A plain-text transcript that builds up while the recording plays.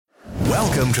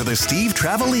Welcome to the Steve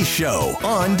Trevelise Show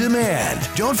on demand.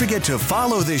 Don't forget to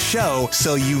follow this show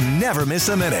so you never miss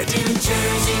a minute. New Jersey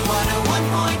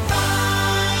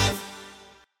 101.5.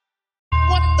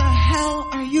 What the hell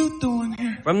are you doing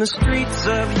here? From the streets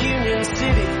of Union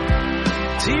City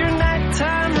to your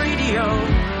nighttime radio,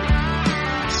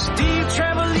 Steve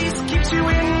Trevelise keeps you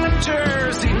in the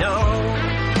Jersey know.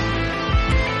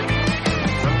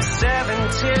 From 7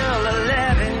 till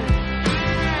 11,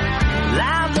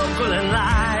 live, local, and live.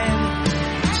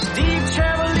 Steve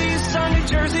Trevelise on New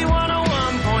Jersey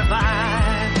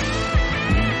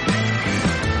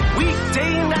 101.5.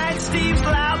 Weekday night, Steve's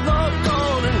live,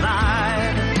 local, and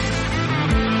live.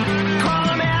 Call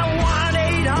him at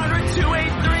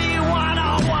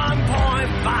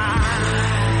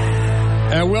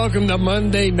 1-800-283-101.5. And welcome to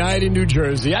Monday night in New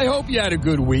Jersey. I hope you had a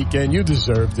good weekend. You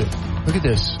deserved it. Look at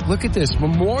this. Look at this.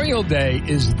 Memorial Day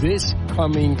is this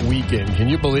coming weekend. Can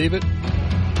you believe it?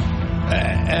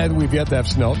 And we've yet to have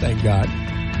snow, thank God.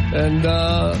 And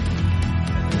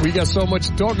we got so much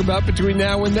to talk about between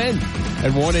now and then.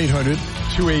 At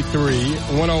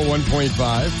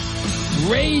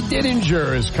 1-800-283-101.5. Ray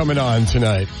Didinger is coming on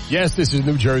tonight. Yes, this is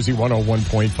New Jersey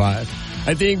 101.5.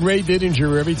 I think Ray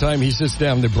Didinger, every time he sits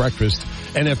down to breakfast,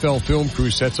 NFL film crew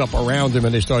sets up around him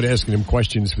and they start asking him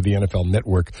questions for the NFL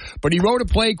Network. But he wrote a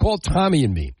play called Tommy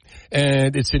and Me.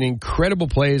 And it's an incredible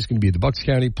play. It's going to be at the Bucks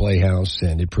County Playhouse,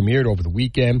 and it premiered over the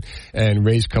weekend. And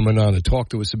Ray's coming on to talk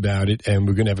to us about it, and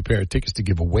we're going to have a pair of tickets to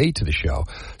give away to the show.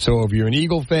 So if you're an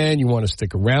Eagle fan, you want to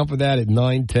stick around for that at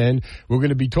 9:10. We're going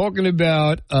to be talking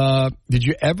about, did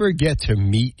you ever get to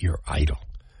meet your idol?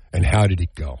 And how did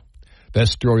it go?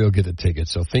 Best story will get the ticket,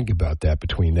 so think about that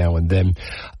between now and then.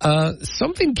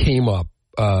 Something came up.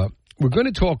 We're going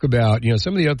to talk about,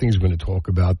 some of the other things we're going to talk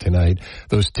about tonight.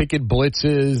 Those ticket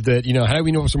blitzes that, how do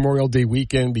we know it's Memorial Day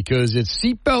weekend? Because it's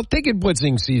seatbelt ticket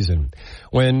blitzing season.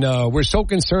 When we're so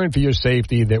concerned for your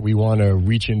safety that we want to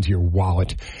reach into your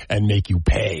wallet and make you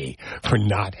pay for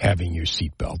not having your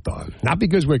seatbelt on. Not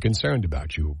because we're concerned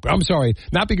about you. I'm sorry,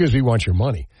 not because we want your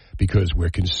money. Because we're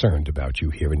concerned about you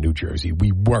here in New Jersey.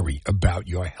 We worry about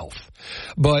your health.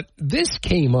 But this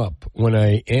came up when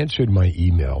I answered my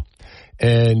email.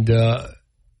 And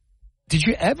did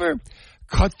you ever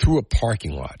cut through a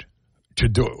parking lot to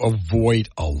avoid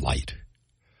a light?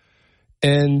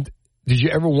 And did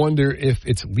you ever wonder if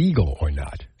it's legal or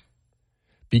not?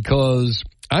 Because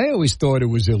I always thought it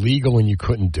was illegal and you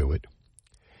couldn't do it.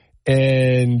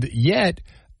 And yet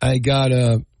I got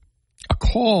a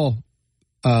call.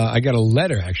 I got a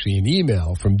letter, actually, an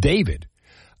email from David,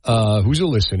 who's a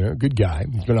listener, good guy.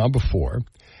 He's been on before.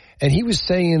 And he was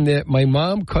saying that my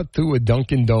mom cut through a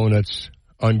Dunkin' Donuts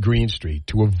on Green Street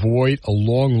to avoid a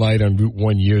long light on Route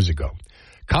 1 years ago.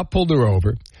 Cop pulled her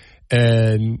over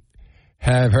and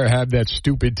had her have that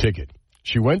stupid ticket.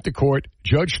 She went to court,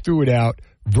 judge threw it out,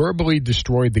 verbally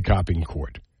destroyed the cop in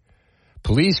court.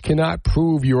 Police cannot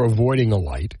prove you're avoiding a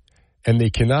light, and they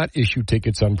cannot issue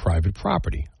tickets on private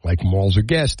property, like malls or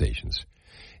gas stations.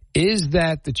 Is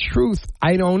that the truth?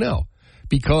 I don't know.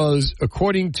 Because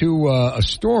according to a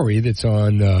story that's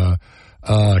on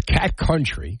Cat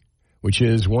Country, which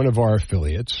is one of our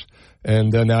affiliates,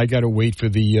 and now I got to wait for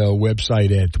the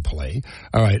website ad to play.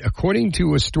 All right, according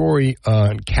to a story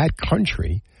on Cat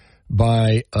Country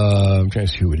by, I'm trying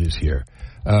to see who it is here,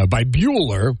 by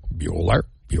Bueller.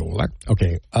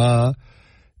 Okay,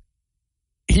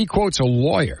 he quotes a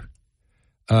lawyer.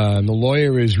 And the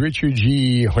lawyer is Richard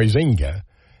G. Huizinga.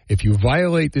 If you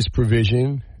violate this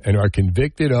provision and are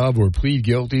convicted of or plead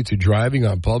guilty to driving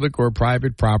on public or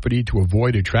private property to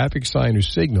avoid a traffic sign or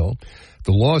signal,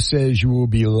 the law says you will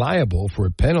be liable for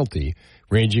a penalty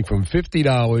ranging from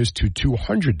 $50 to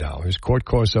 $200, court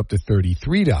costs up to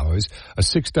 $33, a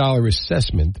 $6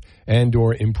 assessment, and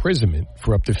or imprisonment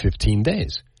for up to 15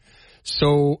 days.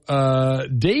 So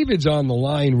David's on the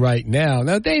line right now.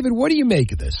 Now, David, what do you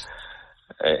make of this?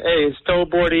 Hey, it's Toe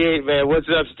 48, man. What's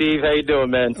up, Steve? How you doing,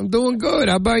 man? I'm doing good.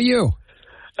 How about you?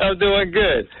 I'm doing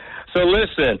good. So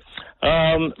listen,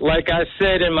 like I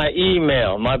said in my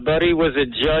email, my buddy was a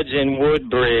judge in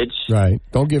Woodbridge. Right.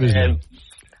 Don't give his name.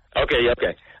 Okay.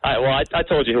 All right, well, I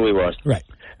told you who he was. Right.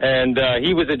 And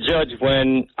he was a judge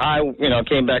when I,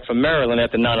 came back from Maryland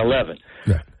after 9/11.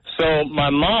 Right. So my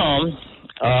mom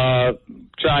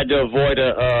tried to avoid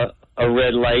a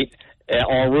red light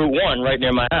on Route 1 right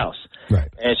near my house.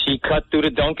 Right. And she cut through the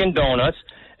Dunkin' Donuts,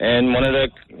 and one of the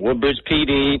Woodbridge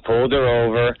PD pulled her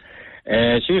over,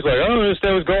 and she was like, I don't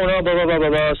understand what's going on, blah, blah, blah, blah,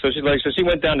 blah. So she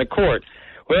went down to court.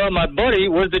 Well, my buddy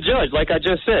was the judge, like I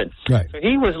just said. Right. So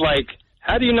he was like,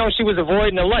 how do you know she was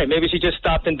avoiding the light? Maybe she just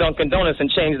stopped in Dunkin' Donuts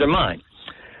and changed her mind.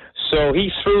 So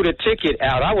he threw the ticket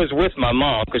out. I was with my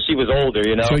mom because she was older,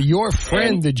 you know. So your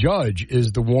friend, the judge,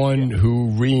 is the one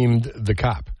who reamed the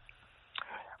cop.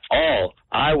 Oh,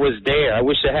 I was there. I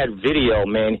wish I had video,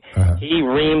 man. He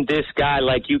reamed this guy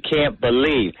like you can't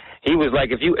believe. He was like,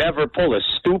 if you ever pull a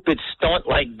stupid stunt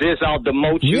like this, I'll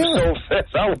demote you so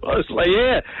fast. I was like,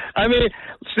 yeah. I mean,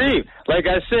 Steve, like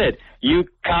I said, you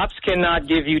cops cannot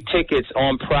give you tickets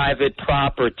on private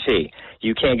property.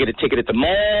 You can't get a ticket at the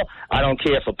mall. I don't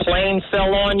care if a plane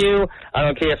fell on you. I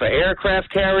don't care if an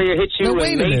aircraft carrier hit you. No,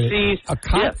 wait a minute. Macy's.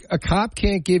 A cop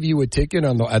can't give you a ticket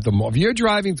at the mall. If you're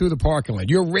driving through the parking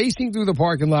lot, you're racing through the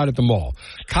parking lot at the mall.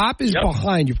 Cop is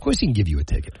behind you. Of course he can give you a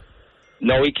ticket.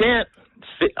 No, he can't.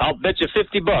 I'll bet you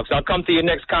 $50. I'll come to your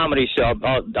next comedy show.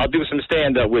 I'll do some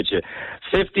stand-up with you.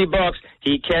 $50.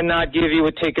 He cannot give you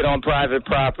a ticket on private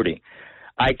property.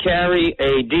 I carry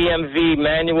a DMV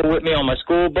manual with me on my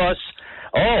school bus.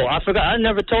 Oh, I forgot. I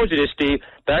never told you this, Steve.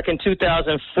 Back in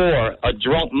 2004, a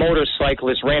drunk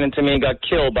motorcyclist ran into me and got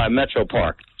killed by Metro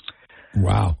Park.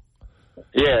 Wow.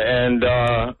 Yeah, and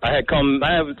I think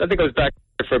I was back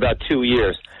there for about 2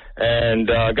 years. And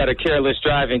got a careless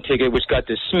driving ticket, which got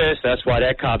dismissed. That's why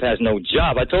that cop has no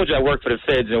job. I told you I work for the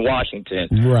feds in Washington.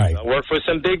 Right. I work for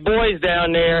some big boys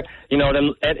down there. You know,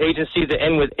 them agencies that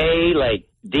end with A, like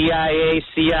DIA,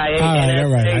 CIA. All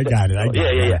right. I got it.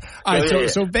 Yeah. All right,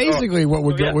 so basically what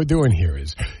we're doing here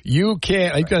is you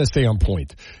got to stay on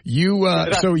point.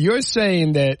 So you're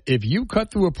saying that if you cut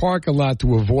through a parking lot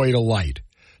to avoid a light,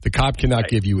 the cop cannot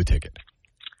give you a ticket.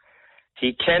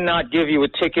 He cannot give you a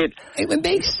ticket. It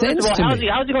makes sense to me.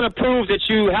 How's he going to prove that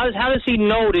you? How does he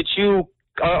know that you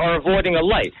are avoiding a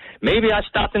light? Maybe I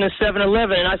stopped in a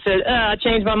 7-Eleven and I said, I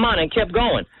changed my mind and kept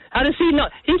going. How does he know?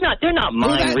 He's not. They're not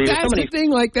mind readers. That's the thing.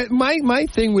 Like that. My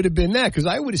thing would have been that because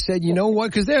I would have said, you know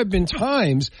what? Because there have been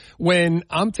times when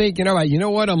I'm thinking, all right, you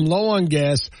know what? I'm low on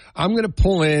gas. I'm going to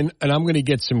pull in and I'm going to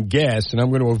get some gas and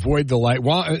I'm going to avoid the light.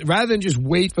 Rather than just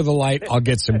wait for the light, I'll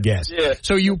get some gas.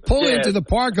 So you pull into the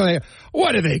parking lot.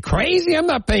 What are they crazy? I'm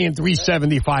not paying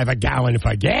 $3.75 a gallon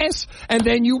for gas. And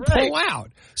then you pull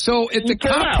out. So if the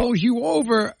cop pulls you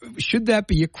over, should that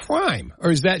be a crime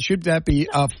or should that be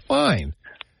a fine?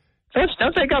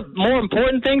 Don't they got more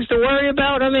important things to worry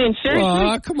about? I mean,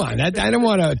 seriously? Come on. I don't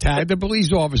want to attack. The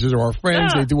police officers are our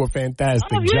friends. They do a fantastic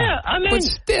job. I mean, but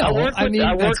still,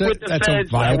 that's a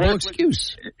viable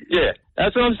excuse. Yeah,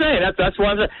 that's what I'm saying. That's what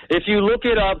I'm saying. If you look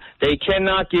it up, they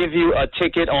cannot give you a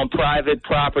ticket on private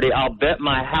property. I'll bet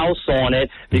my house on it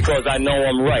because I know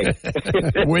I'm right.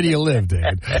 Where do you live,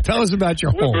 David? Tell us about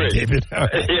your home, David. All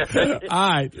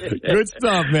right. Good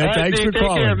stuff, man. Thanks for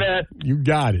calling. Take care, man. You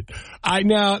got it.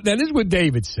 Now, that is what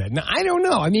David said. Now, I don't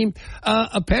know. I mean,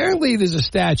 apparently there's a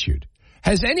statute.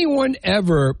 Has anyone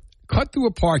ever cut through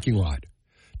a parking lot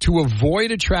to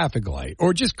avoid a traffic light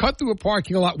or just cut through a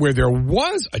parking lot where there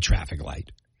was a traffic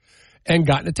light and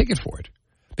gotten a ticket for it?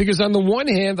 Because on the one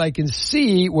hand, I can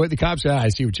see what the cops say, I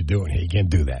see what you're doing here. You can't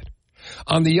do that.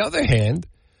 On the other hand,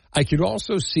 I could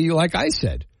also see, like I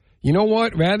said, you know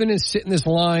what? Rather than sit in this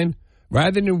line,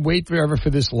 rather than wait forever for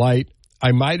this light,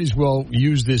 I might as well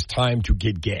use this time to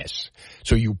get gas.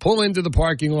 So you pull into the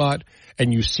parking lot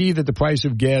and you see that the price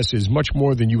of gas is much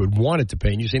more than you would want it to pay.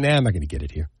 And you say, I'm not going to get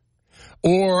it here.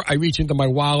 Or I reach into my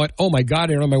wallet. Oh, my God,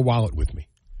 I don't have my wallet with me.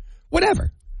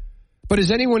 Whatever. But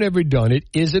has anyone ever done it?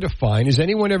 Is it a fine? Has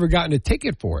anyone ever gotten a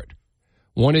ticket for it?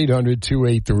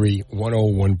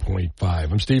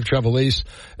 1-800-283-101.5. I'm Steve Trevelise.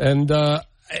 And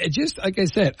just like I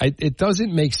said, it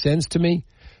doesn't make sense to me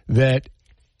that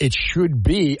it should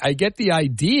be. I get the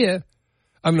idea.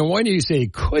 I mean, why do you say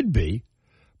it could be?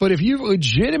 But if you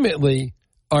legitimately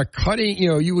are cutting,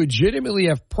 you legitimately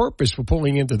have purpose for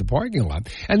pulling into the parking lot.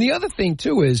 And the other thing,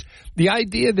 too, is the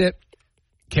idea that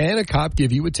can a cop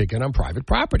give you a ticket on private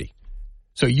property?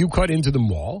 So you cut into the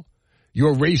mall.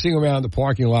 You're racing around the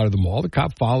parking lot of the mall. The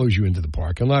cop follows you into the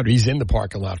parking lot. Or he's in the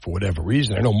parking lot for whatever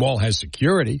reason. I know mall has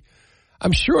security.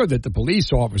 I'm sure that the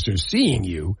police officer seeing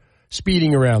you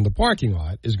speeding around the parking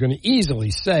lot is going to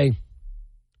easily say,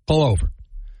 pull over.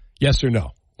 Yes or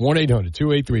no?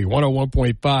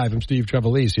 1-800-283-101.5. I'm Steve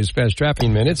Trevelise. His Fast Traffic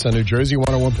Minutes on New Jersey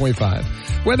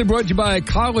 101.5. Weather brought to you by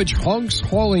College Hunks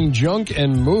Hauling Junk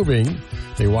and Moving.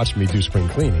 They watched me do spring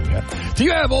cleaning. Do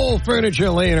you have old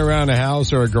furniture laying around the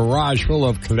house or a garage full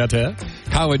of clutter?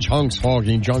 College Hunks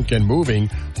Hauling Junk and Moving.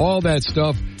 Haul that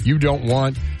stuff you don't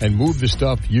want and move the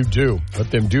stuff you do. Let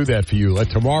them do that for you.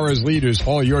 Let tomorrow's leaders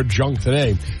haul your junk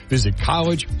today. Visit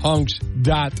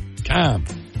collegehunks.com.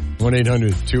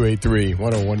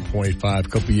 1-800-283-101.5. A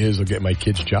couple of years, I'll get my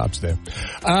kids' jobs there.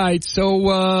 All right,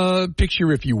 so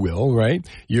picture, if you will, right?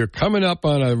 You're coming up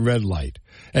on a red light,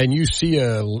 and you see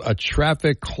a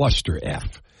traffic cluster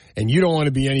F, and you don't want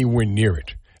to be anywhere near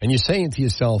it, and you're saying to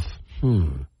yourself,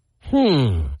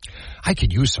 I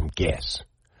could use some gas.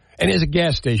 And there's a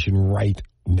gas station right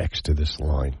next to this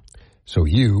line. So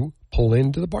you pull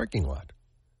into the parking lot.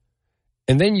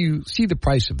 And then you see the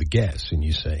price of the gas, and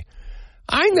you say,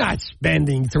 I'm not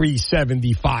spending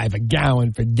 $3.75 a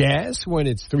gallon for gas when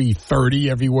it's $3.30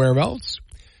 everywhere else.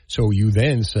 So you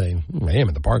then say, I am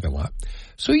in the parking lot.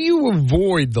 So you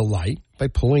avoid the light by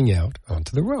pulling out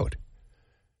onto the road.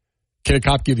 Can a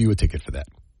cop give you a ticket for that?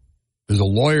 There's a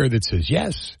lawyer that says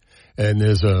yes, and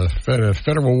there's a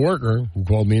federal worker who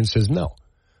called me and says no.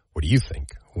 What do you think?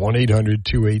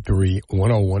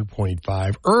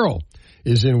 1-800-283-101.5. Earl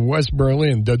is in West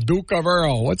Berlin, the Duke of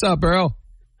Earl. What's up, Earl?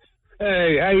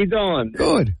 Hey, how you doing?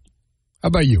 Good. How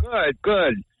about you?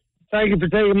 Good. Thank you for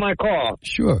taking my call.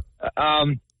 Sure.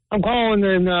 I'm calling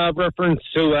in reference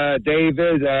to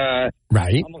David.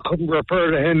 Right. I'm going to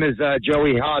refer to him as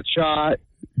Joey Hotshot.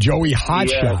 Joey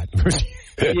Hotshot.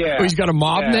 Yeah. Oh, he's got a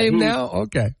mob name now?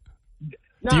 Okay.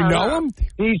 Do you know him?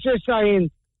 He's just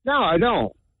saying, no, I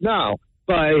don't. No.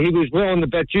 But he was willing to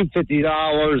bet you $50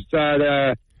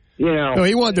 that, No,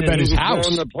 he wanted to bet his house.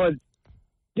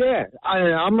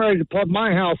 I'm ready to put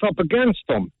my house up against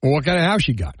him. Well, what kind of house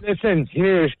you got? Listen,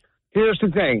 here's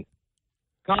the thing.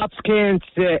 Cops can't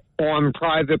sit on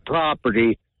private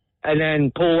property and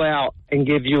then pull out and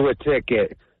give you a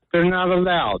ticket. They're not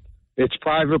allowed. It's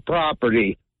private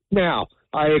property. Now,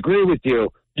 I agree with you.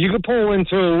 You could pull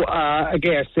into a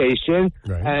gas station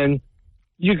and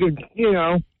you could,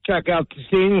 check out the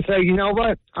scene and say, you know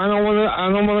what? I don't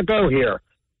want to go here.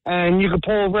 And you could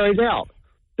pull right out.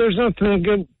 There's nothing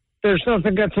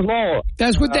against the law.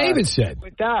 That's what David said.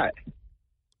 With that.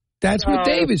 That's what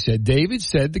David said. David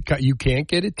said you can't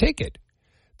get a ticket.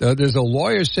 There's a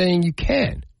lawyer saying you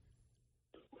can.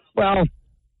 Well,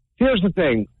 here's the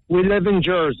thing. We live in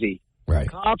Jersey. Right.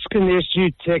 Cops can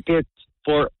issue tickets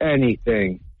for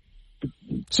anything.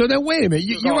 So then, wait a minute.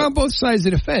 You're on both sides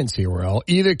of the fence here, Earl.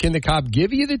 Either can the cop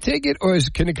give you the ticket, or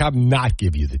can the cop not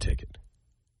give you the ticket?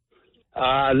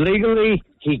 Legally,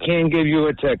 he can give you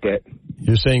a ticket.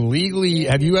 You're saying legally?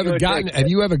 Have you ever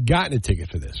gotten a ticket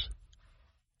for this?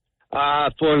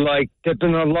 For like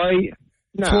tipping a light?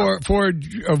 No. For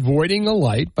avoiding a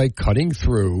light by cutting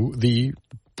through the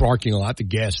parking lot, the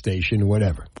gas station,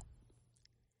 whatever.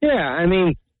 Yeah, I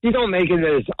mean, you don't make it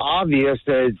as obvious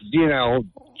as,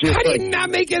 just How do you not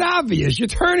make it obvious? You're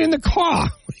turning the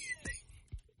car.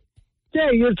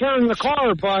 Yeah, you're turning the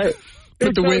car, but...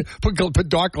 Put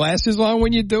dark glasses on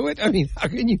when you do it? I mean, how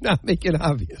can you not make it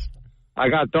obvious? I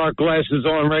got dark glasses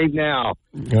on right now.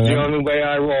 The only way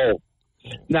I roll.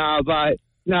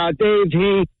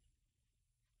 Dave,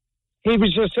 he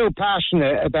was just so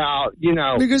passionate about,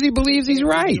 Because he believes he's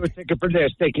right. A ticket for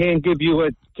this. They can't give you a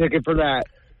ticket for that.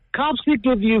 Cops can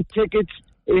give you tickets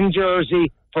in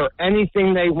Jersey for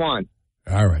anything they want.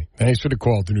 All right. Thanks for the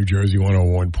call to New Jersey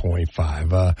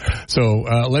 101.5. So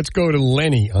let's go to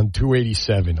Lenny on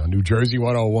 287 on New Jersey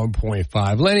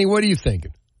 101.5. Lenny, what are you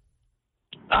thinking?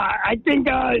 I think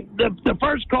the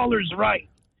first caller's right.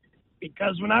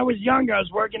 Because when I was younger, I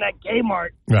was working at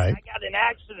Kmart. Right. I got an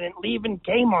accident leaving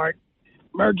Kmart,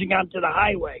 merging onto the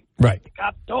highway. Right. The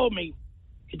cop told me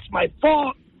it's my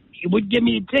fault. He would give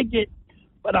me a ticket,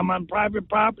 but I'm on private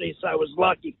property, so I was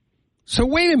lucky. So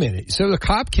wait a minute. So the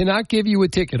cop cannot give you a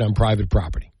ticket on private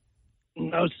property?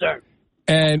 No, sir.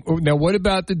 And now what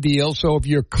about the deal? So if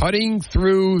you're cutting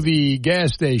through the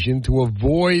gas station to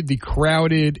avoid the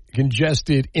crowded,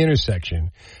 congested intersection,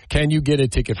 can you get a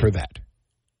ticket for that?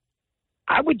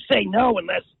 I would say no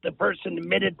unless the person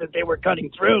admitted that they were cutting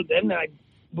through. Then I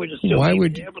would still be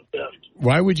able to.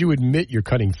 Why would you admit you're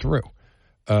cutting through?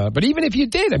 But even if you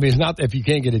did, I mean, it's not if you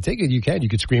can't get a ticket, you can. You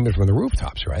could scream it from the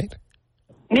rooftops, right?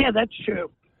 Yeah, that's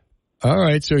true. All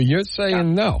right, so you're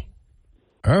saying no.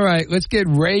 All right, let's get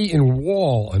Ray in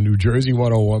Wall on New Jersey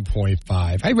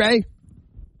 101.5. Hey, Ray.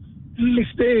 Hey,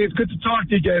 Steve. Good to talk to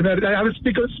you again. I haven't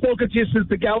spoken to you since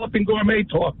the Galloping Gourmet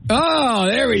talk. Oh,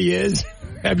 there he is.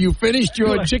 Have you finished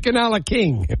your chicken a la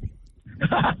king?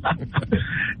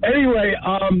 Anyway,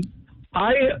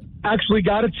 I actually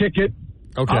got a ticket.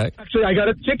 Okay. I got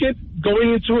a ticket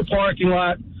going into a parking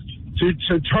lot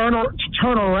to turn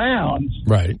around.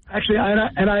 Right. Actually, I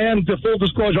am, the full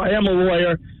disclosure, I am a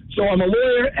lawyer. So I'm a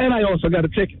lawyer, and I also got a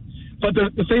ticket. But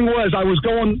the thing was, I was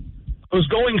going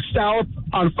south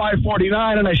on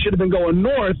 549, and I should have been going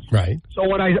north. Right. So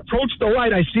when I approached the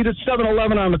light, I see the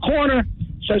 7-Eleven on the corner.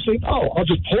 So I say, I'll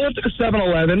just pull into the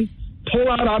 7-Eleven, pull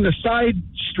out on the side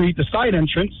street, the side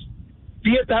entrance,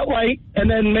 be at that light, and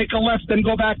then make a left and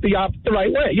go back the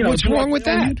right way. What's wrong with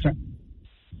that?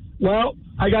 Well,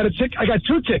 I got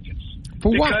two tickets. For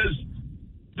what? Because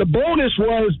the bonus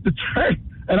was the turn,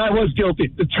 and I was guilty.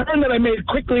 The turn that I made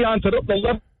quickly onto the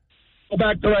left, go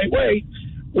back the right way,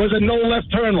 was a no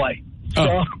left turn light.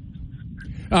 So,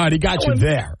 he got you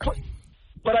there.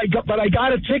 But I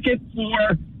got a ticket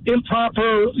for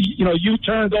improper,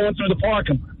 U-turn going through the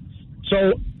parking lot.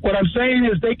 So what I'm saying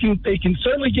is they can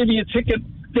certainly give you a ticket.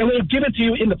 They won't give it to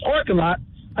you in the parking lot.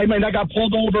 I mean, I got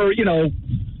pulled over,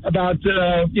 about 2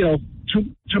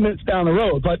 minutes down the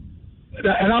road,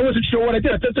 and I wasn't sure what I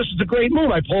did. I thought this was a great move.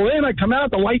 I pull in, I come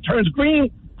out, the light turns green.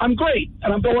 I'm great,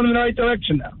 and I'm going in the right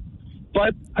direction now.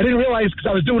 But I didn't realize, because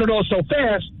I was doing it all so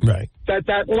fast, right,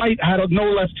 that light had a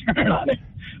no left turn on it.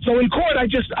 So in court, I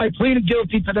pleaded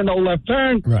guilty to the no left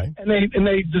turn, right, and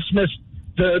they dismissed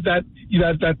that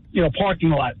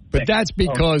parking lot. But thing. that's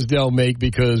because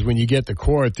because when you get to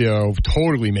court, they'll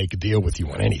totally make a deal with you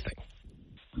on anything.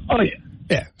 Oh yeah.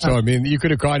 Yeah, so I mean, you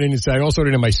could have gone in and said, I also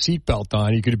didn't have my seatbelt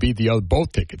on. You could have beat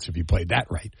both tickets if you played that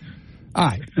right. All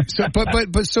right. So,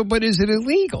 but is it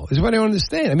illegal? Is what I don't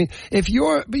understand. I mean, but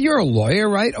you're a lawyer,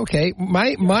 right? Okay.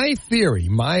 My theory,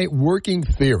 my working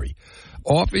theory,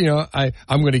 I'm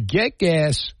going to get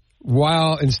gas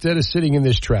while instead of sitting in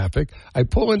this traffic, I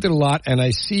pull into the lot and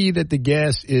I see that the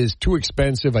gas is too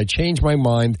expensive. I change my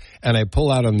mind and I pull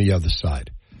out on the other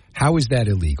side. How is that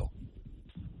illegal?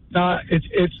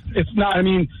 It's not. I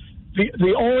mean,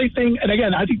 the only thing, and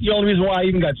again, I think the only reason why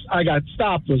I got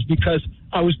stopped was because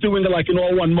I was doing it like an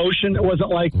all-one motion. It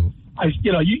wasn't like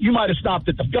you might have stopped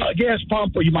at the gas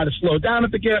pump, or you might have slowed down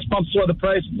at the gas pump, saw the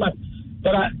price. But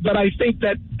I think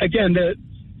that again,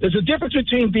 there's a difference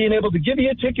between being able to give you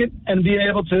a ticket and being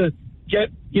able to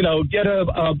get a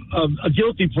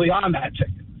guilty plea on that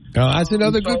ticket. That's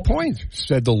another good point,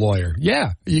 said the lawyer.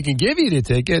 Yeah, you can give you the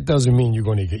ticket. Doesn't mean you're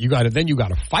going to get. You got to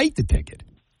fight the ticket.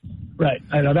 Right.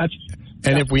 I know that's.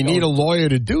 And if we need a lawyer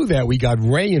to do that, we got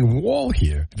Ray and Wall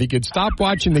here. If he could stop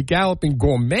watching the Galloping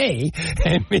Gourmet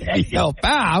and maybe help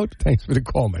out. Thanks for the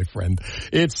call, my friend.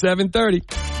 It's 7:30.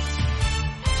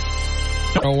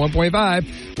 On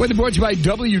 1.5. Weather brought to you by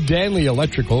W. Danley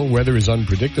Electrical. Weather is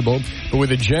unpredictable, but with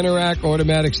a Generac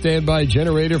automatic standby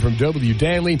generator from W.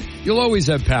 Danley, you'll always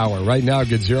have power. Right now,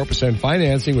 get 0%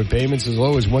 financing with payments as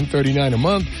low as $139 a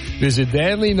month. Visit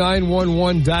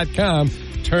Danley911.com.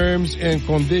 Terms and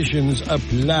conditions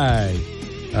apply.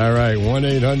 All right,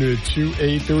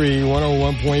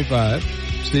 1-800-283-101.5.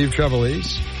 Steve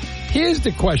Trevelise. Here's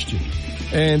the question,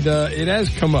 and it has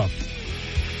come up.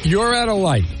 You're at a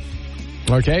light.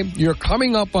 Okay, you're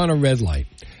coming up on a red light,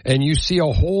 and you see a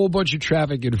whole bunch of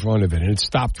traffic in front of it, and it's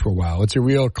stopped for a while. It's a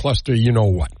real cluster, you know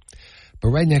what. But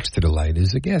right next to the light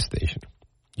is a gas station.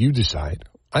 You decide,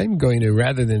 I'm going to,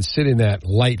 rather than sit in that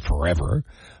light forever,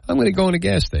 I'm going to go in a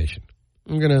gas station.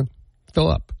 I'm going to fill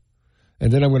up,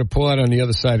 and then I'm going to pull out on the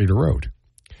other side of the road.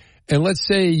 And let's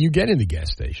say you get in the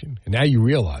gas station, and now you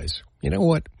realize, you know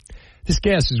what, this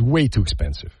gas is way too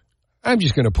expensive. I'm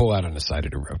just going to pull out on the side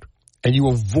of the road. And you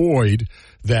avoid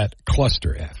that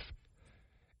cluster F.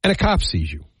 And a cop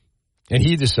sees you. And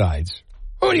he decides,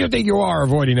 who do you think you are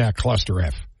avoiding that cluster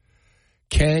F?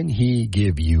 Can he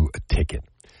give you a ticket?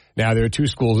 Now, there are two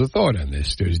schools of thought on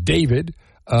this. There's David,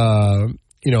 who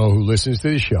listens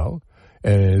to the show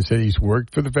and said he's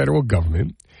worked for the federal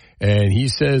government. And he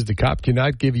says the cop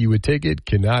cannot give you a ticket,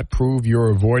 cannot prove you're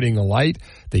avoiding a light.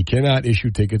 They cannot issue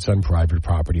tickets on private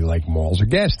property like malls or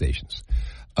gas stations.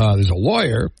 There's a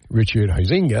lawyer, Richard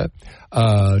Huizinga,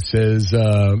 says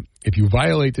if you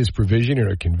violate this provision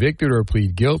and are convicted or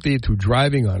plead guilty to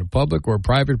driving on public or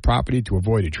private property to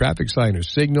avoid a traffic sign or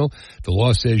signal, the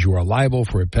law says you are liable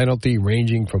for a penalty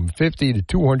ranging from $50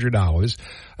 to $200.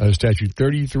 Statute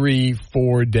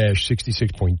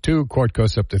 33-4-66.2, court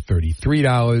costs up to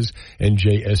 $33,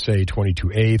 NJSA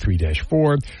 22A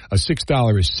 3-4, a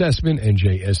 $6 assessment,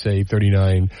 NJSA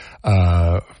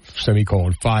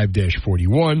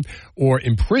 39:5-41, or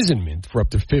imprisonment for up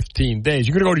to 15 days.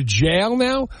 You're going to go to jail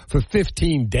now for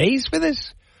 15 days for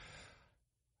this?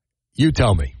 You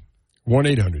tell me.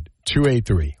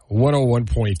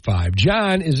 1-800-283-101.5.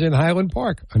 John is in Highland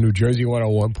Park on New Jersey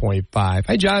 101.5.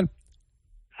 Hi, John.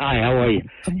 Hi, how are you?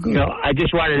 I'm good. I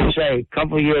just wanted to say, a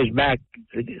couple of years back,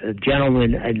 a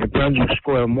gentleman at the Brunswick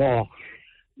Square Mall,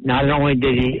 not only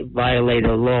did he violate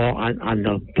a law on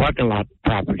the parking lot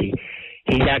property,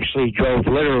 he actually drove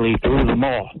literally through the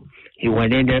mall. He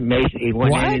went in at Macy's. He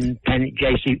went in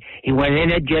He went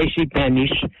in at J.C.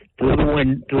 Penney's through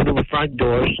the front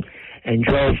doors and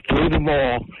drove through the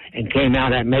mall and came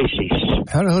out at Macy's.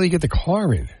 How the hell did he get the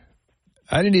car in?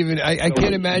 I didn't even. I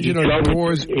can't imagine on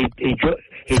doors. He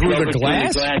through the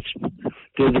glass.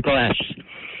 Through the glass.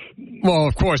 Well,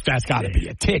 of course, that's got to be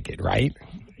a ticket, right?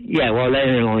 Yeah, well, they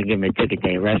didn't only give him a ticket.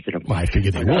 They arrested him. Well, I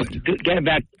figured they would. Getting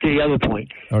back to the other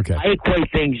point. Okay. I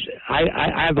equate things.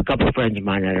 I have a couple of friends of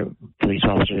mine that are police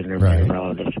officers and their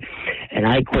relatives. And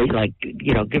I equate, like,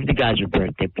 give the guys a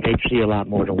break. They see a lot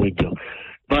more than we do.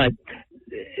 But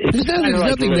there's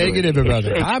nothing negative about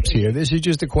the cops here. This is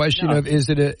just a question of is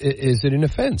it an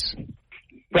offense?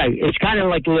 Right. It's kind of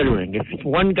like littering. If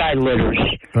one guy litters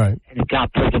and the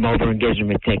cop pulls him over and gives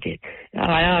him a ticket,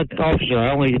 officer,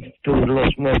 I only threw a little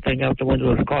small thing out the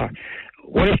window of the car.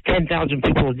 What if 10,000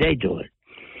 people a day do it?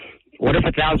 What if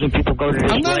 1,000 people go to this?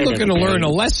 I'm not looking to learn a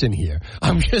lesson here.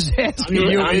 I'm just asking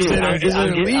you, is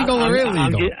it legal or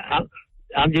illegal?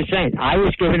 I'm just saying, I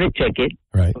was given a ticket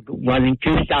for running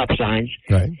 2 stop signs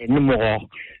in the mall.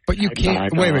 But you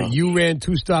can't, wait a minute, you ran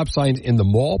 2 stop signs in the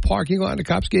mall parking lot and the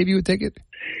cops gave you a ticket?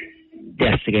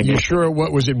 Yes, they gave me. You sure,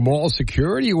 was it mall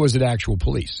security or was it actual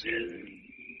police?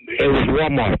 It was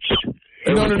Walmart's.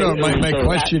 No. My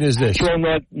question is this.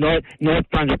 North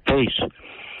Brunswick Police.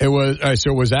 It was,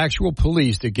 so it was actual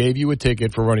police that gave you a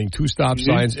ticket for running 2 stop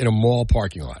signs in a mall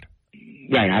parking lot?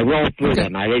 Right, I rolled through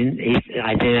them. I didn't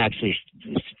actually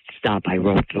stop. I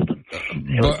rode through them.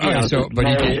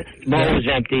 Mall was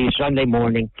empty Sunday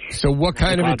morning. So what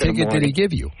kind of a ticket did he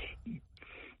give you?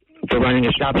 For running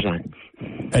a stop sign.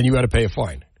 And you had to pay a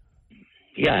fine?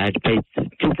 Yeah, I had to pay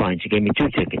 2 fines. He gave me 2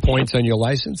 tickets. Points on your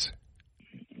license?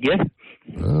 Yeah.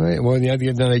 All right. Well,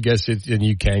 then I guess and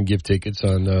you can give tickets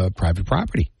on private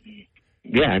property.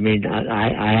 Yeah, I mean,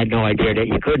 I had no idea that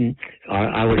you couldn't.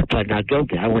 I would have pled not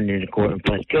guilty. I went into court and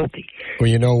pled guilty. Well,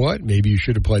 you know what? Maybe you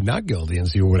should have pled not guilty and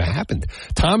see what would have happened.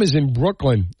 Tom is in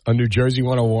Brooklyn on New Jersey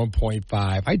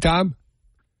 101.5. Hi, Tom.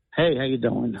 Hey, how you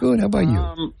doing? Good. How about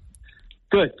you?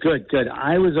 Good.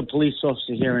 I was a police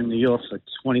officer here in New York for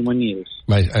 21 years.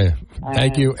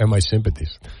 Thank you, and my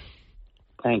sympathies.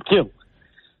 Thank you.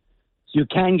 You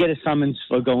can get a summons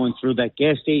for going through that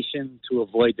gas station to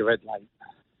avoid the red light.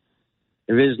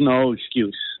 There is no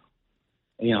excuse.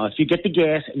 If you get the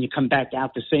gas and you come back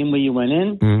out the same way you went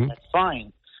in, that's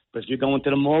fine. But if you're going to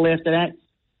the mall after that,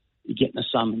 you're getting a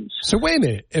summons. So wait a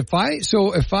minute. If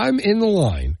I'm in the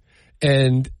line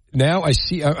and now I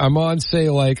see I'm on, say,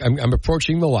 like I'm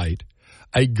approaching the light,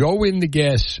 I go in the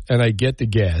gas and I get the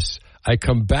gas. I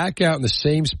come back out in the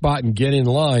same spot and get in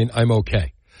line, I'm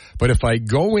okay. But if I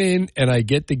go in and I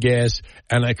get the gas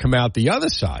and I come out the other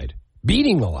side,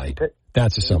 beating the light,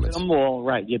 that's a summons. The mall,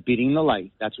 right? You're beating the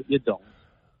light. That's what you're doing.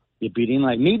 You're beating the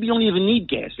light. Maybe you don't even need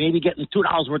gas. Maybe you're getting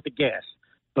 $2 worth of gas,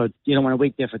 but you don't want to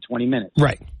wait there for 20 minutes.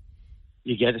 Right.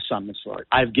 You get a summons for it.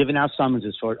 I've given out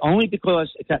summonses for it only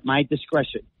because it's at my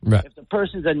discretion. Right. If the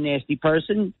person's a nasty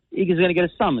person, he's going to get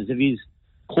a summons. If he's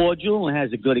cordial and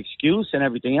has a good excuse and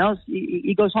everything else,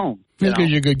 he goes home. Because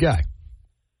you're a good guy.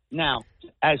 Now,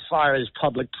 as far as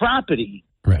public property,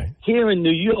 right here in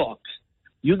New York,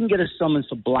 you can get a summons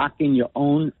for blocking your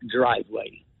own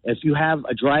driveway. If you have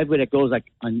a driveway that goes like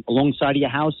alongside of your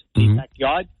house, in your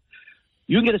backyard,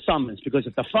 you can get a summons because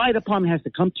if the fire department has to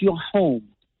come to your home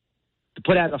to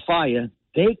put out a fire,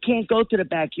 they can't go to the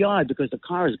backyard because the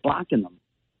car is blocking them.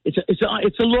 It's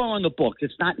a law on the books.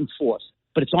 It's not enforced,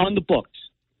 but it's on the books.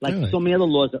 Like so many other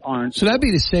laws that aren't. So that'd be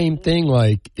the same thing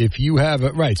like if you have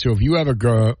so if you have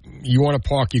you want to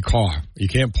park your car. You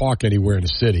can't park anywhere in the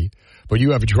city, but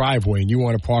you have a driveway and you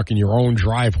want to park in your own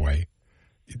driveway,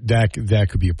 that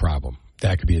could be a problem.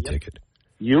 That could be a ticket.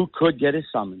 You could get a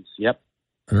summons. Yep.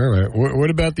 All right. What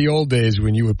about the old days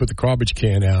when you would put the garbage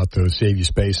can out to save you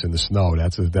space in the snow?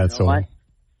 That's all.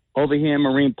 Over here in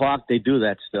Marine Park, they do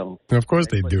that still. Of course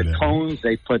they do that. They put the cones,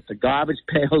 they put the garbage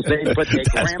pails, they put their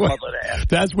grandmother there. And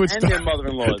their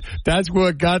mother-in-laws. That's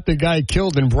what got the guy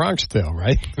killed in Bronxdale,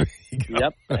 right?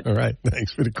 Yep. All right.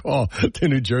 Thanks for the call to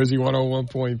New Jersey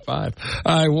 101.5. All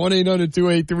right,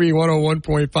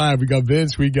 1-800-283-101.5. We got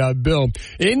Vince, we got Bill.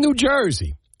 In New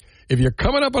Jersey, if you're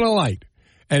coming up on a light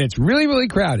and it's really, really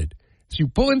crowded, so you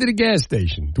pull into the gas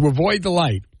station to avoid the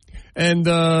light, and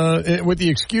with the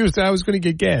excuse that I was going to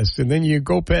get gas, and then you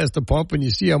go past the pump and you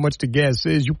see how much the gas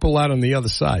is, you pull out on the other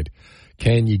side.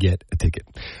 Can you get a ticket?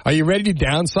 Are you ready to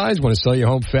downsize? Want to sell your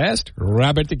home fast?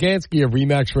 Robert Dukansky of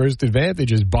RE/MAX First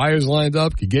Advantage is buyers lined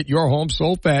up to get your home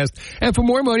sold fast and for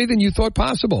more money than you thought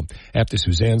possible. After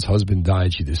Suzanne's husband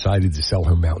died, she decided to sell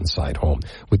her mountainside home.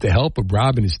 With the help of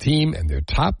Rob and his team and their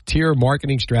top-tier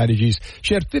marketing strategies,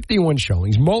 she had 51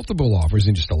 showings, multiple offers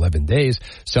in just 11 days,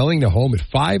 selling the home at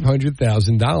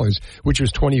 $500,000, which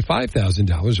was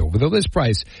 $25,000 over the list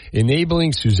price,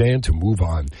 enabling Suzanne to move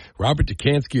on. Robert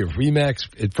Dukansky of RE/MAX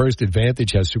First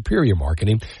Advantage has superior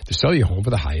marketing to sell your home for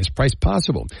the highest price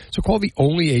possible. So call the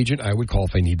only agent I would call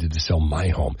if I needed to sell my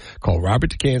home. Call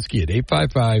Robert Tukansky at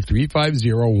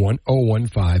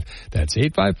 855-350-1015. That's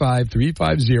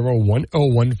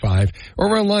 855-350-1015.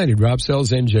 Or online at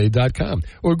robsellsnj.com.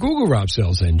 Or Google Rob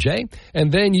Sells NJ.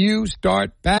 And then you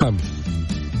start back.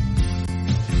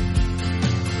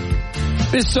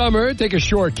 This summer, take a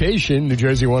shortcation. New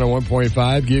Jersey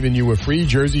 101.5 giving you a free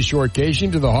Jersey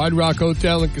shortcation to the Hard Rock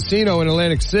Hotel and Casino in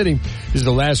Atlantic City. This is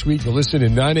the last week to listen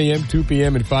at 9 a.m., 2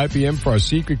 p.m., and 5 p.m. for our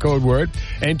secret code word.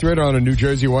 Enter it on a New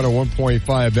Jersey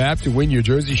 101.5 app to win your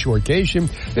Jersey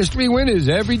shortcation. There's 3 winners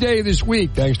every day this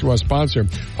week, thanks to our sponsor,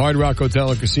 Hard Rock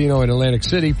Hotel and Casino in Atlantic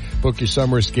City. Book your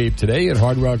summer escape today at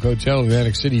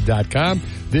hardrockhotelatlanticcity.com.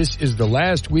 This is the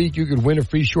last week you could win a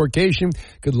free shortcation.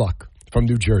 Good luck from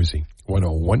New Jersey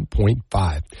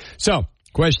 101.5. So,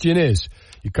 question is,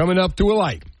 you're coming up to a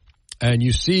light, and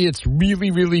you see it's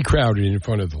really, really crowded in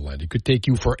front of the light. It could take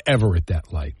you forever at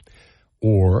that light.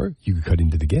 Or you could cut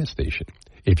into the gas station.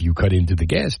 If you cut into the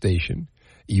gas station,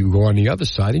 you go on the other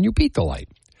side and you beat the light.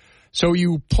 So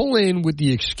you pull in with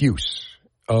the excuse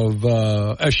of,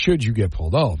 should you get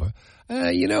pulled over,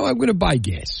 I'm going to buy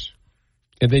gas.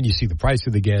 And then you see the price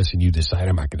of the gas and you decide,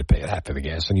 I'm not going to pay that for the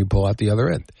gas, and you pull out the other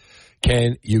end.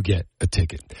 Can you get a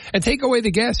ticket? And take away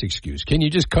the gas excuse. Can you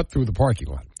just cut through the parking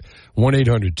lot?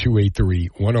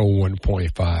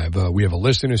 1-800-283-101.5. We have a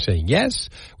listener saying yes.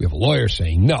 We have a lawyer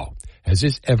saying no. Has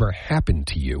this ever happened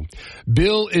to you?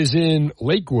 Bill is in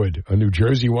Lakewood on New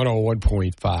Jersey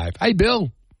 101.5. Hi,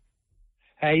 Bill.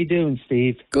 How you doing,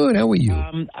 Steve? Good. How are you?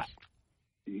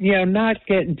 Not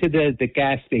getting to the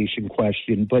gas station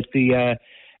question, but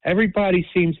everybody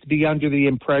seems to be under the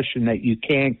impression that you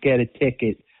can't get a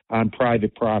ticket on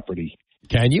private property.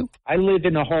 Can you? I live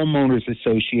in a homeowners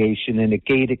association in a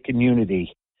gated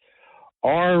community.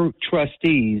 Our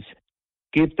trustees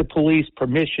give the police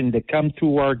permission to come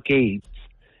through our gates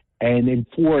and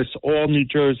enforce all New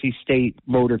Jersey state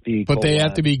motor vehicles. But they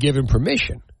have to be given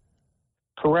permission.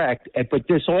 Correct. But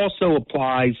this also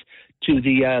applies to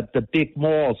the big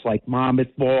malls like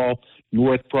Monmouth Mall,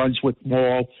 North Brunswick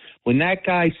Mall. When that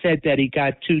guy said that he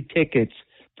got 2 tickets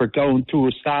for going through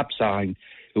a stop sign,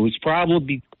 it was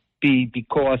probably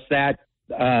because that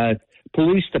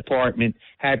police department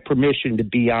had permission to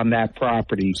be on that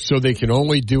property. So they can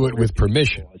only do it with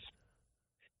permission.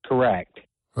 Correct.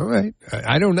 All right.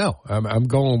 I don't know. I'm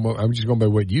just going by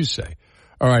what you say.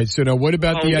 All right. So now, what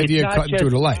about the idea of cutting through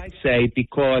the light? I say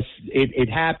because it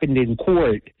happened in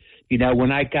court.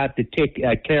 When I got the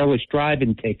careless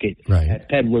driving ticket at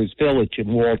Peddler's Village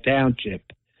in Wall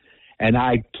Township, and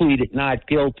I pleaded not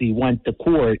guilty, went to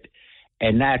court.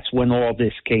 And that's when all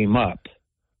this came up.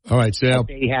 All right, so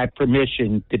they had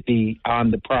permission to be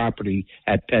on the property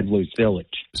at Peddler's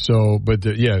Village. So,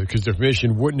 because the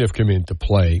permission wouldn't have come into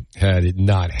play had it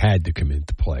not had to come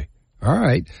into play. All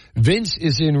right. Vince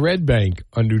is in Red Bank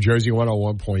on New Jersey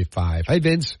 101.5. Hi,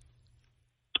 Vince.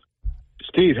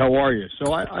 Steve, how are you?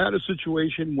 So I had a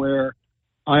situation where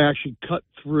I actually cut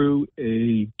through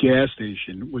a gas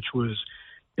station, which was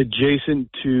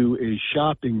adjacent to a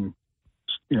shopping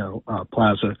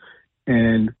plaza,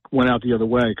 and went out the other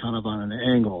way, kind of on an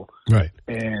angle. Right.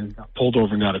 And pulled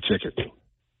over and got a ticket.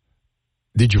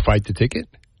 Did you fight the ticket?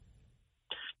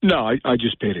 No, I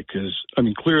just paid it because,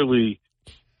 clearly,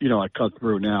 I cut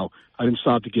through. Now, I didn't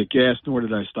stop to get gas, nor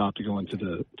did I stop to go into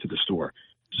the store.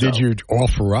 So, did you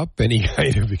offer up any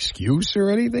kind of excuse or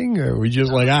anything? Or were you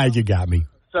just like, you got me?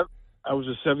 I was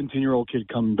a 17-year-old kid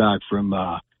coming back from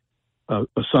a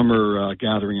summer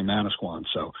gathering in Manasquan,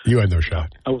 so you had no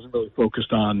shot. I wasn't really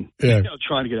focused on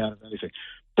trying to get out of anything.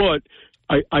 But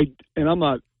I'm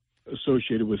not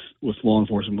associated with law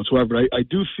enforcement whatsoever. But I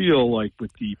do feel like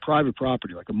with the private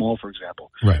property, like a mall, for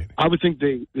example, right? I would think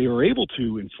they are able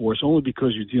to enforce only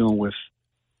because you're dealing with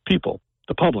people,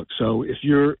 the public. So if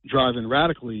you're driving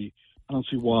radically, I don't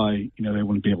see why they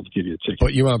wouldn't be able to give you a ticket.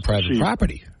 But you're on private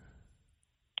property,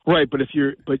 right? But if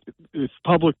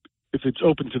it's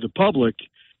open to the public,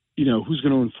 who's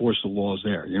going to enforce the laws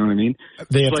there? You know what I mean?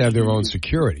 They have to have their own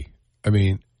security.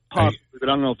 Possibly, but I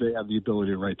don't know if they have the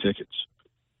ability to write tickets.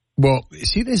 Well,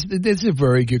 see, this is a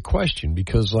very good question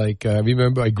because, I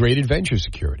remember Great Adventure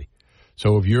Security.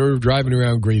 So if you're driving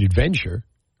around Great Adventure,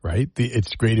 right,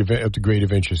 it's up to Great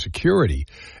Adventure Security.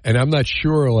 And I'm not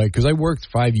sure, because I worked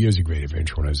 5 years at Great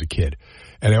Adventure when I was a kid.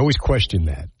 And I always questioned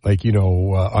that.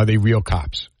 Are they real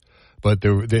cops? but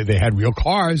they had real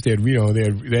cars. They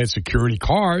had security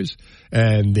cars,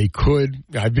 and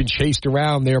I've been chased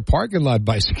around their parking lot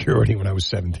by security when I was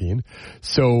 17.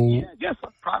 So yeah, I guess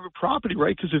on private property,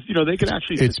 right? Because if they can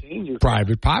actually detain you.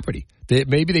 Private property.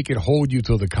 Maybe they could hold you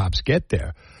till the cops get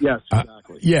there. Yes,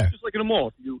 exactly. Yeah, just like in a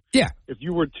mall. If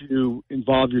you were to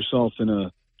involve yourself in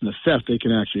a theft, they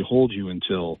can actually hold you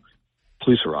until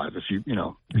police arrive.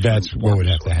 That's what would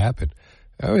have to happen.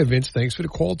 All right, Vince, thanks for the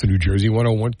call to New Jersey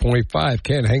 101.5.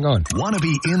 Ken, hang on. Want to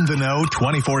be in the know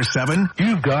 24/7?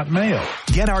 You've got mail.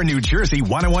 Get our New Jersey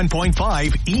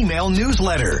 101.5 email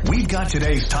newsletter. We've got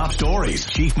today's top stories.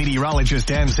 Chief Meteorologist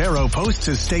Dan Zero posts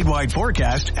his statewide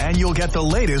forecast, and you'll get the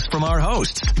latest from our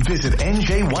hosts. Visit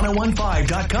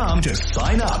NJ1015.com to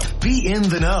sign up. Be in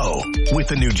the know with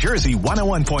the New Jersey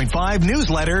 101.5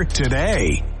 newsletter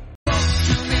today.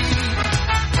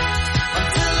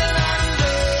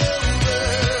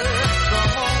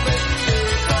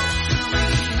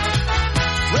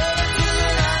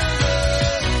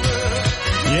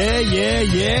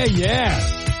 Yeah.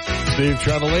 Steve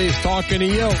Trevelise talking to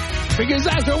you because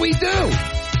that's what we do.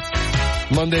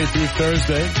 Monday through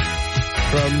Thursday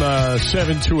from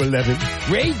 7 to 11.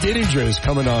 Ray Didinger is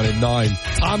coming on at 9.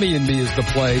 Tommy and Me is the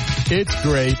play. It's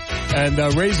great. And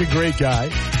Ray's a great guy.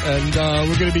 And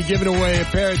we're going to be giving away a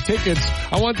pair of tickets.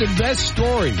 I want the best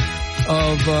story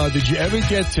of did you ever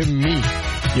get to meet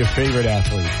your favorite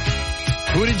athlete?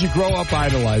 Who did you grow up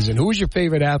idolizing? Who was your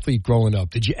favorite athlete growing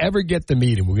up? Did you ever get to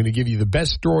meet him? We're going to give you the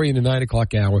best story in the 9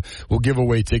 o'clock hour. We'll give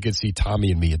away tickets to see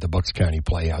Tommy and Me at the Bucks County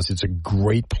Playhouse. It's a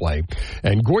great play.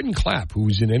 And Gordon Clapp,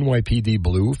 who's in NYPD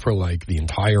Blue for like the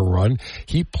entire run,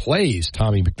 he plays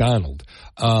Tommy McDonald.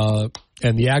 And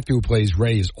the actor who plays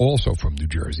Ray is also from New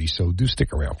Jersey, so do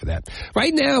stick around for that.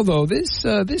 Right now, though, this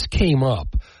came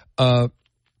up.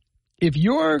 If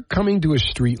you're coming to a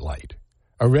street light,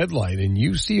 a red light, and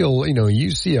you see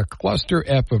a cluster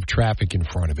F of traffic in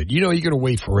front of it. You're going to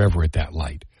wait forever at that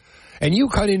light. And you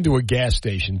cut into a gas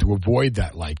station to avoid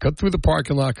that light. Cut through the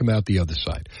parking lot, come out the other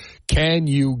side. Can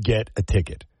you get a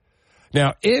ticket?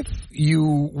 Now, if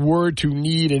you were to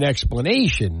need an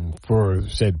explanation for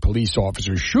said police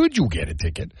officer, should you get a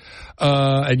ticket,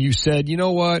 and you said, you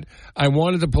know what, I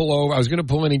wanted to pull over. I was going to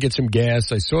pull in and get some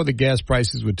gas. I saw the gas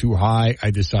prices were too high. I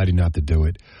decided not to do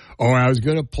it. Or I was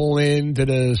going to pull into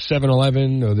the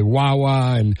 7-Eleven or the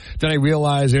Wawa, and then I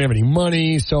realized I didn't have any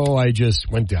money, so I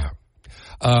just went down.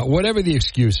 Whatever the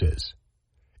excuse is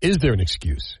there an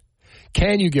excuse?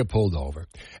 Can you get pulled over?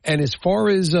 And as far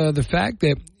as the fact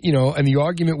that, and the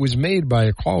argument was made by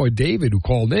a caller, David, who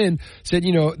called in, said,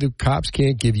 the cops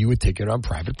can't give you a ticket on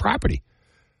private property.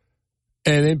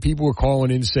 And then people were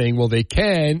calling in saying, well, they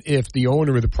can if the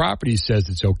owner of the property says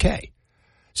it's okay.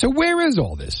 So where is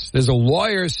all this? There's a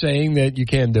lawyer saying that you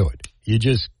can't do it. You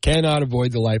just cannot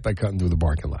avoid the light by cutting through the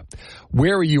parking lot.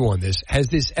 Where are you on this? Has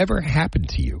this ever happened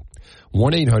to you?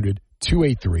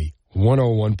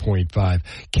 1-800-283-101.5.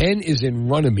 Ken is in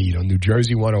Runnymede on New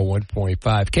Jersey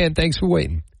 101.5. Ken, thanks for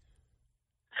waiting.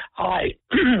 Hi,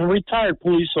 retired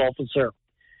police officer.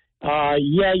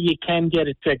 Yeah, you can get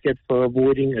a ticket for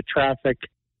avoiding a traffic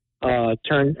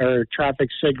turn or traffic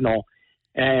signal,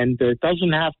 and it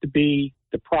doesn't have to be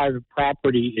the private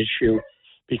property issue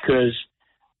because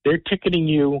they're ticketing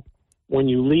you when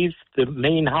you leave the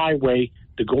main highway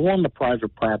to go on the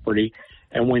private property,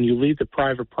 and when you leave the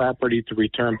private property to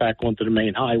return back onto the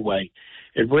main highway.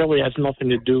 It really has nothing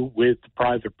to do with the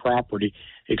private property,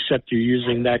 except you're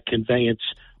using that conveyance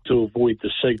to avoid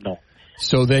the signal.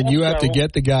 So then you have to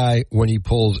get the guy when he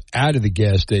pulls out of the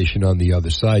gas station on the other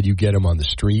side. You get him on the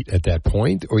street at that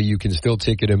point, or you can still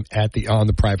ticket him on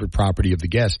the private property of the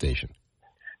gas station.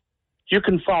 You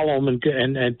can follow him and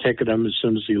ticket him as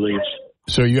soon as he leaves.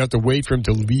 So you have to wait for him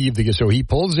to leave the gas. So he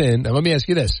pulls in. Now let me ask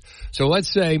you this. So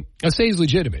let's say he's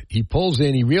legitimate. He pulls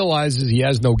in. He realizes he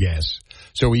has no gas.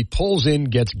 So he pulls in,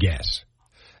 gets gas.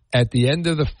 At the end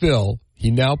of the fill,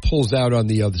 he now pulls out on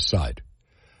the other side.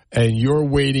 And you're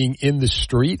waiting in the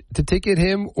street to ticket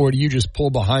him, or do you just pull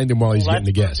behind him while he's getting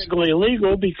the gas? That's technically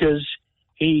illegal because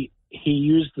he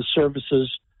used the services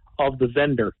of the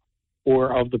vendor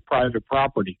or of the private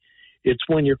property. It's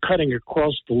when you're cutting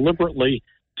across deliberately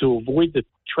to avoid the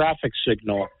traffic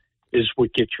signal is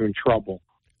what gets you in trouble.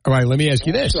 All right, let me ask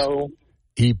you this. So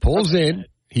he pulls in.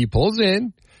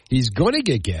 He's going to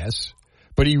get gas,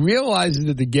 but he realizes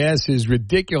that the gas is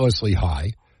ridiculously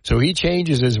high. So he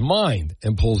changes his mind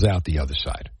and pulls out the other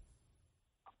side.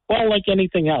 Well, like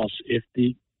anything else, if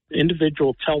the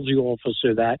individual tells the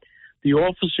officer that, the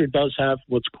officer does have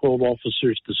what's called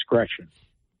officer's discretion.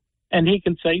 And he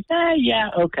can say, yeah,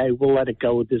 okay, we'll let it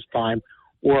go this time,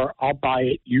 or I'll buy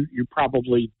it. You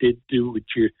probably did do what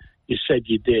you said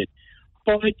you did.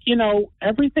 But, you know,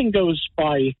 everything goes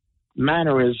by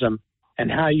mannerism and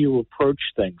how you approach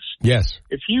things. Yes.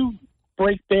 If you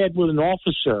break bad with an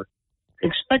officer,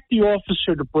 expect the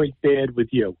officer to break bad with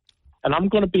you. And I'm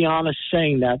going to be honest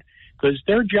saying that because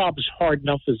their job is hard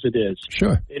enough as it is.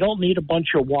 Sure. They don't need a bunch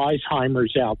of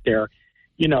Weisheimers out there,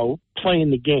 you know,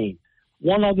 playing the game.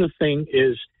 One other thing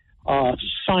is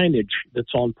signage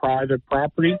that's on private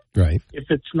property. Right.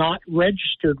 If it's not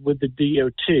registered with the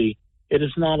DOT, it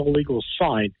is not a legal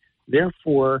sign.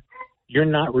 Therefore, you're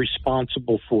not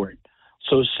responsible for it.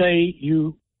 So say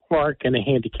you park in a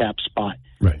handicap spot,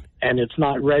 right, and it's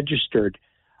not registered.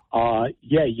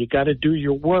 You got to do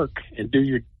your work and do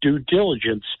your due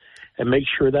diligence and make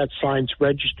sure that sign's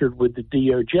registered with the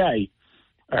DOJ,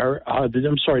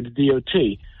 the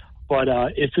DOT. But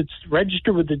if it's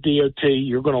registered with the DOT,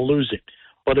 you're going to lose it.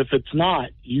 But if it's not,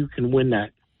 you can win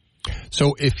that.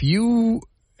 So if you,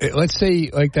 let's say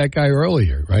like that guy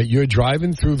earlier, right? You're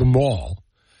driving through the mall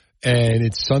and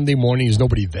it's Sunday morning, there's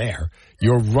nobody there.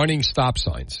 You're running stop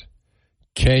signs.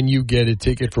 Can you get a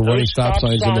ticket for running stop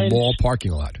signs in the mall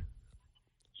parking lot?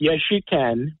 Yes, you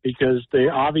can, because they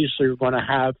obviously are going to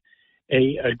have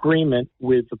a agreement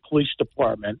with the police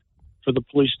department for the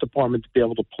police department to be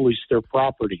able to police their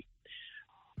property.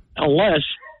 Unless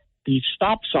the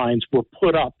stop signs were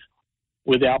put up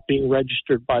without being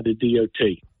registered by the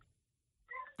DOT.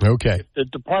 Okay. If the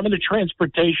Department of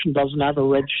Transportation doesn't have a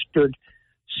registered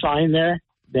sign there,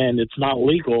 then it's not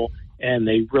legal and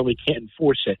they really can't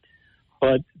enforce it.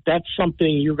 But that's something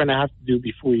you're going to have to do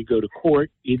before you go to court.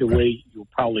 Either way, you'll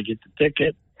probably get the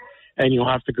ticket and you'll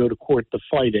have to go to court to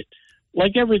fight it.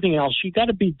 Like everything else, you got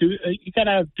to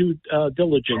have due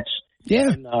diligence.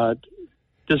 Yeah. In,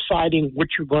 deciding what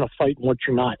you're going to fight and what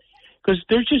you're not. Because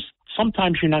there's just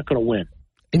sometimes you're not going to win.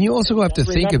 And you also have to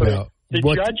think about the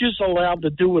judge is allowed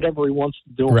to do whatever he wants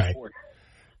to do in court.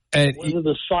 And whether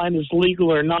the sign is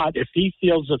legal or not, if he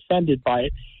feels offended by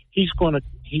it, he's going to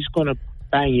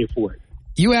bang you for it.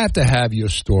 You have to have your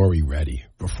story ready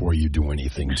before you do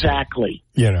anything. Exactly.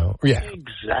 You know, yeah.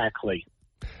 Exactly.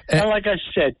 And like I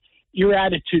said, your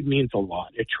attitude means a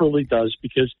lot. It truly does,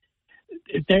 because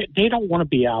they don't want to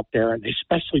be out there, and they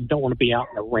especially don't want to be out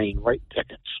in the rain writing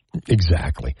tickets.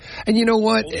 Exactly. And you know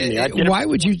what?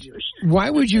 Why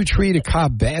would you treat a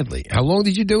cop badly? How long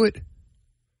did you do it?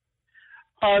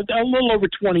 A little over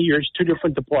 20 years, 2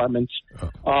 different departments,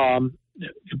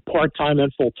 part-time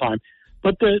and full-time.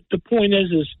 But the point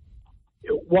is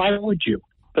why would you?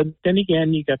 But then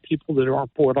again, you got people that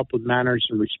aren't brought up with manners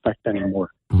and respect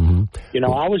anymore. Mm-hmm. You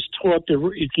know, I was taught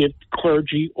to give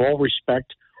clergy all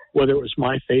respect, whether it was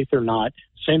my faith or not.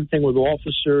 Same thing with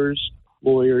officers,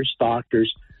 lawyers,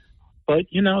 doctors. But,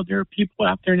 you know, there are people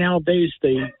out there nowadays,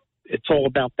 it's all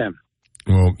about them.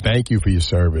 Well, thank you for your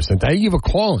service. And thank you for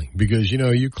calling, because, you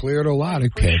know, you cleared a lot. I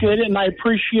appreciate it, and I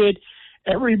appreciate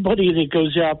everybody that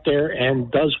goes out there and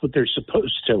does what they're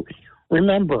supposed to.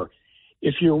 Remember,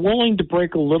 if you're willing to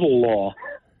break a little law,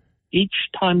 each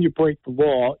time you break the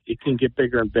law, it can get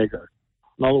bigger and bigger.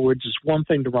 In other words, it's one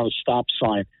thing to run a stop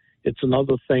sign. It's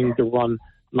another thing to run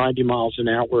 90 miles an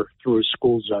hour through a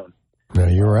school zone. No,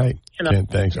 you're right. Ken,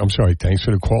 thanks. I'm sorry. Thanks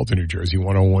for the call to New Jersey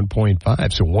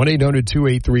 101.5. So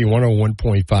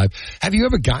 1-800-283-101.5. Have you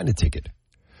ever gotten a ticket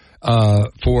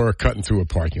for cutting through a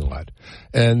parking lot?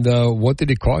 And what did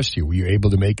it cost you? Were you able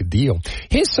to make a deal?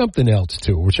 Here's something else,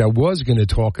 too, which I was going to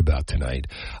talk about tonight.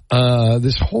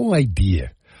 This whole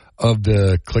idea of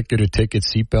the click-it-a-ticket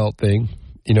seatbelt thing,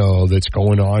 you know, that's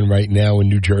going on right now in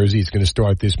New Jersey. It's going to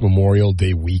start this Memorial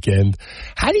Day weekend.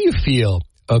 How do you feel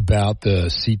about the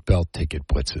seatbelt ticket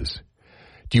blitzes?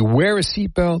 Do you wear a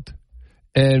seatbelt?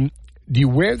 And do you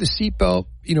wear the seatbelt,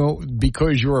 you know,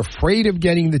 because you're afraid of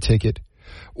getting the ticket?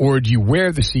 Or do you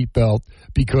wear the seatbelt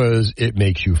because it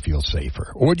makes you feel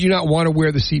safer? Or do you not want to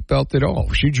wear the seatbelt at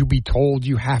all? Should you be told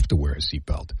you have to wear a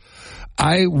seatbelt?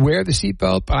 I wear the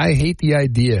seatbelt, but I hate the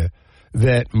idea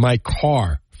that my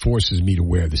car forces me to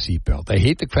wear the seatbelt. I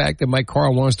hate the fact that my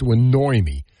car wants to annoy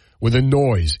me with a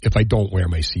noise if I don't wear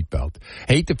my seatbelt.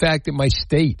 I hate the fact that my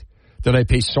state, that I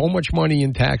pay so much money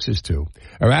in taxes to,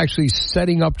 are actually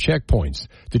setting up checkpoints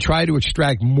to try to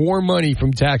extract more money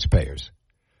from taxpayers.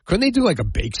 Couldn't they do like a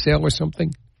bake sale or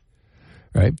something?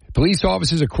 Right? Police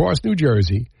officers across New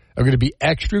Jersey are going to be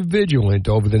extra vigilant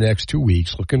over the next 2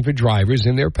 weeks, looking for drivers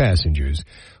and their passengers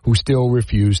who still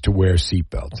refuse to wear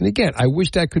seatbelts. And again, I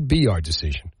wish that could be our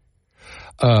decision.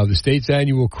 The state's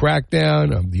annual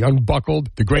crackdown of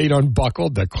the Great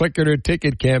Unbuckled, the Click It or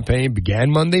Ticket campaign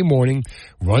began Monday morning,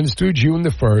 runs through June the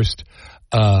 1st.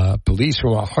 Police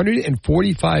from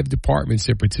 145 departments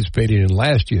that participated in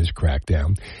last year's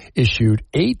crackdown issued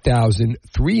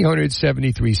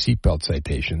 8,373 seatbelt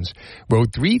citations,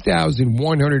 wrote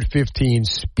 3,115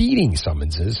 speeding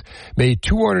summonses, made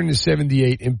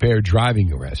 278 impaired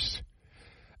driving arrests.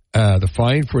 The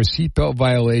fine for a seatbelt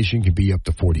violation can be up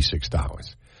to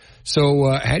 $46.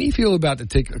 So how do you feel about the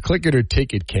click it or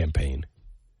ticket campaign?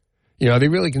 You know, are they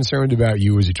really concerned about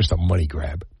you, or is it just a money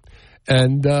grab?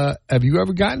 And have you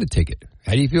ever gotten a ticket?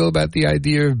 How do you feel about the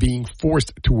idea of being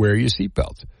forced to wear your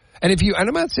seatbelt? And and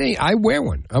I'm not saying I wear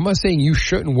one. I'm not saying you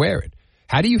shouldn't wear it.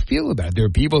 How do you feel about it? There are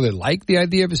people that like the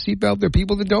idea of a seatbelt. There are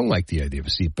people that don't like the idea of a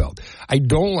seatbelt. I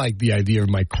don't like the idea of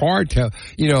my car,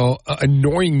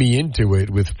 annoying me into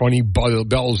it with funny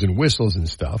bells and whistles and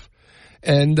stuff,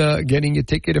 and getting a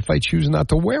ticket if I choose not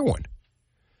to wear one.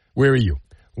 Where are you?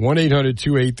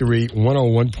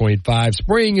 1-800-283-101.5.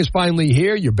 Spring is finally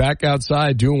here. You're back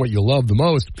outside doing what you love the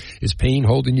most. Is pain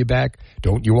holding you back?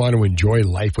 Don't you want to enjoy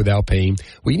life without pain?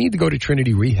 Well, you need to go to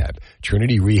Trinity Rehab.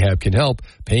 Trinity Rehab can help.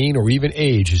 Pain or even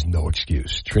age is no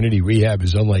excuse. Trinity Rehab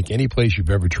is unlike any place you've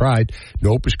ever tried.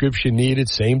 No prescription needed,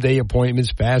 same-day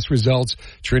appointments, fast results.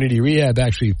 Trinity Rehab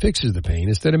actually fixes the pain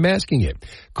instead of masking it.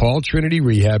 Call Trinity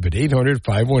Rehab at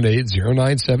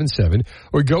 800-518-0977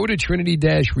 or go to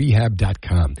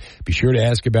trinity-rehab.com. Be sure to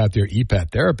ask about their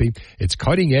EPAT therapy. It's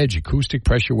cutting-edge acoustic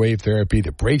pressure wave therapy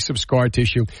that breaks up scar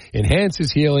tissue,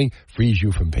 enhances healing, frees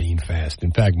you from pain fast.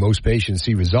 In fact, most patients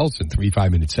see results in 3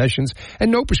 5-minute sessions,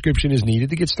 and no prescription is needed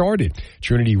to get started.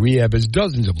 Trinity Rehab has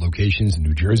dozens of locations in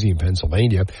New Jersey and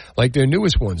Pennsylvania, like their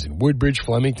newest ones in Woodbridge,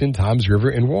 Flemington, Toms River,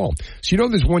 and Wall. So you know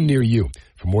there's one near you.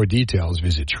 For more details,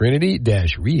 visit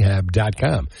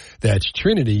trinity-rehab.com. That's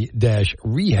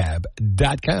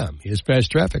trinity-rehab.com. Here's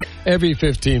Fast Traffic. Every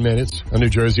 15 minutes on New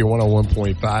Jersey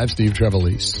 101.5, Steve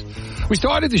Trevelise. We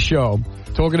started the show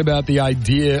talking about the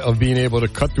idea of being able to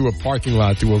cut through a parking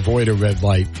lot to avoid a red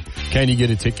light. Can you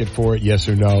get a ticket for it, yes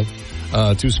or no?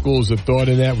 Two schools of thought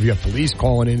in that. We got police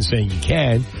calling in saying you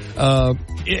can.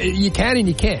 You can and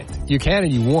you can't. You can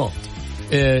and you won't.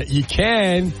 You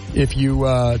can if you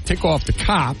tick off the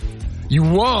cop. You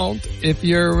won't if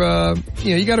you're,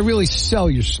 you got to really sell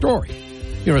your story.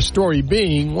 A story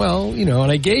being,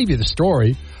 and I gave you the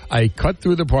story. I cut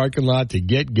through the parking lot to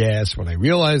get gas. When I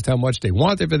realized how much they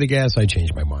wanted for the gas, I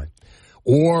changed my mind.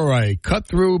 Or I cut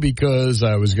through because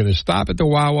I was going to stop at the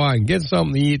Wawa and get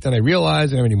something to eat, and I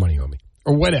realized I don't have any money on me.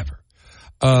 Or whatever.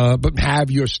 But have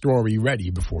your story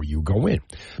ready before you go in.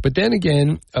 But then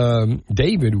again,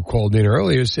 David, who called in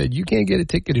earlier, said you can't get a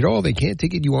ticket at all. They can't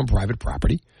ticket you on private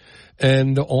property.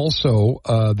 And also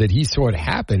that he saw it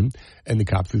happen, and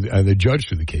the judge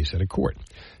threw the case out of court.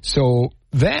 So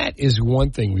that is one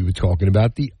thing we were talking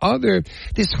about. The other,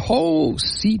 this whole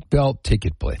seatbelt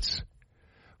ticket blitz,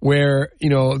 where,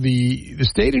 the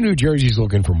state of New Jersey is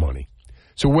looking for money.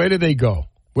 So where do they go?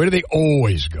 Where do they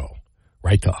always go?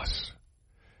 Right to us.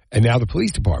 And now the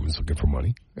police department's looking for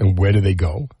money. And where do they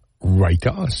go? Right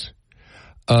to us.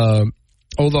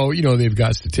 Although, they've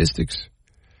got statistics.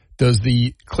 Does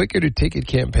the click it or ticket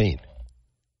campaign,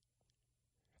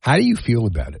 how do you feel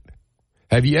about it?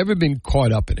 Have you ever been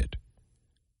caught up in it?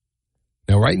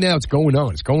 Now, right now, it's going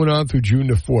on. It's going on through June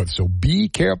the 4th. So be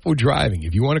careful driving.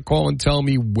 If you want to call and tell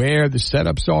me where the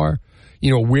setups are,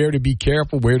 where to be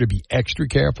careful, where to be extra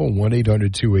careful,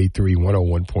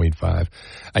 1-800-283-101.5.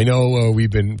 I know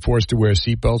we've been forced to wear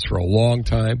seatbelts for a long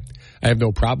time. I have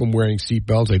no problem wearing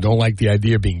seatbelts. I don't like the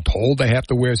idea of being told I have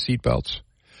to wear seatbelts.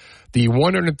 The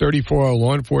 134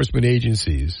 law enforcement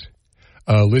agencies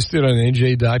listed on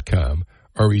NJ.com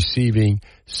are receiving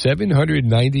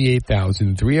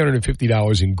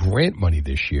 $798,350 in grant money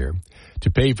this year to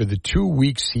pay for the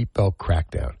 2-week seatbelt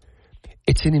crackdown.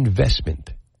 It's an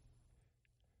investment.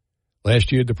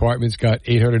 Last year, departments got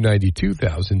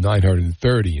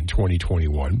 $892,930 in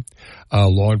 2021.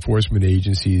 Law enforcement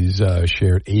agencies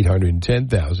shared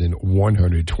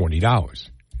 $810,120.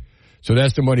 So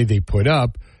that's the money they put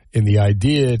up in the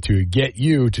idea to get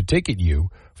you, to ticket you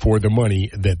for the money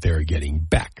that they're getting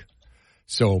back.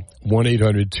 So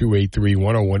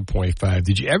 1-800-283-101.5.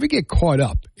 Did you ever get caught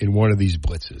up in one of these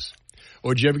blitzes?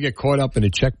 Or did you ever get caught up in a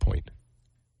checkpoint?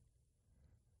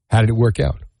 How did it work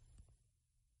out?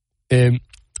 And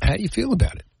how do you feel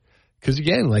about it? Because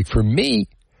again, like for me,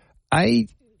 I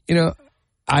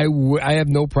have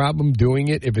no problem doing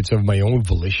it if it's of my own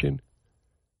volition.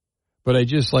 But I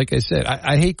just, like I said,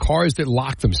 I hate cars that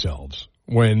lock themselves.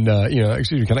 When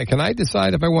excuse me, can I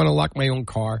decide if I want to lock my own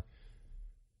car?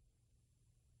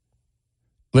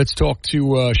 Let's talk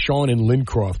to Sean in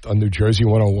Lincroft on New Jersey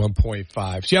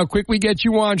 101.5. See how quick we get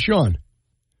you on, Sean.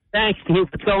 Thanks, Steve.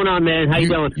 What's going on, man? How you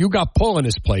doing? You got pull in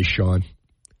this place, Sean.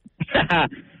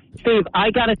 Steve,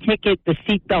 I got a ticket, the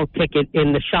seatbelt ticket,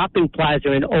 in the shopping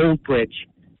plaza in Old Bridge.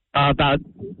 It's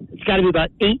got to be about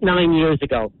 8-9 years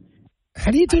ago.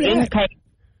 How do you do that?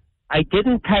 I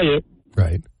didn't pay it.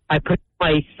 Right. I put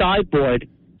my sideboard.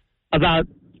 About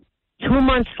 2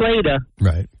 months later,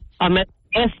 right. I'm at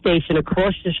the gas station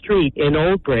across the street in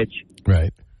Old Bridge.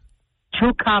 Right.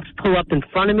 2 cops pull up in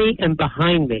front of me and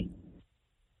behind me.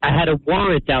 I had a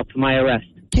warrant out for my arrest.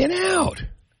 Get out.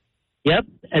 Yep,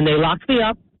 and they locked me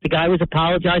up. The guy was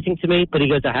apologizing to me, but he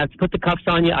goes, I have to put the cuffs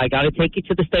on you. I got to take you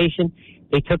to the station.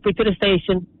 They took me to the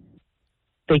station.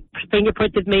 They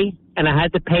fingerprinted me, and I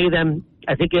had to pay them.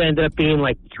 I think it ended up being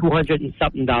like $200 and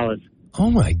something.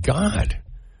 Oh, my God.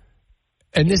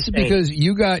 And this is because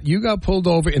you got pulled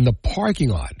over in the parking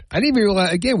lot. I didn't even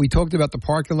realize, again, we talked about the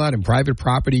parking lot and private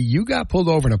property. You got pulled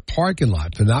over in a parking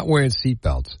lot for not wearing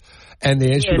seatbelts. And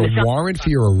they issued a warrant for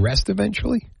your arrest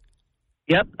eventually?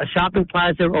 Yep, a shopping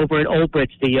plaza over in Old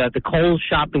Bridge, the Kohl's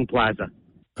shopping plaza.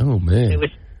 Oh, man. It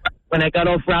was, when I got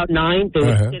off Route 9, they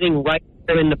were sitting right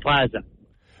there in the plaza.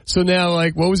 So now,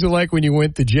 like, what was it like when you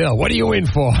went to jail? What are you in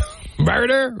for?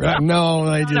 Murder? No,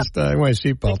 I want a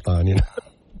seatbelt on, you know.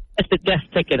 That's the death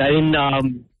ticket. I didn't.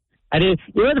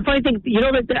 You know the funny thing. You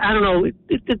know that I don't know.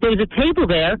 There was a table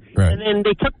there, right. And then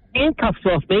they took handcuffs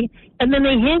off me, and then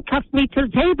they handcuffed me to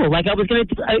the table like I was going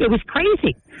to. It was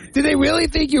crazy. Did they really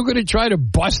think you were going to try to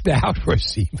bust out for a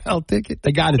seatbelt ticket?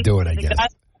 They got to do it, I guess.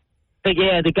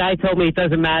 The guy told me it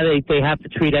doesn't matter. They have to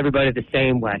treat everybody the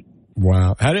same way.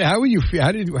 Wow. How were you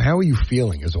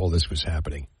feeling as all this was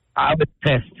happening? I was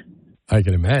pissed. I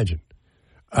can imagine.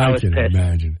 I can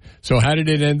imagine. So how did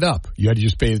it end up? You had to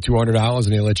just pay the $200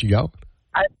 and they let you go?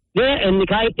 Yeah, and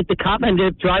the cop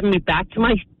ended up driving me back to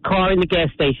my car in the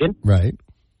gas station. Right.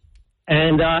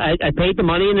 And I paid the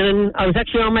money, and then I was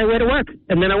actually on my way to work.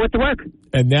 And then I went to work.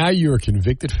 And now you're a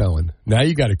convicted felon. Now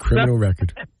you got a criminal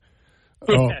record.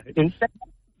 Oh,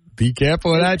 be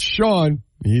careful of that, Sean.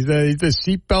 He's a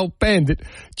seatbelt bandit.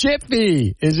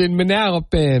 Jeffy is in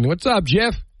Manalapan. What's up,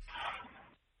 Jeff?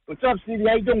 What's up, Stevie?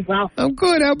 How you doing, pal? I'm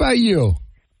good. How about you?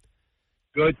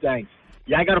 Good, thanks.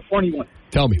 Yeah, I got a funny one.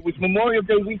 Tell me. It was Memorial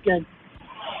Day weekend,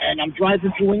 and I'm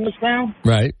driving through Englishtown.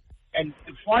 Right. And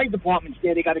the fire department's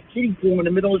there. They got a kiddie pool in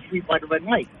the middle of the street by the red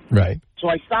light. Right. So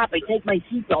I stop. I take my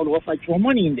seatbelt off. I throw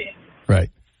money in there.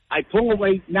 Right. I pull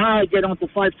away. Now I get onto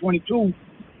 522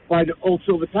 by the old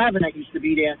Silver Tavern that used to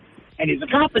be there, and there's a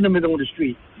cop in the middle of the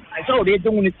street. I said, oh, they're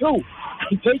doing it too.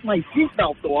 I take my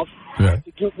seatbelt off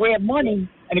to grab money,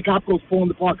 and the cop goes, pull in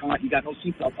the parking lot. You got no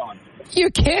seatbelt on.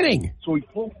 You're kidding. So he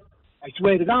pulled. I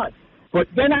swear to God. But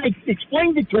then I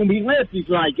explained it to him. He laughed. He's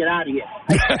like, get out of here.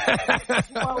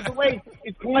 2 miles away,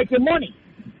 it's collecting money.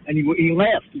 And he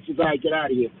laughed. He says, all right, get out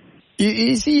of here.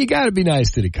 You see, you got to be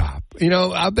nice to the cop. You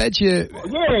know, I'll bet you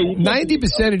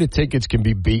 90% of the tickets can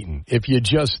be beaten if you're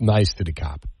just nice to the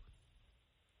cop.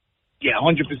 Yeah,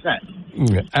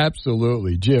 100%.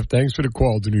 Absolutely. Jeff, thanks for the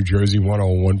call to New Jersey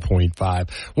 101.5.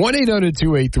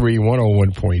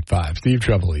 1-800-283-101.5. Steve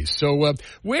Trevelise. So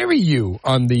where are you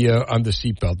on the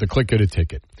seatbelt, the click of the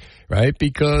ticket, right?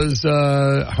 Because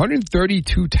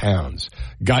 132 towns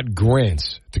got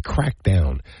grants to crack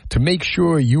down to make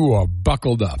sure you are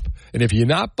buckled up. And if you're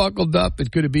not buckled up, it's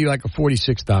going to be like a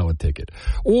 $46 ticket.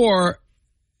 Or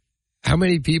how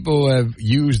many people have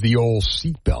used the old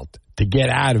seatbelt to get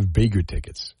out of bigger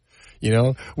tickets, you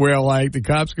know, where like the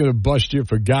cop's going to bust you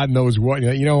for God knows what.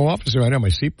 You know, officer, I have my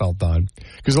seatbelt on.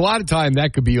 Because a lot of time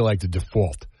that could be like the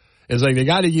default. It's like they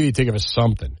got to give you a ticket for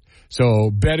something.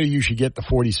 So better you should get the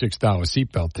 $46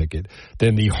 seatbelt ticket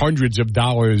than the hundreds of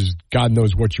dollars, God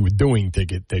knows what you were doing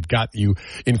ticket that got you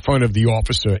in front of the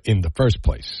officer in the first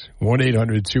place.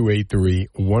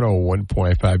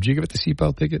 1-800-283-101.5. Did you give it the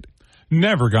seatbelt ticket?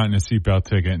 Never gotten a seatbelt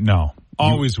ticket, no.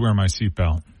 Always wear my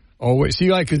seatbelt. Oh, see,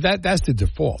 like, because that's the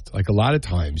default. Like, a lot of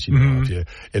times, you know,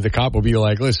 if the cop will be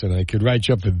like, listen, I could write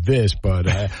you up for this, but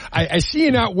I see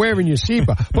you're not wearing your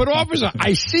seatbelt. But, officer,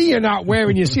 I see you're not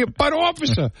wearing your seatbelt. But,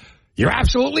 officer, you're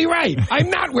absolutely right.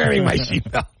 I'm not wearing my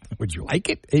seatbelt. Would you like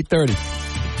it? 8:30.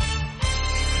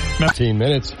 15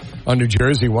 minutes on New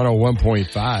Jersey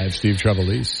 101.5. Steve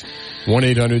Trevelise.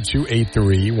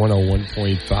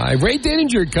 1-800-283-101.5. Ray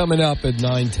Didinger coming up at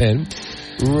 9:10.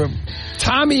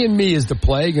 Tommy and Me is the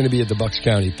play. Going to be at the Bucks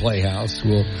County Playhouse.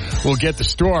 We'll get the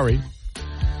story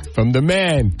from the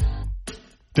man,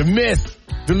 the myth,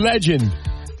 the legend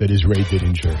that is Ray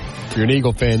Didinger. If you're an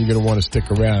Eagle fan, you're going to want to stick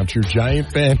around. If you're a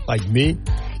Giant fan like me,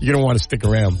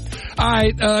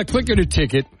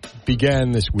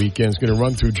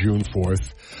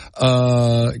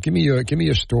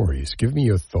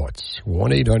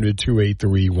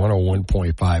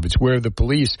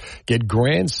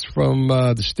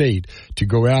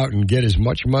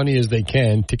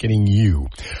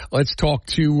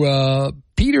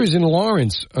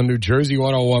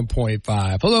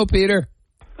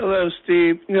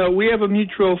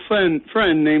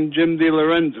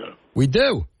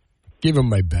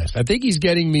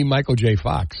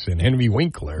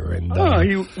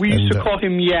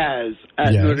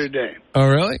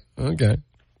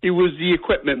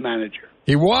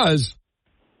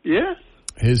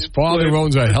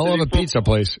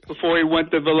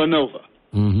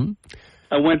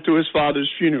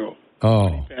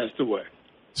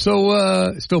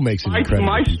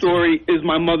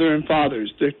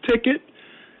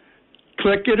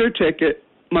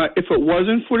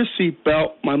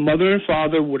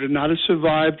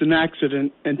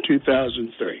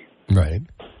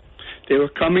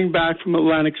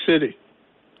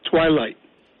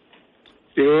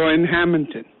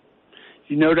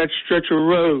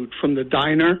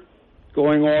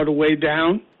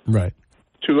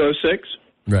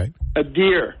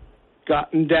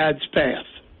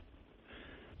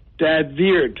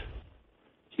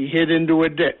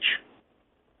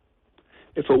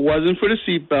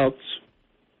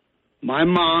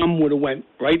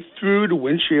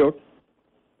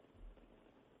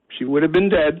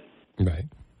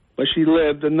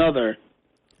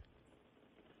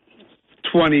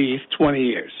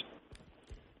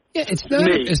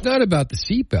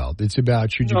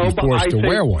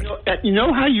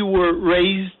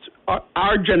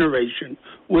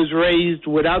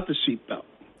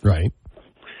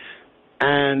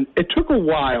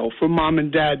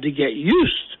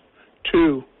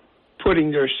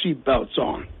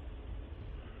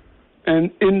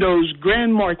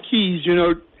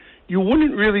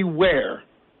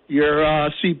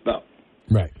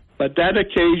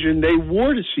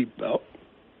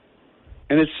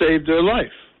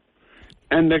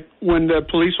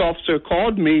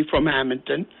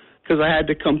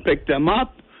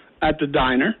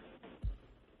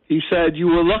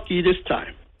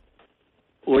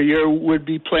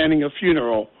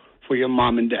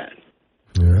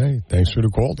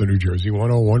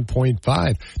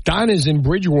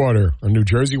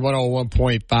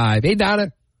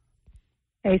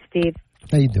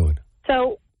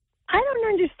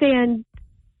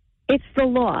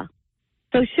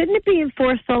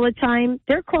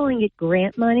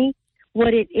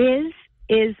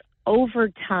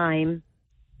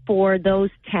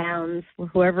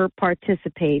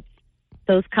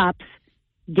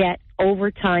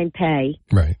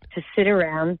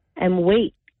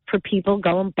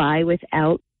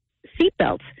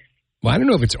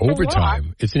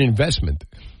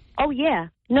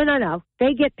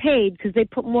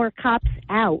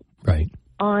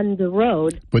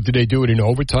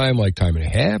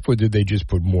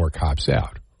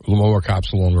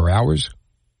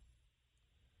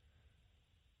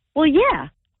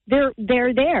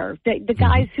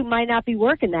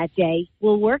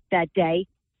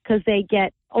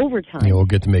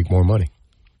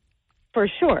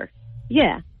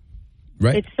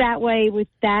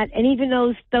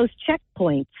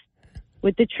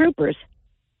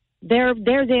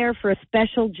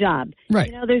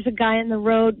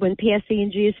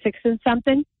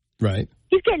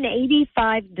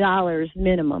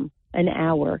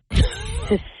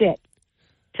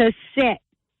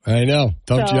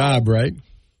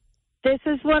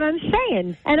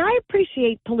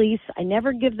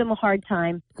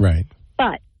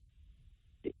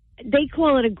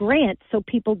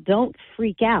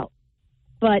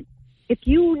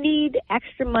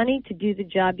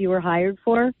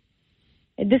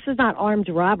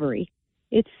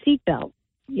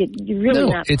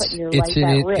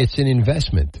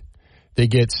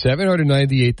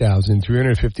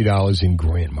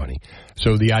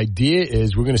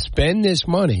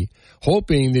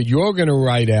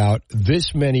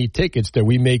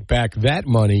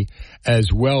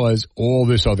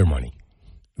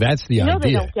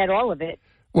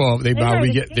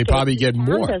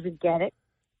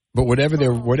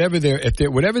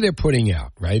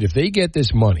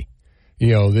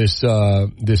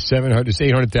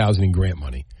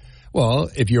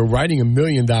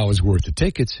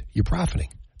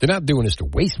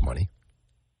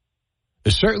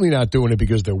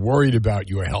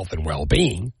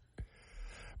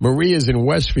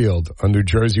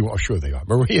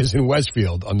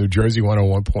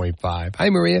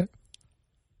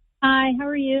 Hi, how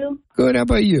are you? Good. How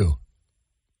about you?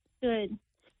 Good.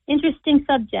 Interesting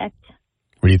subject.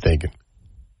 What are you thinking?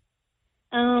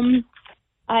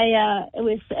 It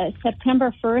was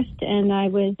September 1st, and I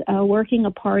was working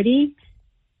a party.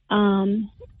 And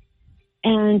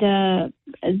I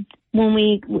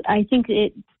think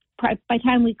by the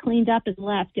time we cleaned up and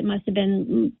left, it must have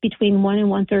been between 1 and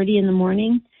 1:30 in the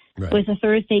morning. Right. It was a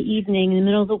Thursday evening in the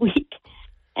middle of the week.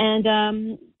 And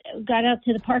got out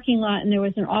to the parking lot, and there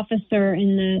was an officer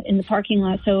in the parking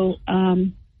lot. So,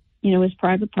 it was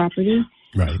private property.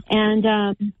 Right. And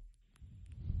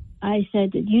I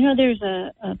said, there's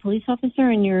a police officer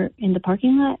in the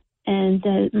parking lot? And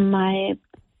my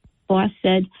boss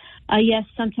said, yes,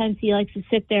 sometimes he likes to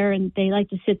sit there, and they like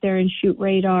to sit there and shoot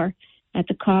radar at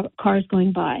the cars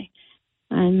going by.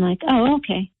 I'm like, oh,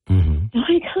 okay. Mm-hmm. So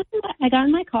I got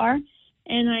in my car,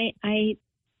 and I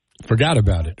forgot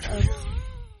about it.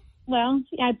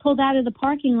 I pulled out of the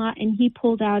parking lot, and he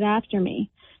pulled out after me.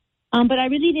 But I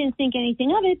really didn't think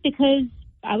anything of it because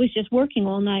I was just working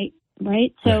all night,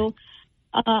 right? So,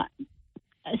 so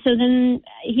then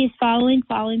he's following,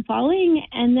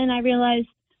 and then I realized,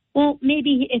 well,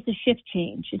 maybe it's a shift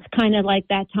change. It's kind of like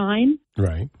that time.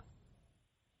 Right.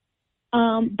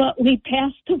 But we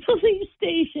passed the police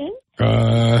station.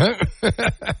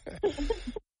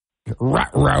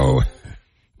 Ruh-roh.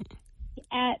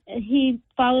 He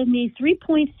followed me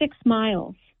 3.6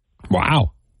 miles.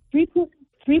 Wow.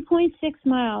 3.6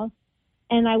 miles,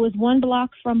 and I was 1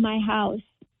 block from my house.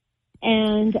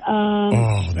 And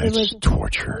that's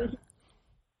torture.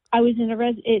 I was in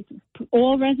it's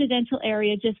all residential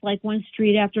area, just like one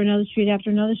street after another street after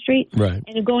another street. Right.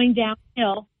 And going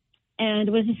downhill, and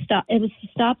it was a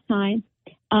stop sign,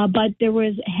 but there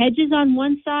was hedges on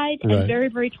one side and very,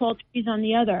 very tall trees on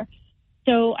the other.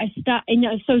 So I stopped.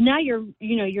 So now you're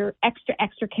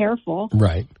extra careful.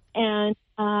 Right. And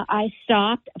I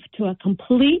stopped to a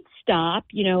complete stop.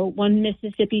 1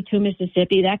 Mississippi, 2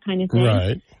 Mississippi, that kind of thing.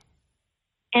 Right.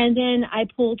 And then I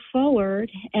pulled forward,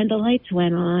 and the lights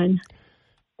went on.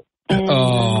 And,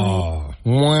 wah,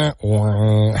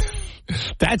 wah.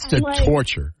 That's the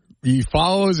torture. He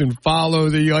follows, and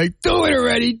you're like, do it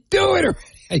already.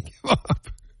 I give up.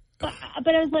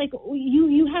 But I was like,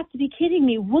 you have to be kidding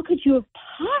me. What could you have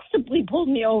possibly pulled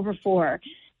me over for?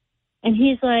 And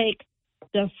he's like,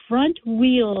 the front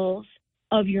wheels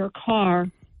of your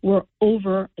car were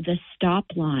over the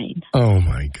stop line. Oh,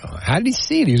 my God. How did he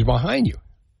see it? He was behind you.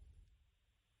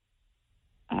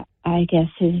 I guess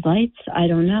his lights. I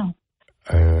don't know.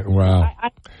 Wow.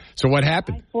 So what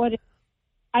happened?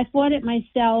 I fought it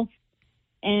myself,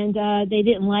 and they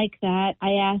didn't like that.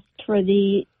 I asked for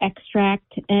the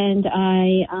extract, and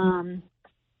I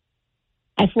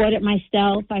fought it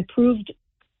myself. I proved,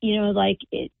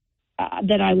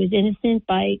 that I was innocent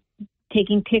by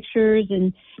taking pictures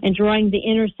and drawing the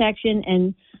intersection,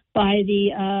 and by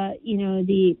the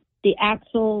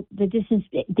axle, the distance,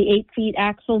 the 8 feet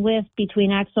axle width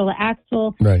between axle to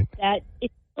axle. Right. That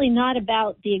it's really not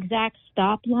about the exact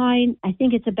stop line. I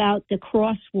think it's about the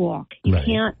crosswalk.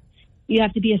 You you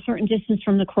have to be a certain distance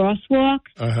from the crosswalk.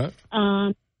 Uh-huh.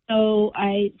 So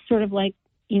I sort of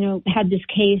had this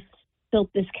case,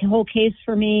 built this whole case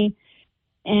for me.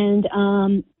 And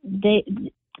I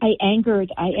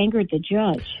angered the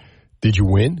judge. Did you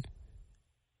win?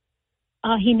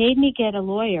 He made me get a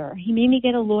lawyer.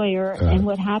 And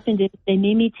what happened is they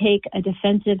made me take a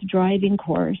defensive driving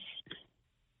course,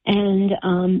 and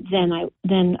then I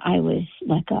was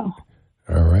let go.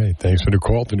 All right. Thanks for the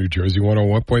call to New Jersey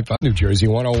 101.5. New Jersey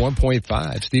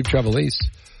 101.5. Steve Trevelise.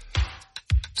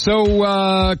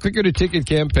 So, quicker to ticket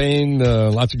campaign,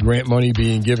 lots of grant money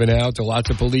being given out to lots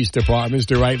of police departments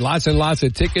to write lots and lots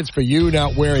of tickets for you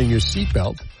not wearing your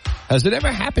seatbelt. Has it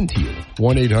ever happened to you?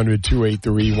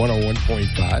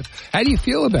 1-800-283-101.5. How do you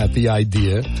feel about the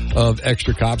idea of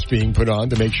extra cops being put on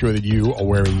to make sure that you are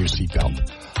wearing your seatbelt?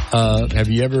 Have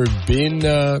you ever been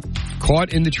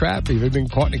caught in the trap? Have you ever been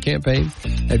caught in a campaign?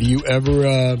 Have you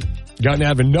ever gotten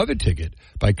out of another ticket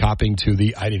by copping to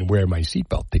the I didn't wear my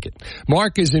seatbelt ticket?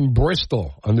 Mark is in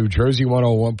Bristol on New Jersey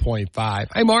 101.5.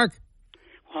 Hi, Mark.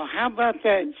 Well, how about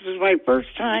that? This is my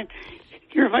first time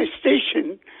here at my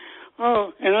station.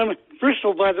 Oh, and I'm in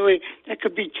Bristol, by the way. That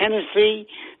could be Tennessee.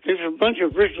 There's a bunch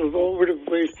of Bristols all over the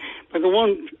place. But the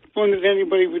one that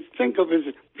anybody would think of is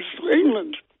Bristol,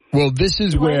 England. Well, this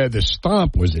is where the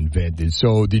stomp was invented.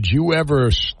 So did you ever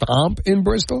stomp in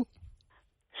Bristol?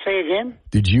 Say again?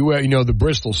 Did you, the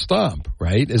Bristol Stomp,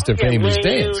 right? It's the famous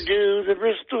dance. You do the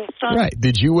Bristol Stomp. Right.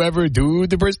 Did you ever do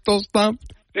the Bristol Stomp?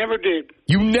 Never did.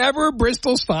 You never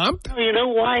Bristol Stomped? Oh, you know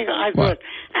why? I thought,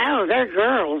 they're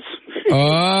girls. She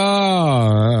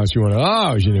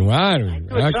didn't want I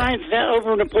do science now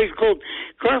over in a place called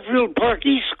Garfield Park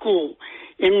East School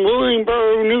in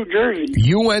Willingboro, New Jersey.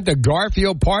 You went to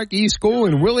Garfield Park East School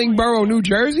in Willingboro, New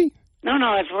Jersey? No,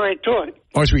 that's where I taught.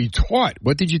 Oh, so you taught.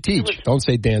 What did you teach? Don't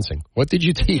say dancing. What did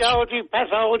you teach? Physiology,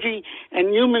 pathology,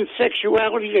 and human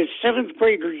sexuality to 7th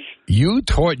graders. You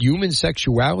taught human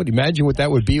sexuality? Imagine what that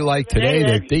would be like today,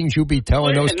 the things you'd be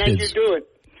telling those kids. And then you do it.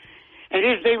 And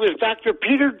his name was Dr.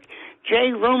 Peter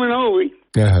J. Romanoli.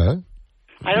 Uh-huh.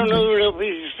 I don't know if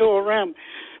he's still around.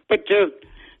 But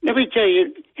let me tell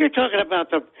you, you're talking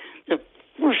about the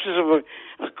forces of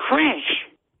a crash.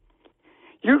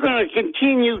 You're going to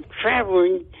continue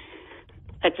traveling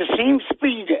at the same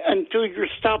speed until you're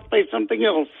stopped by something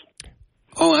else.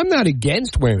 Oh, I'm not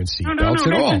against wearing seatbelts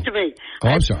at all. Listen to me. Oh,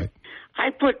 I'm sorry. I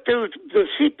put the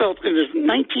seatbelt in this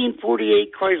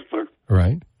 1948 Chrysler.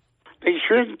 Right. They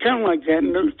sure didn't come like that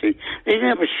in those days. They didn't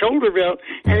have a shoulder belt,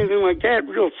 anything like that.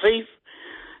 Real safe.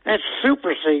 That's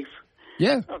super safe.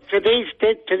 Yeah. Today's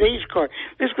car.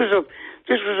 This was a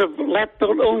lap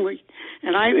belt only,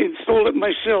 and I installed it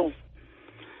myself.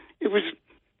 It was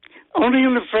only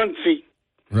in the front seat.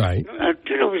 Right.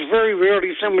 There was very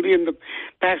rarely somebody in the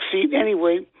back seat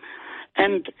anyway.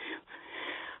 And,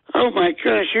 oh, my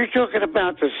gosh, you're talking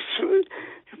about this.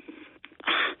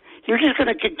 You're just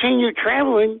going to continue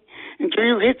traveling until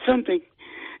you hit something.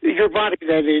 Your body,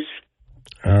 that is.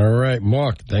 All right,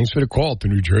 Mark, thanks for the call to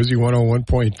New Jersey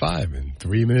 101.5. In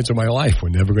 3 minutes of my life, we're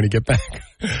never going to get back.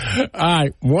 All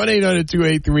right,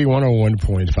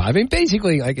 1-800-283-101.5. I mean,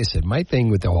 basically, like I said, my thing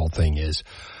with the whole thing is,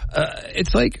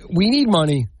 it's like we need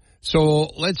money, so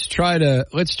let's try to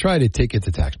ticket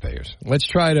the taxpayers. Let's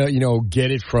try to, get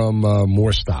it from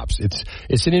more stops.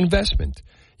 It's an investment.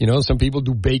 Some people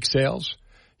do bake sales.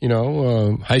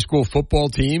 High school football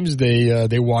teams,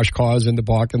 they wash cars in the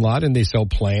parking lot and they sell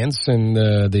plants and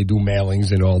they do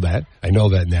mailings and all that. I know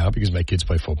that now because my kids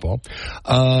play football.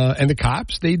 And the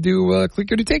cops, they do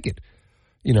clicker to ticket.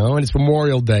 And it's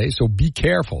Memorial Day, so be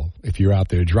careful if you're out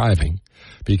there driving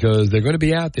because they're going to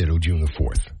be out there till June the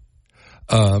 4th.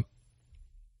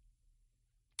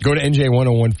 Go to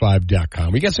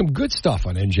NJ1015.com. We got some good stuff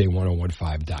on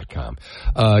NJ1015.com.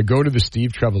 Go to the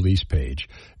Steve Trevelise page,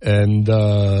 and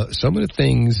some of the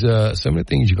things you're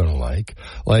going to like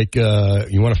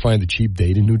you want to find the cheap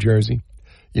date in New Jersey.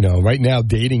 Right now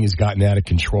dating has gotten out of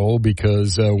control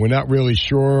because we're not really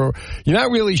sure. You're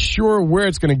not really sure where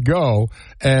it's going to go,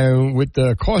 and with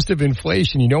the cost of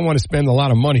inflation, you don't want to spend a lot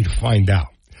of money to find out.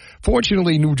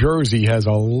 Fortunately, New Jersey has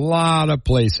a lot of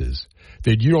places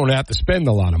that you don't have to spend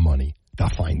a lot of money to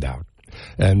find out.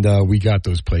 And we got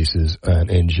those places on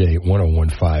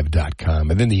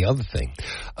NJ1015.com. And then the other thing,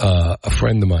 a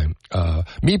friend of mine,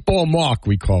 Meatball Mark,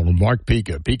 we call him, Mark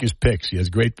Pika, Pika's Picks. He has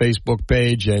a great Facebook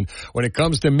page. And when it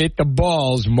comes to meet the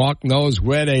balls, Mark knows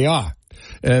where they are.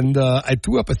 And I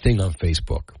threw up a thing on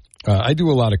Facebook. I do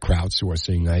a lot of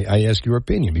crowdsourcing. I ask your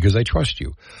opinion because I trust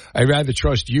you. I'd rather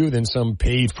trust you than some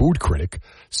paid food critic.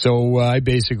 So I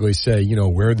basically say,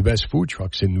 where are the best food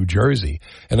trucks in New Jersey?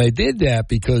 And I did that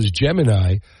because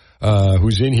Gemini,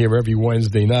 who's in here every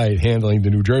Wednesday night handling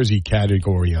the New Jersey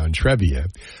category on Trivia,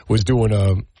 was doing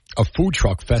a food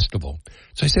truck festival.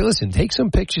 So I say, listen, take some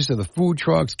pictures of the food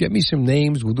trucks, get me some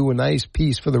names, we'll do a nice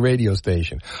piece for the radio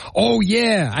station. Oh,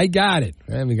 yeah, I got it.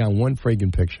 I haven't got one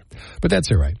friggin' picture. But that's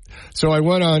all right. So I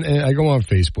went on, and I go on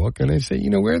Facebook, and I say,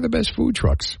 where are the best food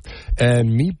trucks?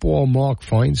 And Meatball Mark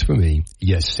finds for me,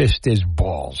 your sister's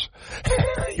balls.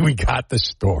 We got the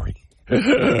story.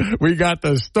 We got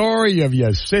the story of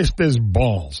your sister's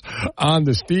balls on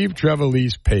the Steve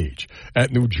Trevelise page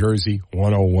at New Jersey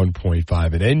 101.5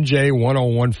 at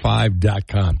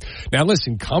NJ1015.com. Now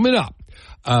listen, coming up,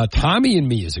 Tommy and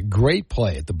Me is a great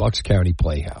play at the Bucks County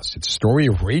Playhouse. It's a story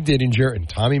of Ray Didinger and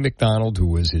Tommy McDonald, who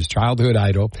was his childhood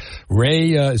idol.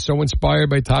 Ray is so inspired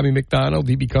by Tommy McDonald,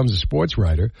 he becomes a sports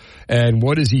writer. And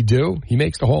what does he do? He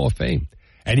makes the Hall of Fame.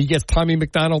 And he gets Tommy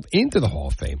McDonald into the Hall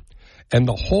of Fame. And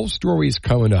the whole story is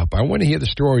coming up. I want to hear the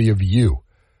story of you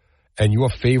and your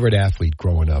favorite athlete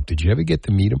growing up. Did you ever get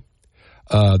to meet him?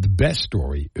 The best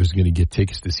story is going to get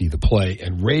tickets to see the play,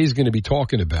 and Ray's going to be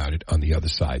talking about it on the other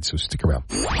side, so stick around.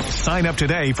 Sign up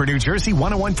today for New Jersey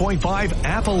 101.5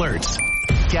 App Alerts.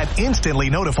 Get instantly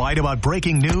notified about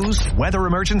breaking news, weather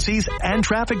emergencies, and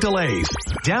traffic delays.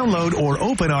 Download or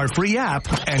open our free app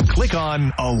and click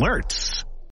on Alerts.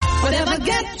 Whatever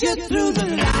gets you through the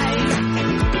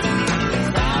night.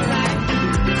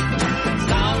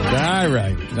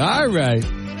 All right.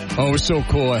 Oh, it was so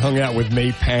cool. I hung out with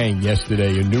May Pang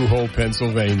yesterday in New Hope,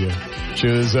 Pennsylvania. She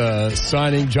was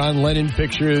signing John Lennon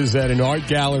pictures at an art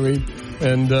gallery.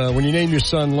 And when you name your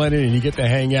son Lennon and you get to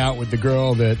hang out with the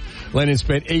girl that Lennon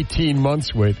spent 18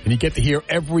 months with, and you get to hear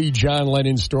every John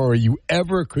Lennon story you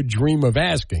ever could dream of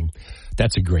asking,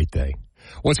 that's a great day.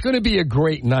 What's going to be a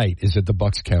great night is at the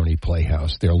Bucks County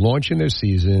Playhouse. They're launching their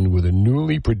season with a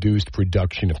newly produced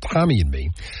production of Tommy and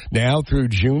Me. Now through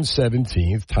June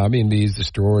 17th, Tommy and Me is the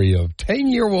story of a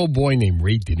 10-year-old boy named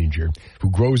Ray Didinger, who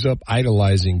grows up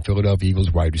idolizing Philadelphia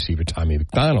Eagles wide receiver Tommy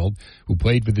McDonald, who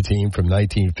played for the team from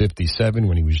 1957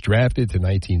 when he was drafted to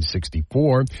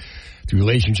 1964. The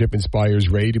relationship inspires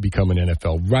Ray to become an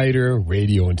NFL writer,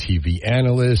 radio and TV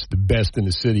analyst, the best in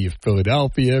the city of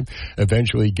Philadelphia,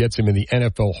 eventually gets him in the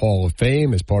NFL Hall of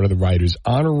Fame as part of the Writers'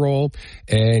 Honor Roll,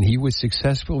 and he would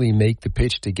successfully make the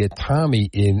pitch to get Tommy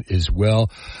in as well.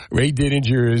 Ray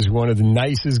Didinger is one of the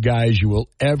nicest guys you will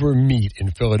ever meet in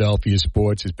Philadelphia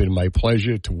sports. It's been my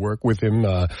pleasure to work with him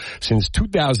since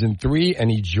 2003,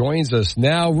 and he joins us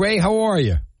now. Ray, how are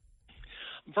you?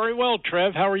 Very well,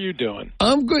 Trev. How are you doing?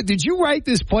 I'm good. Did you write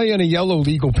this play on a yellow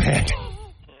legal pad?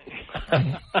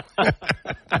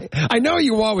 I know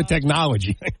you are with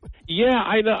technology. Yeah,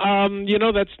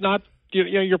 that's not.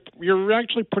 You're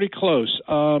actually pretty close.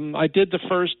 I did the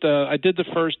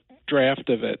first draft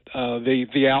of it,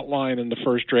 the outline and the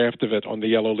first draft of it on the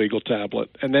yellow legal tablet,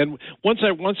 and then once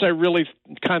I really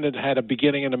kind of had a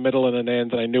beginning and a middle and an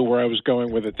end, and I knew where I was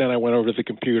going with it, then I went over to the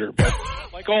computer. But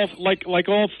like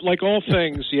all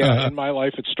things, in my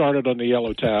life, it started on the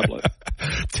yellow tablet.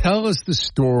 Tell us the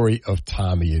story of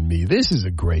Tommy and Me. This is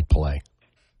a great play.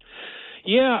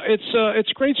 Yeah, it's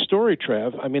a great story,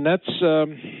 Trev. I mean, that's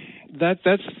really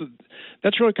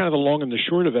kind of the long and the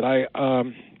short of it.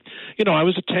 I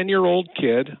was a 10-year-old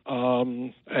kid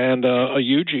and a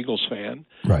huge Eagles fan.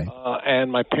 Right.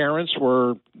 And my parents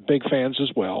were big fans as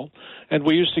well. And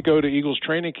we used to go to Eagles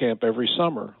training camp every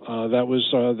summer. That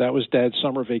was Dad's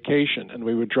summer vacation. And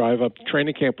we would drive up.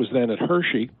 Training camp was then at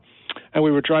Hershey. And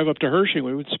we would drive up to Hershey.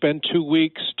 We would spend 2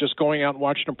 weeks just going out and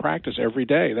watching them practice every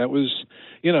day. That was,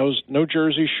 it was no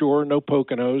Jersey Shore, no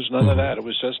Poconos, none of that. It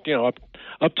was just,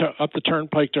 up the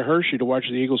turnpike to Hershey to watch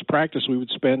the Eagles practice. We would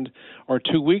spend our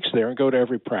 2 weeks there and go to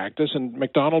every practice. And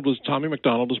Tommy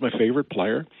McDonald was my favorite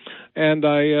player. And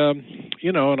I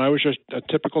was just a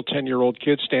typical 10-year-old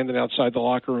kid standing outside the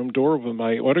locker room door with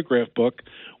my autograph book,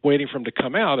 waiting for him to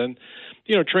come out. And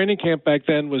training camp back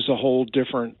then was a whole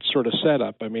different sort of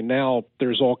setup. I mean, now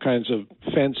there's all kinds of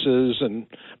fences and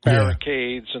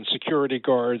barricades and security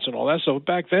guards and all that. So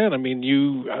back then,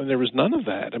 there was none of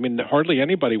that. I mean, hardly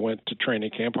anybody went to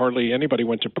training camp. Hardly anybody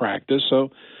went to practice.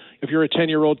 So if you're a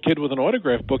 10-year-old kid with an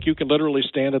autograph book, you can literally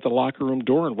stand at the locker room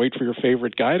door and wait for your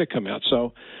favorite guy to come out.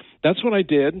 So that's what I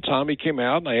did, and Tommy came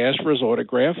out, and I asked for his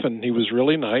autograph, and he was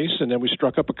really nice, and then we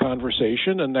struck up a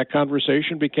conversation, and that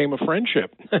conversation became a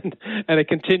friendship, and it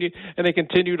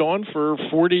continued on for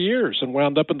 40 years and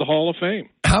wound up in the Hall of Fame.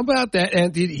 How about that?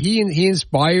 And did he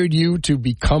inspired you to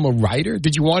become a writer?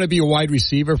 Did you want to be a wide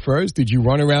receiver first? Did you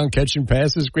run around catching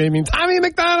passes, screaming, Tommy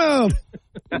McDonald?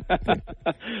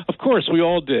 Of course, we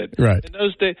all did. Right.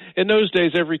 In those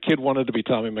days, every kid wanted to be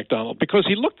Tommy McDonald because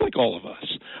he looked like all of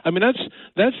us. I mean,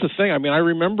 that's the thing. I mean, I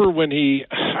remember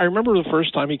the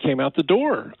first time he came out the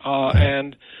door,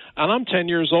 and I'm 10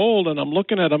 years old, and I'm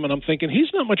looking at him, and I'm thinking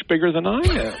he's not much bigger than I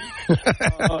am,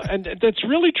 and that's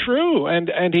really true.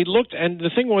 And he looked, and the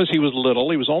thing was, he was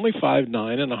little. He was only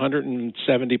 5'9" and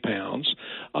 170 pounds,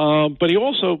 but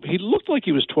he looked like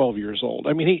he was 12 years old.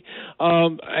 I mean, he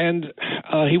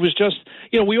was just,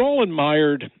 we all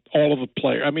admired all of the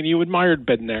players. I mean, you admired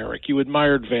Bednarik, you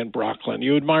admired Van Brocklin,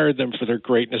 you admired them for their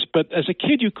greatness, but as a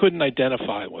kid, you couldn't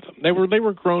identify with them. They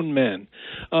were grown men.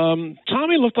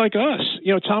 Tommy looked like us.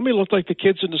 Tommy looked like the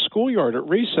kids in the schoolyard at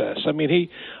recess. I mean,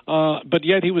 but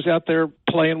yet he was out there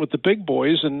playing with the big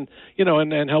boys and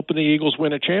helping the Eagles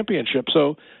win a championship.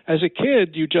 So as a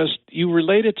kid, you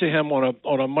related to him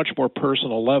on a much more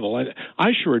personal level.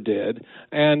 I sure did.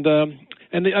 And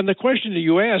the question that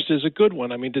you asked is a good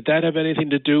one. I mean, did that have anything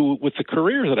to do with the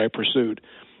career that I pursued?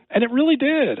 And it really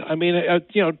did. I mean,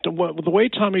 the way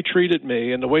Tommy treated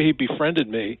me and the way he befriended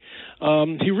me,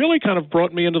 he really kind of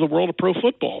brought me into the world of pro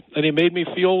football, and he made me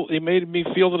feel that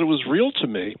it was real to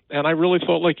me. And I really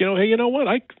felt like, hey, you know what?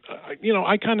 I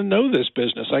kind of know this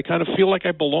business. I kind of feel like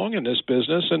I belong in this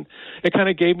business, and it kind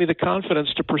of gave me the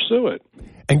confidence to pursue it.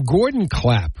 And Gordon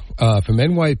Clapp from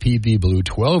NYPD Blue,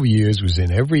 12 years, was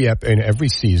in every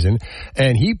season,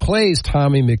 and he plays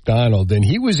Tommy McDonald, and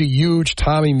he was a huge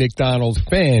Tommy McDonald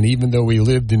fan, even though he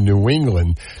lived in New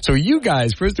England. So you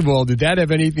guys, first of all, did that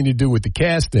have anything to do with the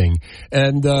casting?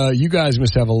 And you guys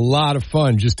must have a lot of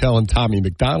fun just telling Tommy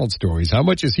McDonald stories. How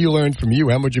much has he learned from you?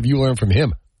 How much have you learned from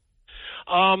him?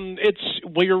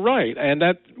 You're right, and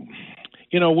that,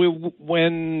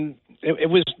 when it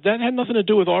was, that had nothing to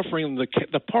do with offering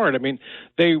the part. I mean,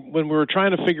 when we were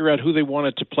trying to figure out who they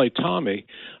wanted to play Tommy,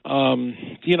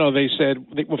 they said,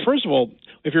 well, first of all,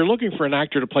 if you're looking for an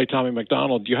actor to play Tommy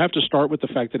McDonald, you have to start with the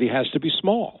fact that he has to be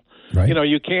small. Right.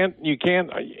 You can't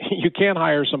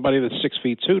hire somebody that's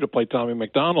 6'2" to play Tommy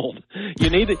McDonald. You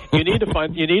need to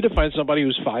find somebody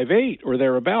who's 5'8" or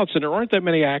thereabouts, and there aren't that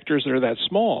many actors that are that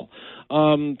small.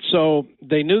 So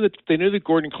they knew that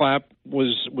Gordon Clapp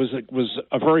was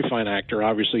a very fine actor.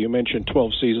 Obviously, you mentioned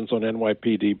 12 seasons on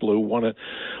NYPD Blue, won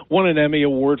an Emmy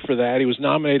Award for that. He was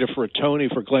nominated for a Tony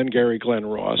for Glengarry Glen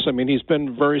Ross. I mean, he's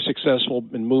been very successful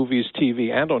in movies,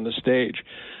 TV, and on the stage.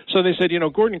 So they said,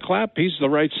 Gordon Clapp, he's the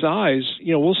right size.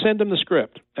 We'll send him the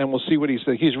script and we'll see what he's.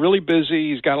 He's really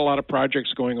busy. He's got a lot of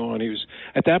projects going on.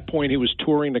 At that point he was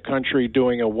touring the country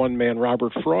doing a one-man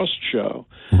Robert Frost show.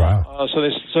 Wow. So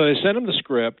they sent him the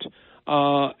script,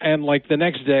 and like the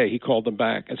next day he called them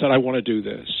back and said, I want to do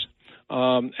this.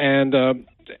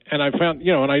 And I found,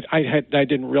 and I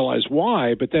didn't realize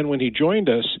why, but then when he joined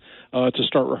us to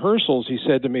start rehearsals, he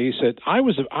said to me, I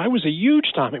was a huge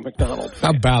Tommy McDonald fan.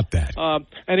 How about that?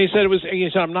 And he said,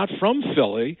 I'm not from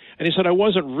Philly, and he said, I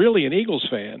wasn't really an Eagles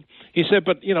fan. He said,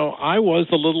 but, I was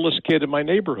the littlest kid in my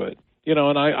neighborhood,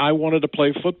 and I wanted to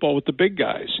play football with the big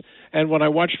guys. And when I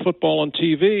watched football on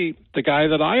TV, the guy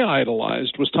that I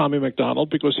idolized was Tommy McDonald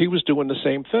because he was doing the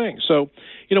same thing. So,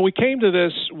 we came to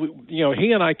this,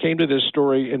 he and I came to this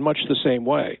story in much the same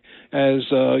way as,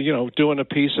 doing a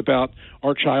piece about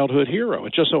our childhood hero.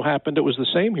 It just so happened it was the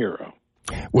same hero.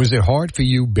 Was it hard for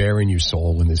you bearing your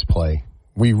soul in this play?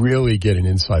 We really get an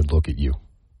inside look at you.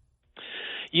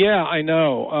 Yeah, I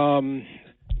know.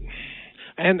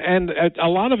 And a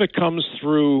lot of it comes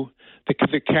through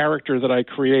the character that I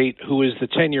create, who is the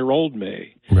 10-year-old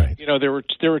me. Right. There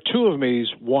were two of me's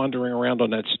wandering around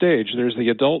on that stage. There's the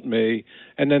adult me,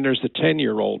 and then there's the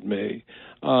 10-year-old me.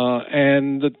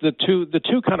 And the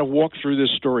two kind of walk through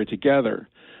this story together.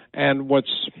 And what's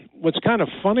kind of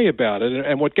funny about it,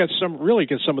 and what gets some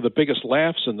of the biggest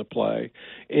laughs in the play,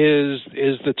 is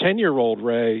the 10-year-old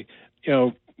Ray,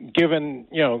 given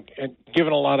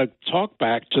a lot of talk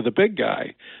back to the big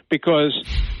guy, because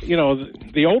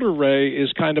the older Ray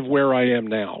is kind of where I am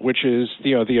now, which is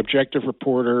the objective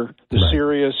reporter, the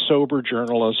serious, sober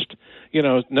journalist.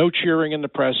 No cheering in the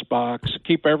press box.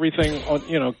 Keep everything on.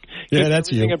 Keep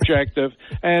everything objective.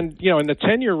 And and the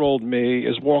 10-year-old me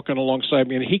is walking alongside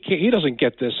me, and he doesn't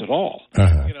get this at all.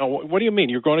 Uh-huh. What do you mean?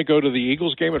 You're going to go to the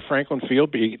Eagles game at Franklin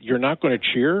Field, but you're not going to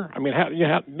cheer? I mean,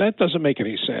 that doesn't make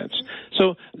any sense.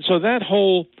 So that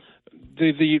whole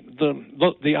the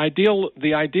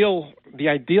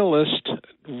idealist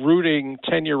rooting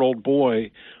 10-year-old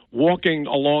boy walking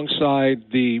alongside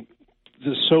the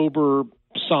sober,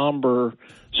 somber,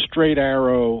 straight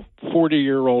arrow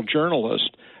 40-year-old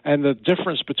journalist, and the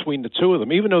difference between the two of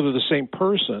them, even though they're the same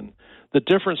person, the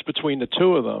difference between the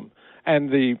two of them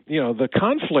and the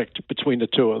conflict between the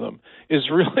two of them is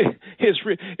really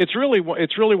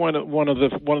one of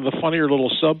the funnier little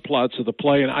subplots of the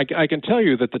play. And I can tell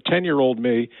you that the 10-year-old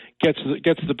me gets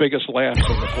the biggest laughs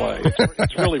in the play.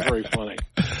 It's really very funny.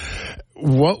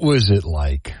 What was it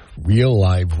like, real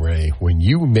live Ray, when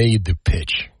you made the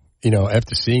pitch?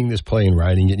 After seeing this play and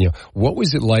writing it, what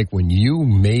was it like when you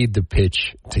made the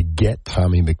pitch to get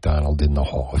Tommy McDonald in the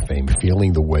Hall of Fame,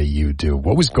 feeling the way you do?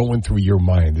 What was going through your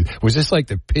mind? Was this like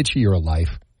the pitch of your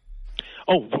life?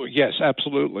 Oh, yes,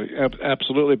 absolutely.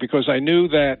 Absolutely, because I knew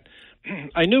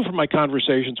from my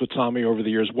conversations with Tommy over the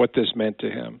years what this meant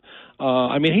to him.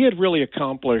 He had really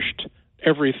accomplished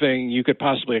everything you could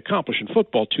possibly accomplish in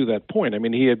football to that point.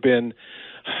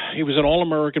 He was an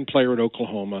All-American player at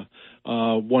Oklahoma,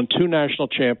 won 2 national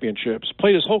championships,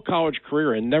 played his whole college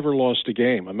career and never lost a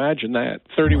game. Imagine that,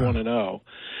 31-0.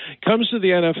 Comes to the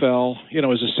NFL,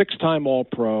 as a 6-time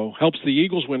All-Pro, helps the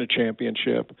Eagles win a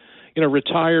championship,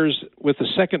 retires with the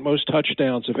second most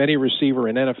touchdowns of any receiver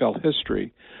in NFL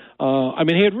history.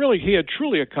 He had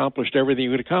truly accomplished everything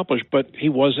he could accomplish, but he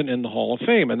wasn't in the Hall of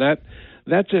Fame, and that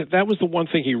was the one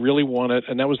thing he really wanted,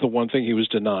 and that was the one thing he was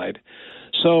denied.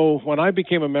 So when I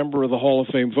became a member of the Hall of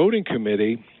Fame voting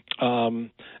committee,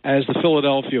 as the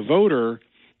Philadelphia voter,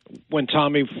 when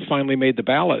Tommy finally made the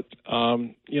ballot,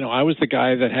 I was the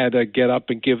guy that had to get up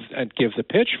and give the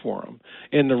pitch for him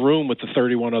in the room with the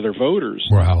 31 other voters.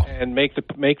 Wow. And make the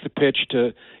pitch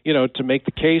to make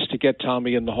the case to get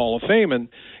Tommy in the Hall of Fame. And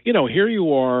here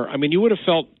you are. You would have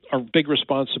felt a big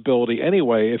responsibility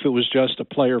anyway if it was just a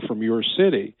player from your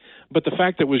city. But the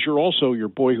fact that you're also your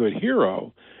boyhood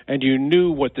hero and you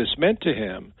knew what this meant to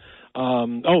him,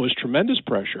 It was tremendous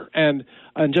pressure, and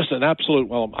just an absolute.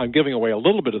 Well, I'm giving away a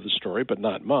little bit of the story, but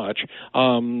not much.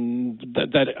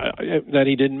 That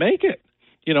he didn't make it.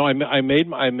 I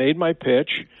made my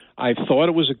pitch. I thought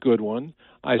it was a good one.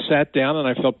 I sat down and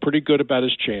I felt pretty good about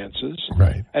his chances.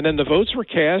 Right. And then the votes were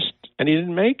cast, and he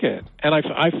didn't make it. And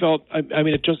I felt.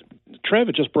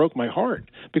 It just broke my heart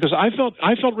because I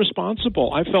felt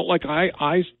responsible. I felt like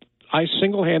I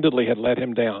single-handedly had let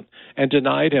him down and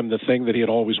denied him the thing that he had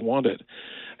always wanted.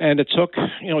 And it took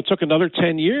another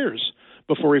 10 years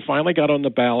before he finally got on the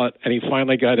ballot, and he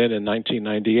finally got in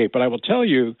 1998. But I will tell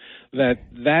you that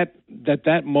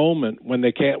moment when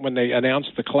they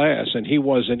announced the class and he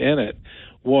wasn't in it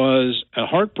was a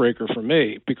heartbreaker for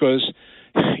me because,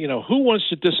 who wants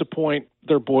to disappoint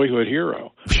their boyhood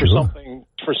hero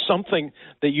for something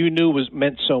that you knew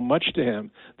meant so much to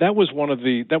him? That was one of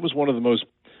the most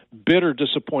bitter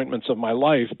disappointments of my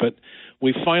life, but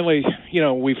we finally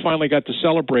got to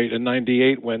celebrate in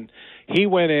 98 when he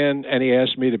went in and he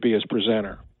asked me to be his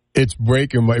presenter. It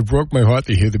broke my heart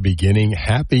to hear the beginning,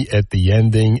 happy at the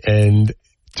ending, and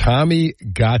Tommy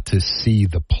got to see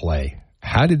the play.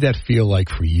 How did that feel like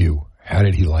for you? How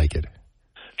did he like it?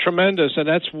 Tremendous, and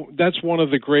that's one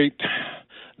of the great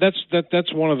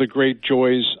that's one of the great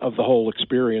joys of the whole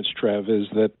experience, Trev, is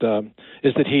that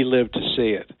he lived to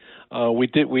see it. We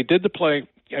did the play.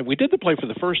 We did the play for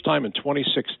the first time in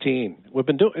 2016.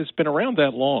 It's been around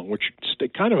that long, which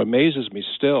kind of amazes me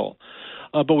still.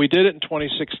 But we did it in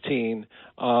 2016,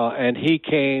 and he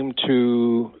came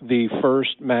to the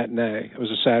first matinee. It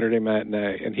was a Saturday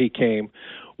matinee, and he came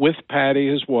with Patty,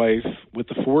 his wife, with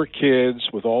the 4 kids,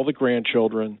 with all the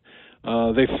grandchildren.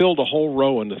 They filled a whole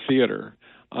row in the theater,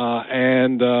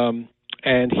 and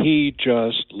he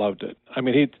just loved it. I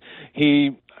mean,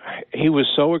 he was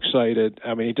so excited.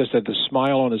 I mean, he just had the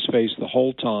smile on his face the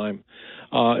whole time.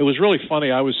 It was really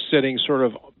funny. I was sitting sort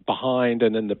of behind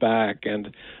and in the back,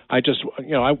 and I just,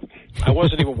 I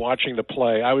wasn't even watching the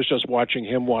play. I was just watching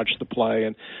him watch the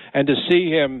play, and to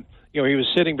see him, he was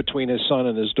sitting between his son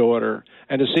and his daughter,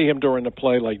 and to see him during the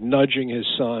play, like nudging his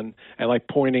son and like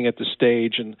pointing at the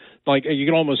stage, and like you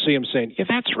can almost see him saying, "Yeah,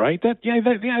 that's right. That's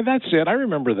it. I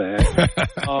remember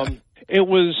that." It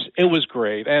was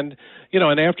great, and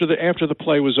and after the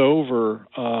play was over,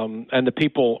 and the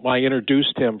people, I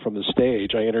introduced him from the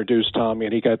stage. I introduced Tommy,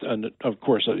 and he got, of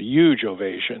course, a huge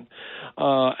ovation.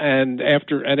 And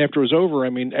after it was over, I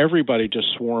mean, everybody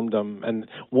just swarmed him and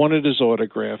wanted his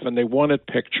autograph, and they wanted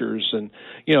pictures, and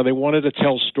they wanted to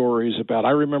tell stories about.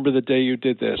 I remember the day you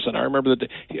did this, and I remember the day.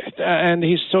 And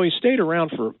he stayed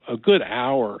around for a good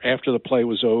hour after the play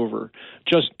was over,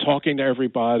 just talking to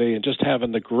everybody and just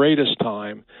having the greatest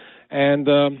time. And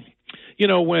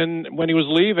when he was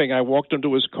leaving, I walked him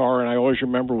to his car, and I always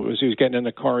remember as he was getting in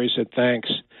the car, he said, "Thanks."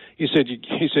 He said,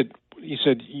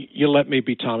 "You let me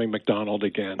be Tommy McDonald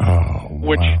again." Oh,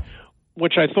 wow.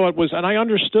 Which I thought was, and I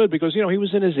understood because he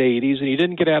was in his 80s and he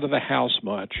didn't get out of the house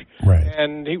much, right?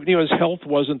 And his health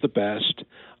wasn't the best.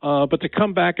 But to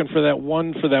come back and for that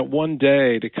one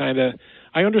day to kind of,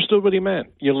 I understood what he meant.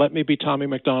 You let me be Tommy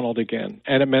McDonald again,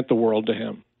 and it meant the world to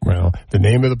him. Well, the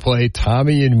name of the play,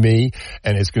 Tommy and Me,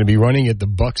 and it's going to be running at the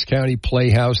Bucks County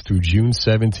Playhouse through June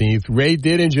 17th. Ray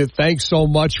Didinger, thanks so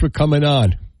much for coming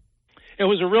on. It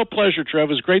was a real pleasure, Trev.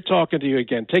 It was great talking to you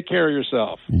again. Take care of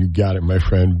yourself. You got it, my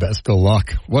friend. Best of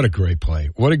luck. What a great play.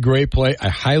 What a great play. I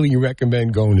highly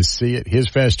recommend going to see it. Here's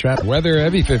Fast Track Weather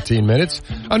every 15 minutes.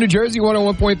 On New Jersey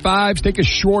 101.5, take a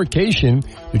shorecation.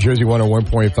 New Jersey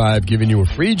 101.5 giving you a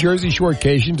free Jersey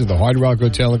shorecation to the Hard Rock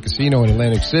Hotel and Casino in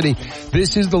Atlantic City.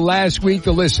 This is the last week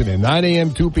to listen at 9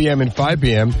 a.m., 2 p.m., and 5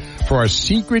 p.m. for our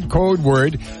secret code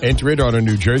word. Enter it on a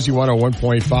New Jersey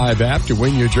 101.5 app to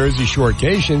win your Jersey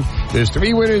shorecation. There's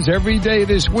 3 winners every day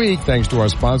this week, thanks to our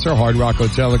sponsor, Hard Rock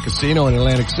Hotel and Casino in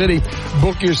Atlantic City.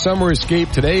 Book your summer escape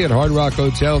today at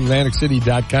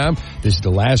hardrockhotelatlanticcity.com. This is the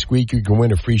last week you can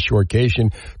win a free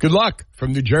shorecation. Good luck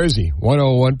from New Jersey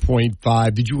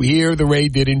 101.5. Did you hear the Ray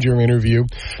Didinger interview?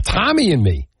 Tommy and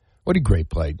Me. What a great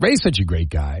play. Ray's such a great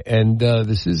guy. And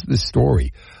this is the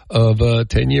story of a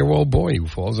 10-year-old boy who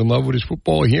falls in love with his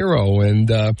football hero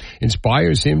and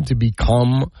inspires him to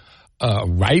become a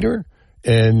writer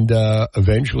and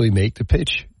eventually make the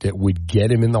pitch that would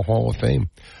get him in the Hall of Fame.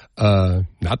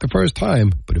 Not the first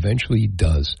time, but eventually he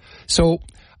does. So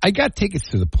I got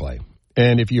tickets to the play.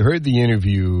 And if you heard the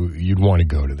interview, you'd want to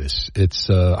go to this.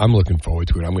 I'm looking forward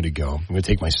to it. I'm going to go. I'm going to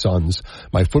take my sons,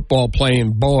 my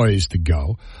football-playing boys, to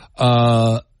go.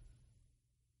 I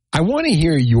want to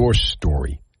hear your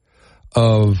story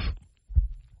of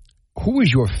who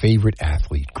was your favorite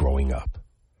athlete growing up.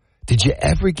 Did you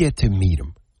ever get to meet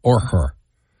him or her?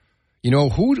 You know,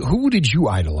 who did you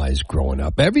idolize growing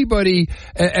up? Every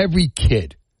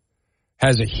kid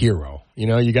has a hero. You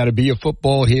know, you got to be a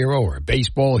football hero or a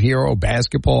baseball hero,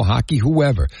 basketball, hockey,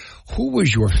 whoever. Who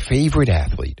was your favorite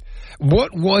athlete?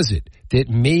 What was it that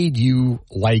made you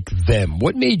like them?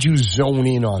 What made you zone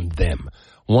in on them?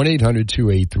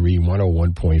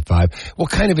 1-800-283-101.5. What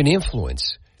kind of an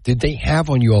influence did they have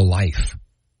on your life?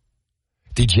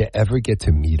 Did you ever get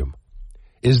to meet them?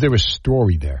 Is there a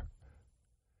story there?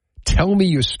 Tell me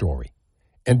your story.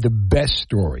 And the best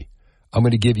story, I'm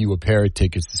going to give you a pair of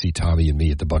tickets to see Tommy and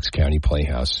me at the Bucks County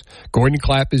Playhouse. Gordon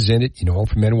Clapp is in it, you know,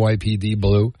 from NYPD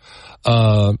Blue.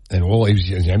 And he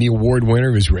was an Emmy Award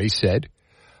winner, as Ray said.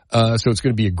 So it's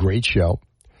going to be a great show.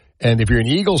 And if you're an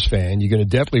Eagles fan, you're going to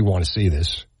definitely want to see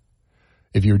this.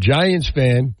 If you're a Giants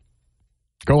fan,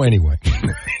 go anyway.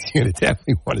 You're going to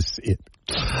definitely want to see it.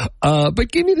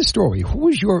 But give me the story. Who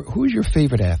is your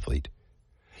favorite athlete?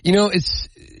 You know, it's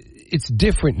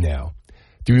different now,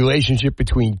 the relationship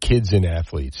between kids and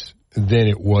athletes, than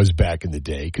it was back in the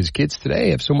day, because kids today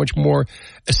have so much more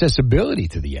accessibility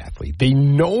to the athlete. They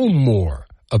know more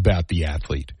about the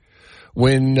athlete.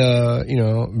 When,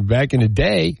 back in the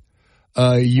day,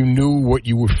 you knew what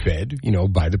you were fed,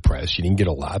 by the press. You didn't get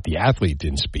a lot. The athlete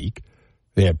didn't speak.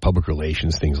 They had public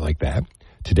relations, things like that.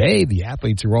 Today, the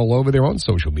athletes are all over their own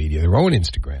social media, their own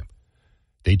Instagram.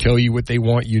 They tell you what they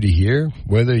want you to hear,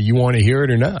 whether you want to hear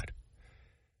it or not.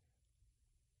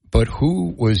 But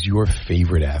who was your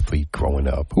favorite athlete growing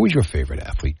up? Who was your favorite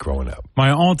athlete growing up?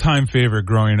 My all-time favorite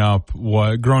growing up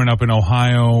in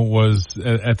Ohio was,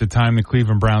 at the time, the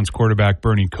Cleveland Browns quarterback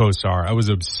Bernie Kosar. I was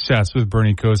obsessed with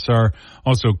Bernie Kosar.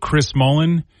 Also, Chris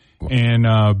Mullin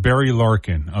and Barry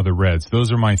Larkin of the Reds.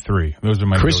 Those are my three. Those are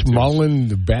my Chris go-tos. Mullin,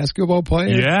 the basketball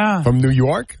player? Yeah. From New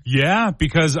York? Yeah,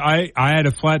 because I had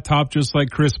a flat top just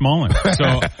like Chris Mullin.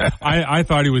 So I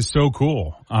thought he was so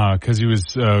cool because he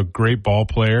was a great ball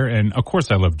player. And, of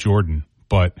course, I love Jordan.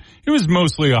 But it was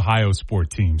mostly Ohio sport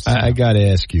teams. So. I got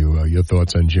to ask you your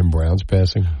thoughts on Jim Brown's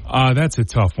passing. That's a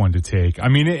tough one to take. I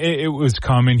mean, it was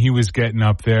coming. He was getting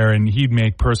up there, and he'd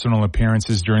make personal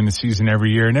appearances during the season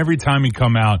every year. And every time he'd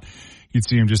come out, you'd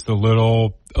see him just a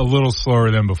little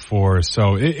slower than before.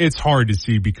 So it's hard to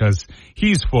see because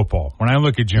he's football. When I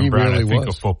look at Jim Brown, I think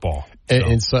of football. So.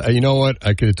 And so, you know what?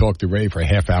 I could have talked to Ray for a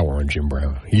half hour on Jim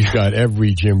Brown. He's got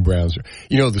every Jim Brown's.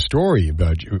 The story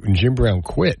about when Jim Brown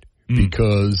quit.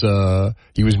 Because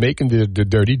he was making the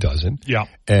Dirty Dozen. Yeah.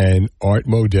 And Art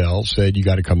Modell said, you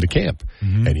got to come to camp.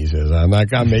 Mm-hmm. And he says, I'm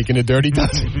making a Dirty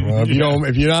Dozen. Well,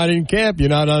 if you're not in camp, you're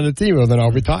not on the team, well, then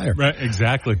I'll retire. Right,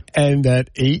 exactly. And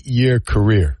that 8-year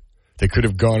career that could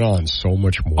have gone on so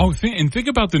much more. Oh, think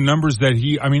about the numbers that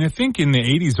I think in the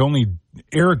 80s, only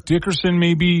Eric Dickerson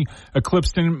maybe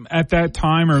eclipsed him at that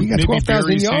time, or maybe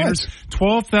 12,000 yards.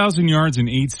 12,000 yards in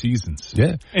 8 seasons.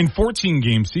 Yeah. And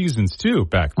 14-game seasons, too,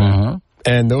 back then. Uh-huh.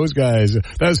 And those guys,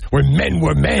 when men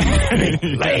were men. They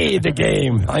played the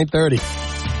game. 9:30.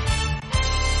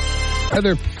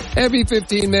 Every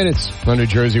 15 minutes on New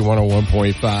Jersey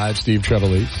 101.5, Steve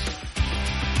Trevelise.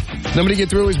 Number to get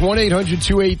through is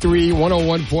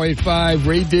 1-800-283-101.5.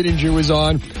 Ray Didinger was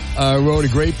on, wrote a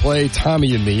great play,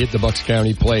 Tommy and Me, at the Bucks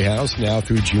County Playhouse, now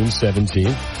through June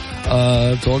 17th.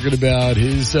 Talking about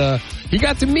he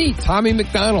got to meet Tommy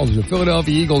McDonald, the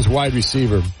Philadelphia Eagles wide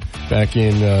receiver, back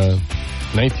in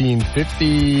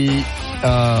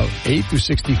 1958 through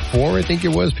 64, I think it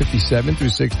was, 57 through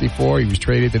 64. He was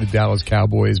traded to the Dallas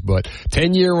Cowboys, but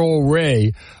 10-year-old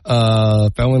Ray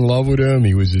fell in love with him.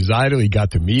 He was his idol. He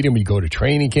got to meet him. He'd go to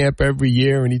training camp every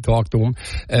year, and he talked to him.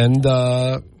 And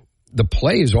the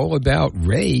play is all about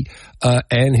Ray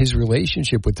and his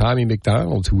relationship with Tommy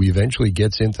McDonald, who eventually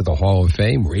gets into the Hall of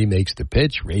Fame. Ray makes the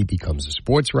pitch. Ray becomes a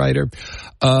sports writer.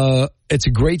 It's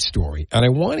a great story. And I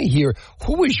want to hear,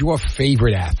 who was your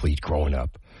favorite athlete growing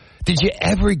up? Did you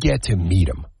ever get to meet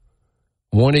him?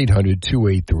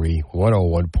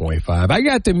 1-800-283-101.5. I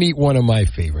got to meet one of my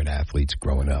favorite athletes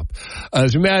growing up.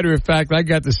 As a matter of fact, I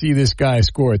got to see this guy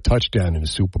score a touchdown in the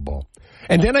Super Bowl.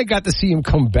 And then I got to see him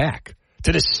come back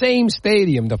to the same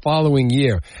stadium the following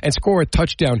year and score a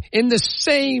touchdown in the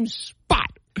same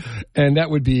spot. And that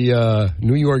would be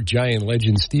New York Giant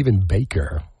legend Stephen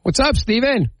Baker. What's up,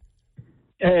 Stephen?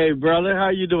 Hey, brother. How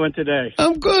you doing today?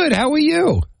 I'm good. How are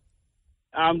you?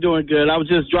 I'm doing good. I was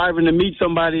just driving to meet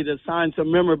somebody to sign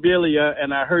some memorabilia,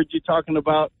 and I heard you talking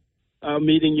about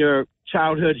meeting your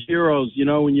childhood heroes,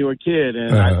 when you were a kid,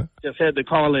 and I just had to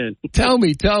call in. Tell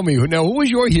me. Now, who was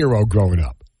your hero growing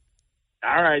up?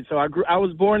 All right. So I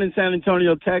was born in San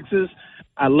Antonio, Texas.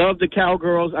 I love the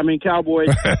Cowboys,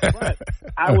 but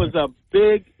I was a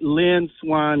big Lynn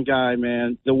Swann guy,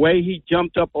 man. The way he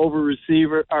jumped up over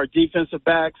our defensive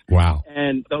backs. Wow.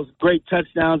 And those great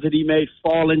touchdowns that he made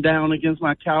falling down against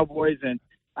my Cowboys. And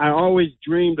I always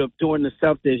dreamed of doing the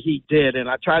stuff that he did. And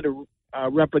I tried to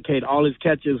replicate all his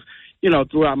catches,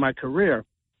 throughout my career.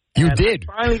 You did?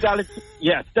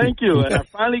 Yes, thank you. And I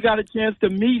finally got a chance to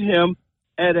meet him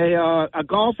at a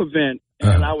golf event.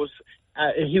 And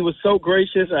he was so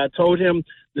gracious. I told him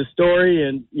the story,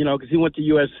 and because he went to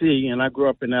USC, and I grew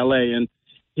up in LA, and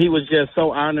he was just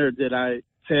so honored that I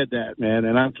said that, man.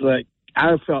 And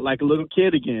I felt like a little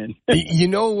kid again. You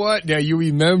know what? Now, you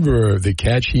remember the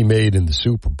catch he made in the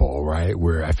Super Bowl, right?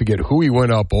 Where I forget who he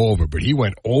went up over, but he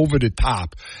went over the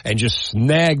top and just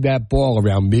snagged that ball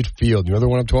around midfield. You know the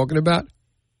one I'm talking about?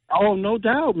 Oh, no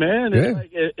doubt, man. Yeah.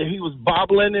 He was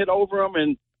bobbling it over him,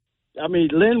 and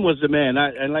Lynn was the man.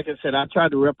 And like I said, I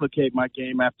tried to replicate my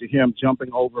game after him,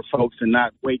 jumping over folks and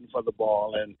not waiting for the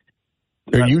ball.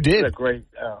 And you did. Great.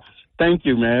 Thank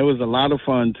you, man. It was a lot of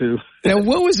fun, too. Now,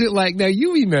 what was it like? Now,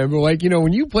 you remember,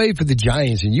 when you played for the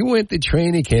Giants and you went to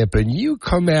training camp and you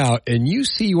come out and you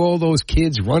see all those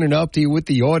kids running up to you with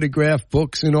the autograph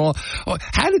books and all.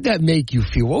 How did that make you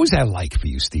feel? What was that like for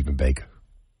you, Stephen Baker?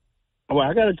 Well,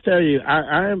 I got to tell you,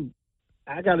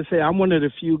 I got to say, I'm one of the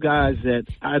few guys that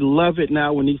I love it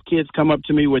now when these kids come up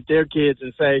to me with their kids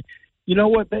and say, you know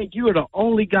what, Baker, you are the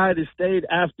only guy that stayed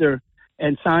after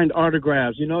and signed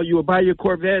autographs. You were by your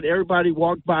Corvette. Everybody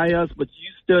walked by us, but you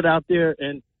stood out there.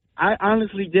 And I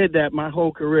honestly did that my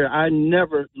whole career. I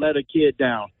never let a kid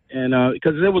down. And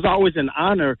because it was always an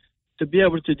honor to be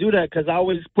able to do that, because I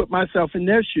always put myself in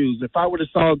their shoes. If I would have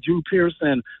saw Drew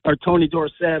Pearson or Tony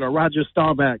Dorsett or Roger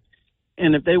Staubach,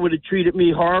 and if they would have treated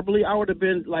me horribly, I would have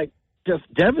been just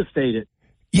devastated.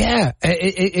 Yeah,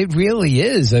 it really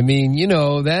is.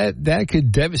 That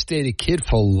could devastate a kid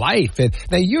for life. And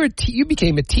now you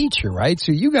became a teacher, right?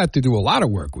 So you got to do a lot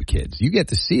of work with kids. You get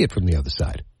to see it from the other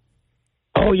side.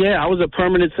 Oh, yeah. I was a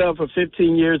permanent sub for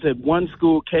 15 years at one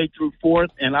school, K through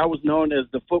 4th, and I was known as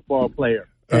the football player.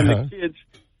 And the kids,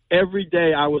 every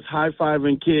day I was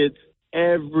high-fiving kids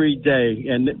every day.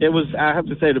 And it was, I have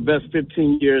to say, the best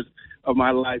 15 years of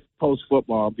my life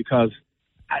post-football, because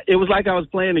it was like I was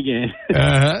playing again.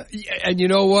 And you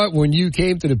know what? When you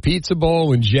came to the Pizza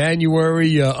Bowl in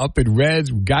January up at Reds,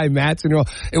 Guy Matson,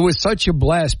 it was such a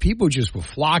blast. People just were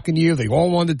flocking to you. They all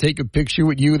wanted to take a picture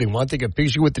with you. They wanted to take a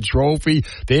picture with the trophy.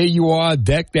 There you are,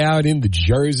 decked out in the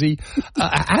jersey.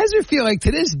 How does it feel like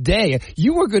to this day?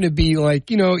 You were going to be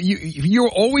you're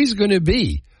always going to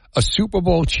be a Super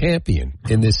Bowl champion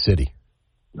in this city.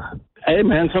 Hey,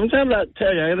 man, sometimes I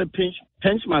tell you, I got to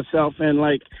pinch myself, and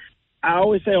I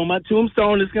always say on my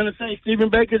tombstone, it's going to say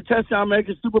Stephen Baker, touchdown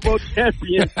maker, Super Bowl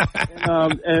champion.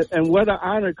 and what an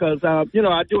honor, because, I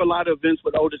do a lot of events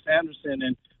with Otis Anderson,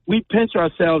 and we pinch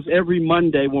ourselves every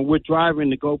Monday when we're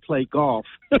driving to go play golf.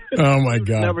 Oh, my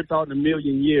God. Never thought in a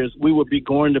million years we would be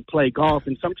going to play golf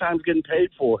and sometimes getting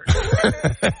paid for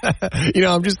it.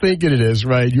 I'm just thinking of this,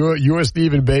 right? You're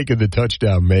Stephen Baker, the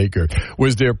touchdown maker.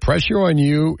 Was there pressure on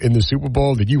you in the Super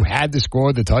Bowl that you had to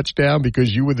score the touchdown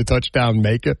because you were the touchdown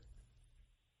maker?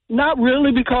 Not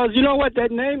really, because you know what?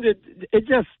 That name, it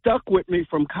just stuck with me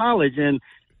from college, and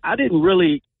I didn't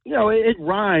really, it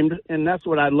rhymed, and that's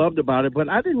what I loved about it, but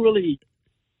I didn't really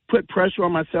put pressure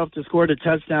on myself to score the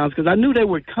touchdowns because I knew they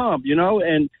would come,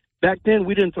 and back then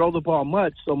we didn't throw the ball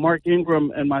much, so Mark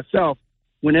Ingram and myself,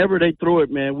 whenever they threw it,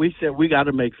 man, we said we got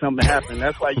to make something happen.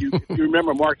 That's why if you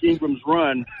remember Mark Ingram's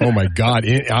run. Oh, my God,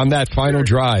 on that final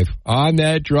drive,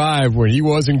 where he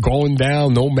wasn't going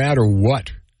down no matter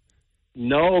what.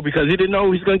 No, because he didn't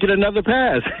know he was going to get another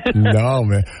pass. No,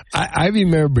 man. I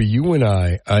remember you and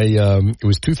I it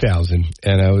was 2000,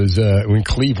 and I was in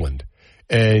Cleveland,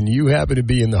 and you happened to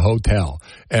be in the hotel,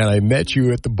 and I met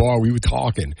you at the bar. We were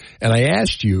talking, and I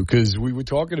asked you, because we were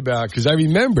talking about, because I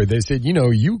remember, they said,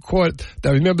 you caught,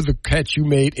 I remember the catch you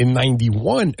made in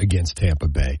 91 against Tampa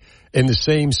Bay in the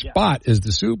same spot as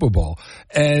the Super Bowl.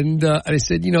 And I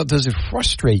said, does it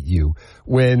frustrate you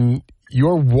when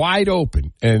you're wide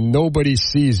open and nobody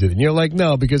sees it? And you're like,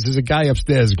 no, because there's a guy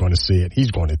upstairs who's going to see it.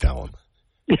 He's going to tell him.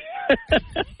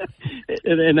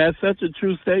 And that's such a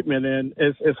true statement. And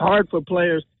it's hard for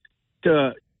players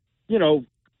to, get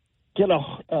a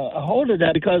hold of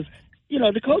that because,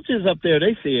 the coaches up there,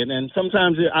 they see it. And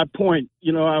sometimes I point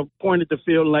at the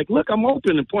field like, look, I'm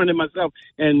open, and point at myself.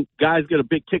 And guys get a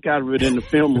big kick out of it in the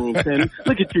film room saying,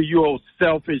 look at you old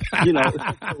selfish, I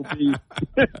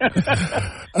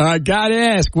got to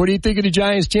ask, what do you think of the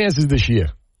Giants' chances this year?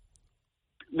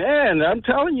 Man, I'm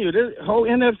telling you, this whole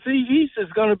NFC East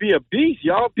is going to be a beast.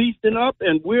 Y'all beasting up,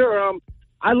 and we're.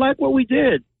 I like what we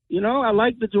did. I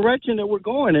like the direction that we're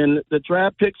going, and the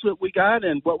draft picks that we got,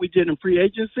 and what we did in free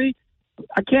agency.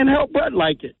 I can't help but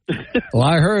like it. Well,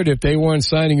 I heard if they weren't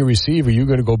signing a receiver, you're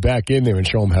going to go back in there and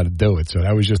show them how to do it. So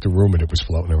that was just a rumor that was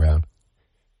floating around.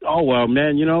 Oh, well,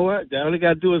 man, you know what? All they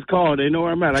got to do is call. They know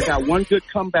where I'm at. I got one good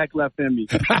comeback left in me.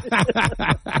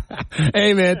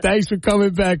 Hey, man, thanks for coming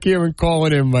back here and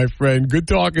calling in, my friend. Good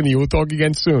talking to you. We'll talk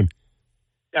again soon.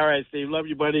 All right, Steve. Love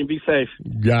you, buddy, and be safe.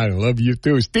 Got it. Love you,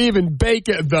 too. Stephen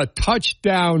Baker, the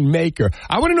touchdown maker.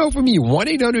 I want to know from you,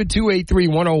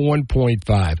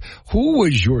 1-800-283-101.5. Who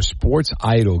was your sports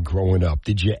idol growing up?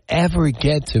 Did you ever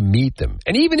get to meet them?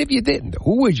 And even if you didn't,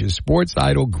 who was your sports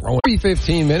idol growing up?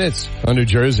 15 minutes on New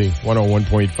Jersey,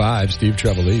 101.5, Steve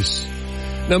Trevelise.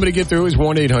 Number to get through is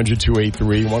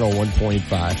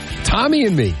 1-800-283-101.5. Tommy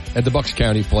and Me at the Bucks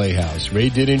County Playhouse. Ray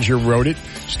Didinger wrote it.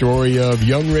 Story of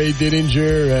young Ray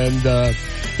Didinger, and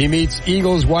he meets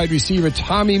Eagles wide receiver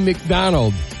Tommy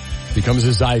McDonald. Becomes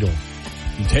his idol.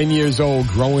 10 years old,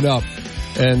 growing up.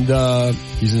 And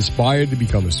he's inspired to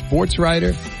become a sports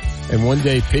writer. And one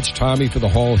day pitched Tommy for the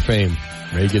Hall of Fame.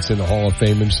 Ray gets in the Hall of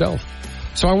Fame himself.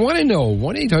 So I want to know,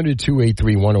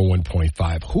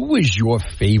 1-800-283-101.5, who was your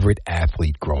favorite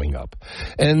athlete growing up?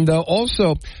 And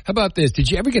also, how about this?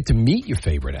 Did you ever get to meet your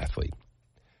favorite athlete?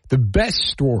 The best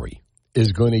story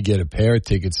is going to get a pair of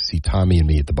tickets to see Tommy and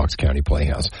Me at the Bucks County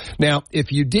Playhouse. Now,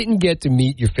 if you didn't get to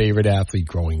meet your favorite athlete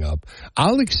growing up,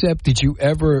 I'll accept, did you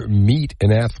ever meet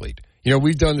an athlete?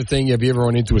 We've done the thing, have you ever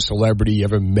run into a celebrity? You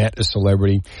ever met a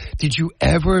celebrity? Did you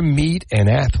ever meet an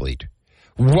athlete?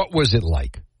 What was it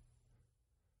like?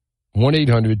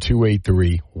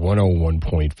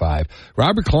 1-800-283-101.5.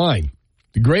 Robert Klein,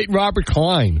 the great Robert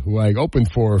Klein, who I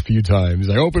opened for a few times.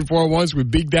 I opened for once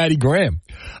with Big Daddy Graham,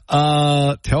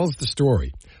 tells the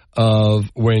story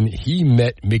of when he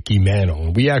met Mickey Mantle.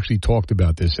 And we actually talked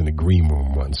about this in the green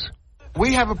room once.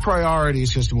 We have a priority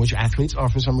system, which athletes are,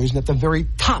 for some reason, at the very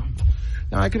top.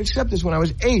 Now, I could accept this when I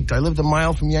was 8. I lived a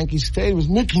mile from Yankee Stadium. It was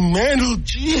Mickey Mantle.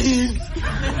 Jeez.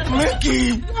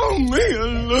 Mickey. Oh, man, I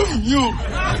love you.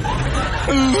 I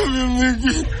love you,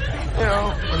 Mickey.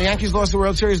 When the Yankees lost the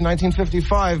World Series in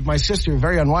 1955, my sister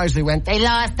very unwisely went, "They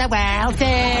lost the World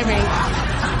Series."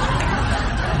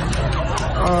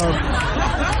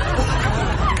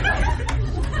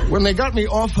 When they got me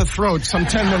off her throat some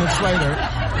 10 minutes later,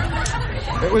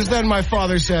 it was then my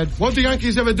father said, "What'd the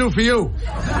Yankees ever do for you?"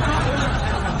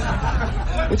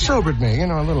 It sobered me,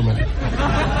 a little bit.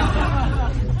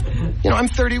 I'm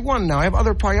 31 now. I have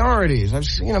other priorities.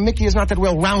 Mickey is not that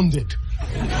well-rounded.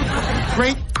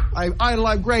 Great, I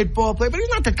idolize great ball player, but he's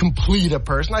not that complete a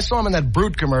person. I saw him in that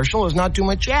Brute commercial. There's not too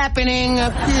much happening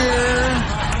up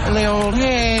here in the old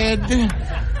head.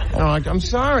 I'm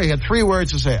sorry. He had 3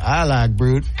 words to say. I like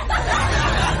Brute.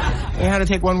 He had to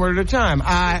take one word at a time.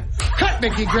 Cut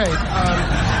Mickey, great.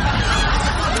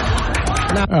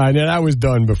 Now that was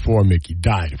done before Mickey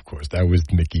died, of course. That was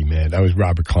Mickey, man. That was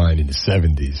Robert Klein in the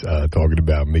 70s, talking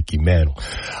about Mickey Mantle.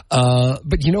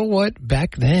 But you know what?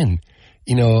 Back then,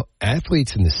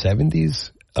 athletes in the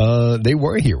 70s, they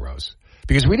were heroes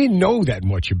because we didn't know that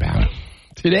much about them.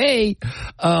 Today,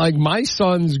 my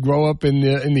sons grow up in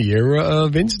the era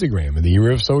of Instagram, in the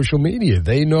era of social media.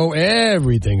 They know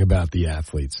everything about the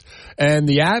athletes. And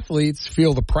the athletes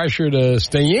feel the pressure to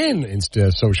stay in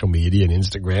social media and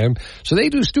Instagram. So they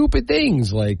do stupid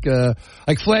things like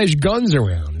flash guns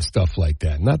around and stuff like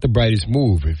that. Not the brightest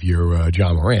move if you're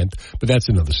John Morant, but that's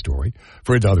another story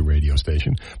for another radio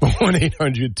station. But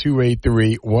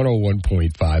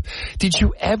 1-800-283-101.5. Did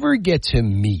you ever get to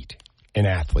meet an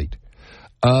athlete?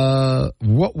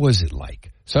 What was it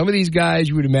like? Some of these guys,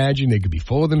 you would imagine they could be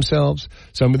full of themselves.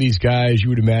 Some of these guys, you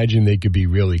would imagine they could be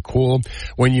really cool.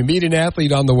 When you meet an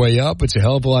athlete on the way up, it's a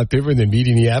hell of a lot different than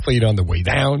meeting the athlete on the way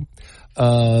down.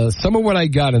 Some of what I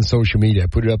got on social media, I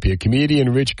put it up here.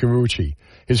 Comedian Rich Carucci.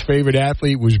 His favorite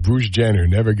athlete was Bruce Jenner.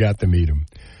 Never got to meet him.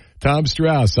 Tom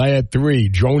Strauss, I had 3.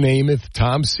 Joe Namath,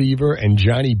 Tom Seaver, and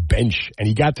Johnny Bench. And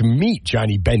he got to meet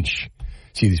Johnny Bench.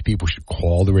 See, these people should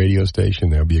call the radio station.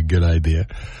 That would be a good idea.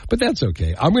 But that's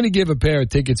okay. I'm going to give a pair of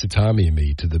tickets to Tommy and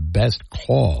Me to the best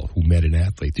call who met an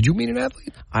athlete. Did you meet an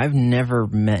athlete? I've never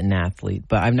met an athlete,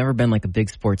 but I've never been like a big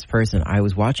sports person. I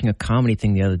was watching a comedy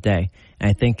thing the other day, and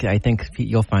I think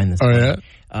you'll find this. Oh,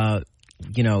 yeah?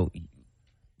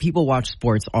 People watch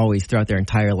sports always throughout their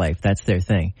entire life. That's their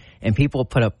thing. And people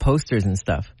put up posters and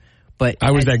stuff. But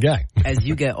I was that guy. As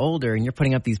you get older and you're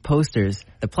putting up these posters,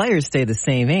 the players stay the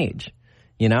same age.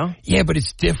 Yeah, but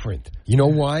it's different. You know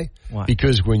why? Why?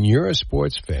 Because when you're a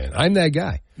sports fan, I'm that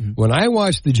guy. Mm-hmm. When I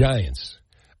watch the Giants,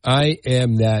 I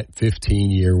am that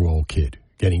 15-year-old kid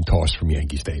getting tossed from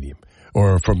Yankee Stadium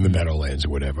or from the Meadowlands or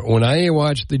whatever. When I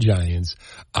watch the Giants,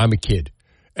 I'm a kid,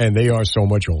 and they are so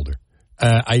much older.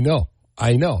 I know,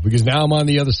 because now I'm on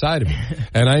the other side of it.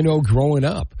 And I know growing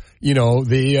up,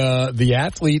 the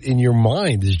athlete in your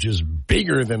mind is just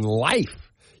bigger than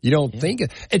life. You don't think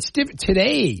it's different.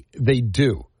 Today, they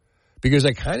do. Because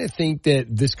I kind of think that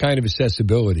this kind of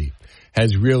accessibility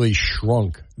has really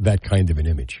shrunk that kind of an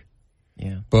image.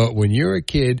 Yeah. But when you're a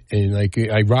kid and like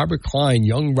Robert Klein,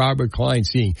 young Robert Klein,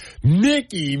 seeing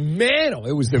Mickey Mantle,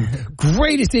 it was the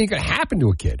greatest thing that could happen to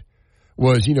a kid.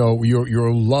 Was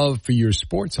your love for your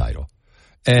sports idol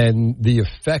and the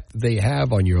effect they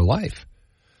have on your life.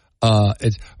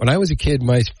 When I was a kid,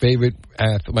 my favorite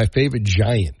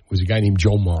Giant was a guy named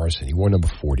Joe Morrison. He wore number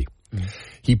 40. Mm-hmm.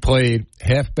 He played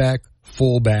halfback,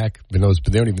 fullback, but those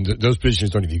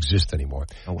positions don't even exist anymore.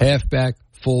 Oh, wow. Halfback,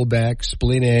 fullback,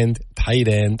 split end, tight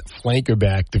end, flanker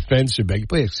back, defensive back. He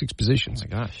played 6 positions. Oh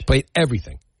my gosh. Played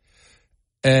everything.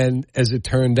 And as it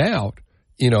turned out,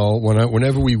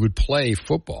 whenever we would play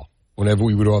football, whenever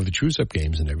we would have the choose-up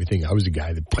games and everything, I was the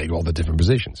guy that played all the different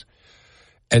positions.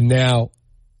 And now,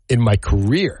 in my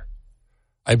career,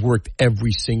 I've worked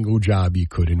every single job you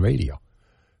could in radio.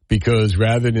 Because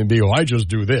rather than be, I just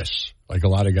do this, like a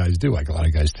lot of guys do, like a lot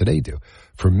of guys today do.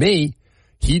 For me,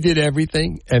 he did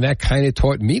everything, and that kind of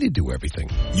taught me to do everything.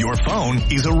 Your phone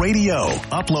is a radio.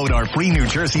 Upload our free New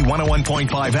Jersey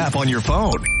 101.5 app on your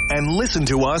phone and listen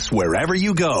to us wherever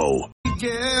you go. We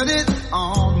get it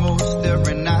almost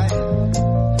every night.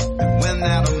 And when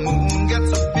that moon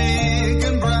gets so big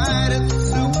and bright, it's a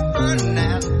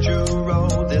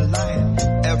supernatural delight.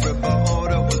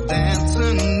 Everybody was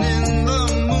dancing in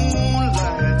the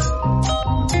moonlight.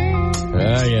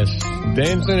 Ah, yes.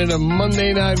 Dancing in a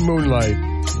Monday night moonlight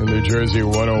in New Jersey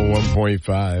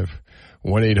 101.5.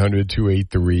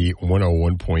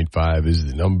 1-800-283-101.5 is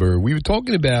the number. We were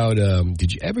talking about,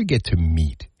 did you ever get to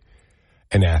meet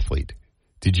an athlete?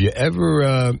 Did you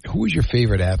ever, who was your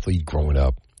favorite athlete growing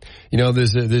up?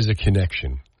 There's a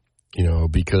connection,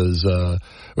 because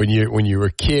when you're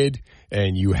a kid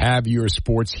and you have your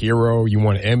sports hero, you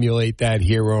want to emulate that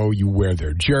hero, you wear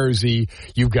their jersey,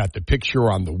 you've got the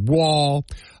picture on the wall.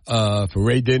 For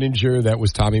Ray Didinger, that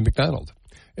was Tommy McDonald.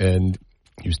 And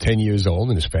he was 10 years old,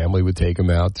 and his family would take him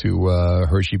out to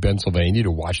Hershey, Pennsylvania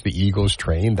to watch the Eagles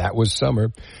train. That was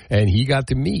summer. And he got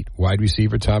to meet wide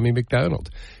receiver Tommy McDonald.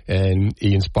 And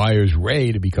he inspires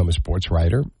Ray to become a sports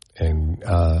writer. And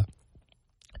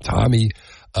Tommy,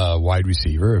 wide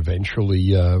receiver,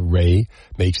 eventually Ray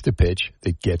makes the pitch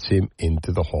that gets him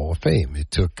into the Hall of Fame. It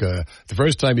took, the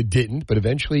first time it didn't, but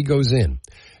eventually he goes in.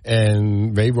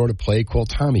 And Ray wrote a play called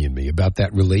Tommy and Me about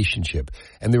that relationship.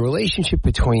 And the relationship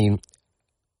between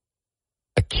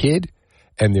a kid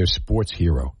and their sports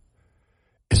hero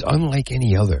is unlike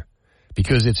any other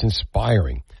because it's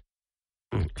inspiring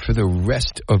for the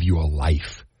rest of your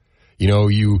life.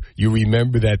 You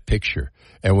remember that picture.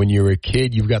 And when you're a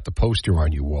kid, you've got the poster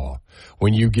on your wall.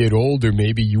 When you get older,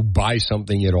 maybe you buy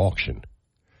something at auction.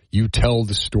 You tell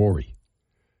the story.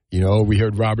 We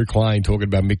heard Robert Klein talking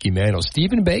about Mickey Mantle.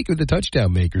 Stephen Baker, the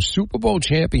touchdown maker, Super Bowl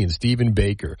champion Stephen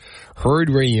Baker, heard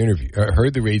the Ray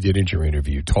Didinger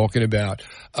interview, talking about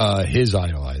his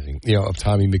idolizing, of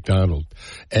Tommy McDonald,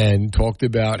 and talked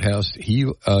about how he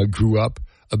grew up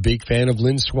a big fan of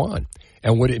Lynn Swann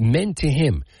and what it meant to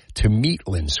him to meet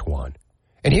Lynn Swann.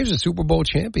 And here's a Super Bowl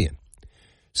champion.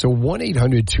 So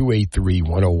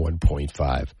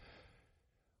 1-800-283-101.5.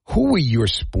 Who were your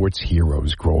sports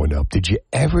heroes growing up? Did you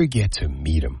ever get to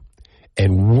meet them?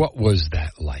 And what was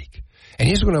that like? And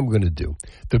here's what I'm going to do.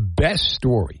 The best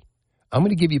story, I'm going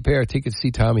to give you a pair of tickets to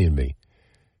see Tommy and Me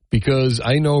because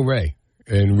I know Ray,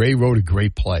 and Ray wrote a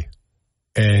great play.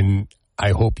 And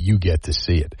I hope you get to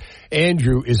see it.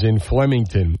 Andrew is in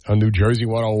Flemington on New Jersey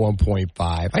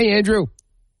 101.5. Hey, Andrew.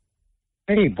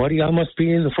 Hey, buddy, I must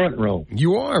be in the front row.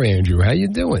 You are, Andrew. How you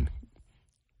doing?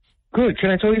 Good. Can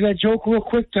I tell you that joke real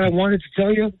quick that I wanted to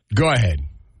tell you? Go ahead.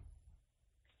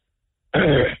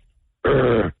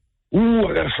 Ooh,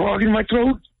 I got a frog in my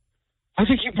throat. I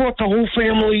think you brought the whole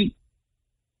family.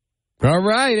 All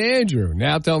right, Andrew.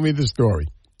 Now tell me the story.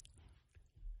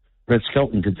 Red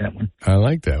Skelton did that one. I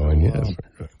like that one, yes.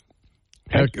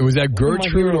 Was that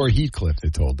Gertrude or Heathcliff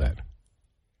that told that?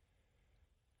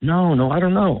 No, I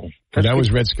don't know. That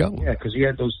was Red Skelton. Yeah, because he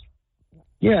had those.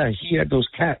 Yeah, he had those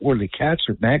were they cats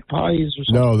or magpies or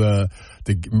something? No,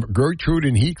 the Gertrude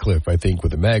and Heathcliff, I think, were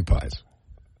the magpies.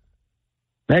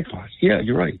 Magpies. Yeah,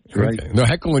 you're right. Right. No,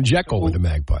 Heckle and Jekyll were the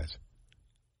magpies.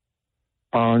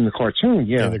 In the cartoon,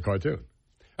 yeah. In the cartoon. All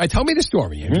right, tell me the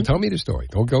story, Andrew. Mm-hmm. Tell me the story.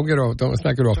 Don't get off. Let's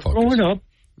not get off focus. Growing up,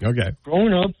 Okay.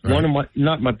 Growing up, one of my,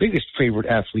 not my biggest favorite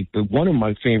athlete, but one of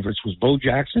my favorites was Bo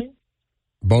Jackson.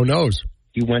 Bo knows.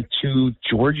 He went to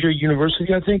Georgia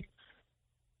University, I think.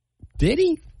 Did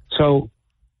he? So,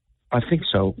 I think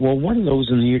so. Well, one of those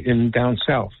in down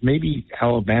south, maybe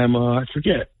Alabama, I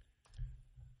forget.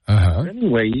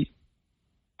 Anyway,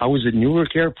 I was at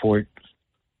Newark Airport,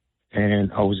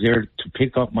 and I was there to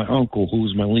pick up my uncle, who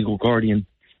was my legal guardian.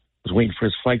 I was waiting for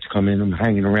his flight to come in. I'm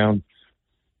hanging around.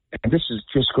 And this is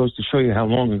just goes to show you how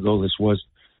long ago this was.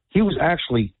 He was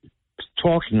actually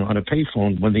talking on a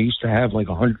payphone when they used to have like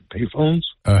 100 payphones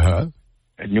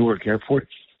at Newark Airport.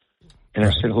 And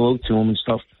I said hello to him and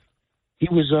stuff. He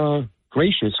was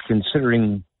gracious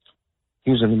considering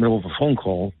he was in the middle of a phone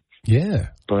call. Yeah.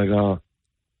 But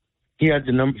he had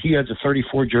the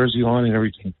 34 jersey on and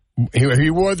everything. He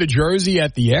wore the jersey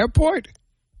at the airport?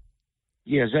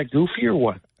 Yeah, is that goofy or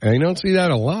what? I don't see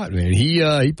that a lot, man.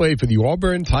 He played for the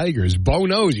Auburn Tigers. Bo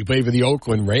knows he played for the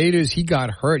Oakland Raiders. He got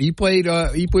hurt. He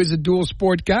was a dual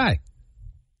sport guy.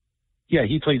 Yeah,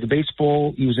 he played the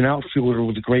baseball. He was an outfielder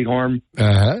with a great arm.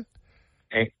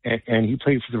 And he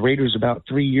played for the Raiders about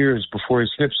 3 years before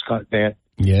his hips got bad.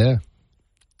 Yeah.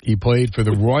 He played for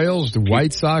the Royals, the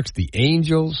White Sox, the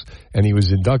Angels, and he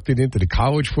was inducted into the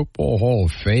College Football Hall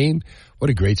of Fame.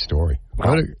 What a great story.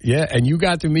 Wow. And you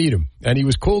got to meet him, and he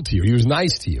was cool to you. He was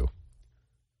nice to you.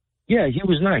 Yeah, he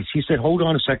was nice. He said, hold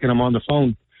on a second, I'm on the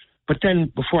phone. But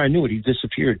then, before I knew it, he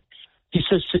disappeared. He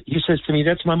says to me,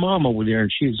 that's my mom over there,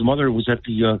 and his mother was at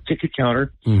the ticket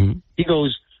counter. Mm-hmm. He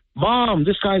goes, Mom,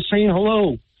 this guy's saying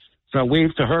hello. So I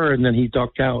waved to her, and then he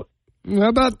ducked out. How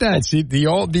about that? See, the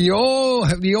old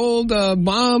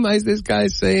mom, this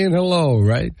guy's saying hello,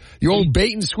 right? The old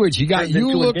bait and switch. He got you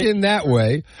looking that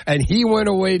way, and he went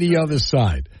away the other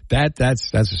side. That's a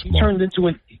smart.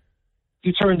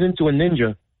 He turned into a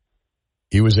ninja.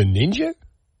 He was a ninja?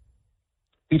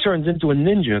 He turns into a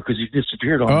ninja because he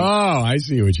disappeared on me. Oh, I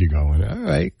see what you're going. All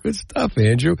right. Good stuff,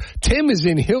 Andrew. Tim is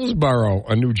in Hillsborough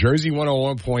on New Jersey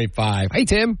 101.5. Hey,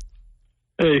 Tim.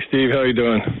 Hey, Steve. How you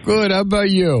doing? Good. How about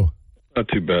you? Not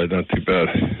too bad.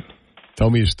 Tell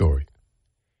me a story.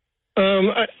 When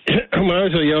I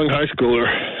was a young high schooler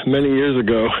many years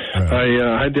ago,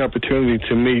 I had the opportunity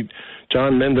to meet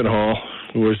John Mendenhall,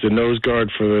 who was the nose guard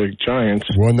for the Giants.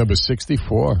 Wore number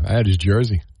 64. I had his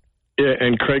jersey. Yeah,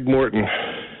 and Craig Morton.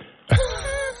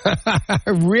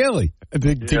 Really?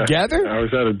 Together? I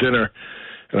was at a dinner,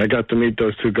 and I got to meet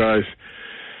those two guys.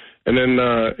 And then,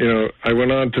 I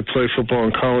went on to play football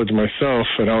in college myself,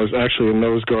 and I was actually a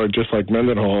nose guard just like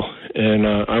Mendenhall, and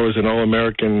I was an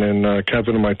All-American and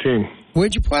captain of my team.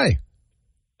 Where'd you play?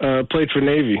 Played for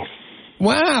Navy.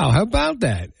 Wow, how about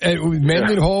that?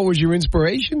 Mendenhall was your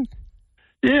inspiration?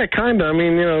 Yeah, kind of. I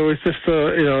mean, it was just,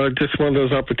 just one of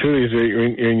those opportunities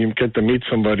when you get to meet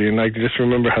somebody, and I just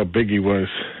remember how big he was,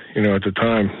 at the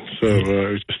time. So it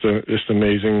was just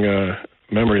amazing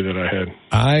memory that I had.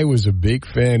 I was a big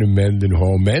fan of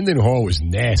Mendenhall. Mendenhall was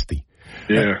nasty.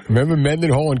 Yeah. Remember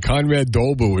Mendenhall and Conrad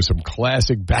Dolber were some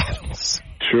classic battles.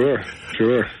 Sure.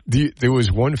 There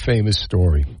was one famous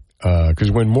story,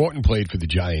 because when Morton played for the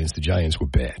Giants were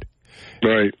bad.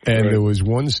 Right. And there was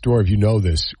one story, if you know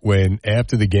this, when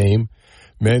after the game,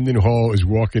 Mendenhall is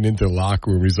walking into the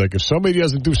locker room. He's like, if somebody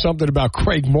doesn't do something about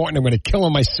Craig Morton, I'm going to kill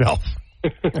him myself.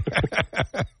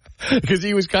 Because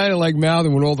he was kind of like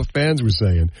mouthing what all the fans were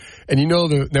saying. And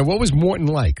now what was Morton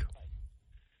like?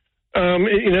 One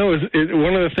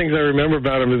of the things I remember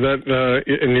about him is that,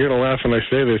 and you're going to laugh when I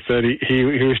say this, that he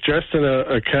was dressed in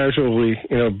a casually,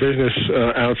 business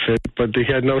outfit, but he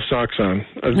had no socks on.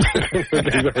 That's the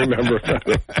things I remember about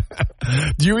him.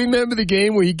 Do you remember the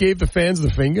game where he gave the fans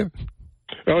the finger?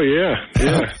 Oh, yeah.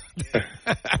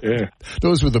 Yeah.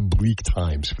 Those were the bleak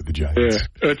times for the Giants.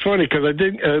 Yeah. It's funny because I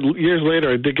did, years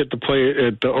later, I did get to play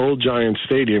at the old Giants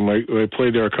Stadium. I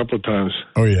played there a couple of times.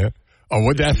 Oh, yeah? Oh,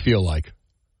 what'd that feel like?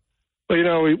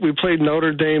 Well, we played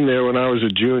Notre Dame there when I was a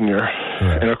junior.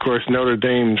 Right. And, of course, Notre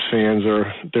Dame fans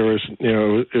it was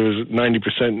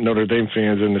 90% Notre Dame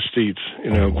fans in the seats,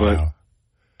 wow. But,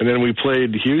 and then we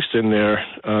played Houston there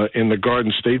in the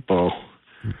Garden State Bowl.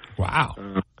 Wow.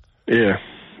 Yeah.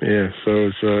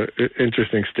 So it's an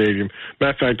interesting stadium.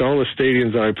 Matter of fact, all the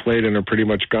stadiums I played in are pretty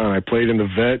much gone. I played in the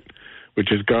Vet,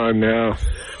 which is gone now.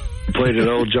 I played at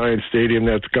Old Giant Stadium,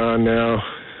 that's gone now.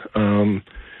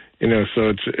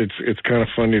 So it's kind of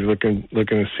funny looking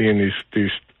and seeing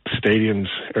these stadiums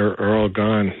are all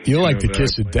gone. You're like the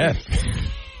kiss of death.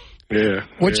 Yeah.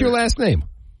 What's your last name?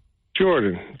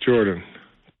 Jordan.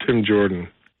 Tim Jordan.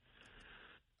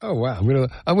 Oh wow,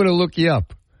 I'm gonna look you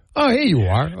up. Oh, here you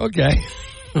are. Okay.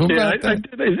 Yeah,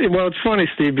 well, it's funny,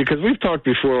 Steve, because we've talked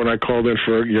before when I called in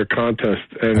for your contest,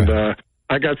 and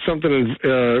I got something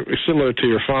similar to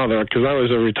your father because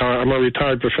I'm a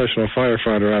retired professional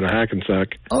firefighter out of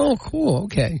Hackensack. Oh, cool.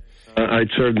 Okay. I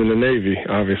served in the Navy,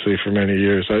 obviously, for many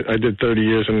years. I did 30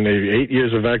 years in the Navy, 8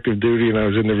 years of active duty, and I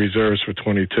was in the reserves for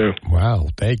 22. Wow,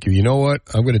 thank you. You know what?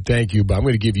 I'm going to thank you, but I'm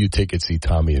going to give you tickets to see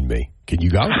Tommy and me. Can you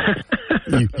go?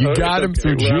 You got him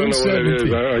through June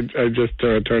 17th. I just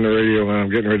turned the radio on. I'm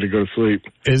getting ready to go to sleep.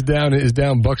 It's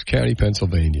down Bucks County,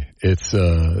 Pennsylvania. It's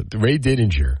Ray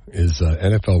Didinger is an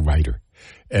NFL writer.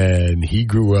 And he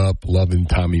grew up loving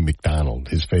Tommy McDonald.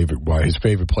 His favorite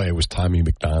player was Tommy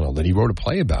McDonald. And he wrote a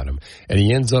play about him. And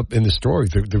he ends up in the story,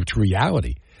 the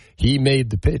reality. He made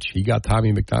the pitch. He got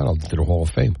Tommy McDonald into the Hall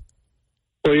of Fame.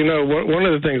 Well, one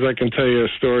of the things I can tell you a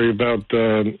story about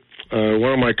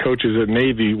one of my coaches at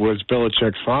Navy was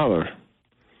Belichick's father.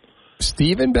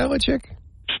 Stephen Belichick?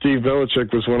 Steve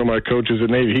Belichick was one of my coaches at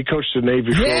Navy. He coached the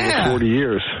Navy for over 40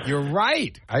 years. You're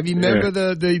right. I remember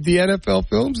the NFL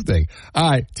Films thing. All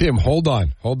right, Tim, hold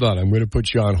on. I'm going to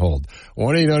put you on hold.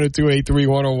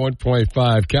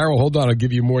 1-800-283-101.5. Carol, hold on. I'll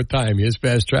give you more time. Here's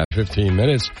Fast Trap, 15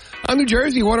 minutes. On New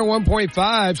Jersey,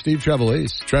 101.5. Steve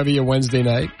Trevelise. Trivia Wednesday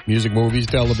night. Music, movies,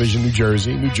 television, New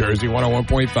Jersey,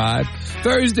 101.5.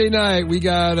 Thursday night, we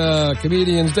got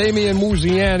comedians Damian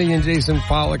Muziani and Jason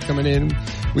Pollock coming in.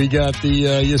 We got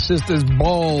the Your Sister's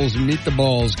Balls, Meet the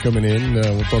Balls coming in.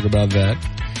 We'll talk about that.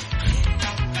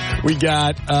 We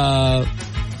got,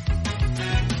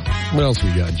 what else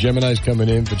we got? Gemini's coming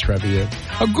in for trivia.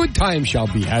 A good time shall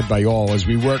be had by all as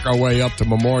we work our way up to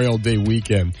Memorial Day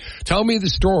weekend. Tell me the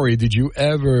story. Did you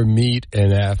ever meet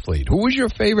an athlete? Who was your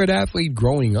favorite athlete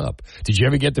growing up? Did you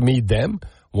ever get to meet them?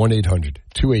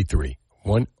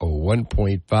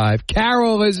 1-800-283-101.5.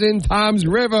 Carol is in Tom's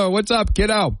River. What's up,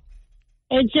 kiddo?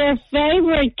 It's your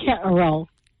favorite, Carol.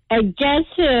 And guess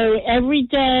who? Every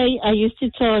day I used to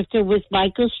talk to was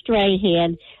Michael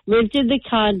Strahan. Lived in the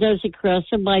condos across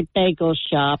from my bagel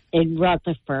shop in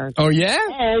Rutherford. Oh, yeah?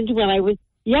 And when I was,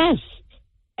 yes.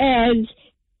 And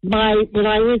when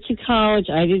I went to college,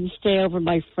 I didn't stay over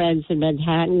my friends in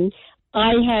Manhattan.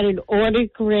 I had an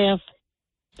autograph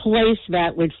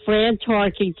placemat with Fran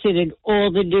Tarkington and all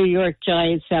the New York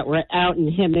Giants that were out in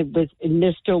him and with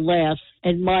Mr. Laughs.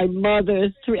 And my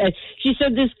mother, she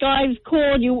said, this guy's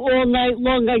called you all night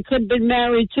long. I could have been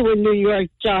married to a New York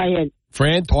Giant.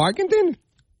 Fran Tarkington?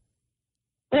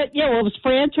 Yeah, well, it was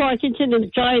Fran Tarkington and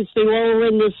the Giants. They all were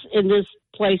in this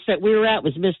place that we were at. It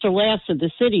was Mr. Laughs of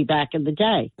the city back in the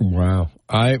day. Wow.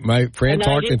 Fran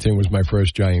Tarkington was my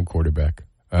first Giant quarterback.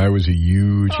 I was a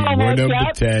huge, he wore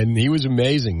number 10. He was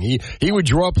amazing. He would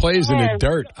draw plays in the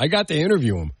dirt. I got to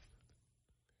interview him.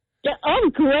 Yeah, oh,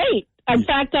 great. In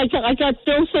fact, I got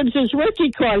Phil Simpson's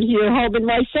rookie card here home in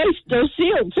my safe, still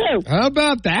sealed, too. How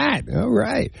about that? All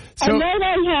right. So, and then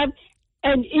I have,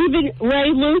 and even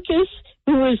Ray Lucas,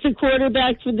 who was the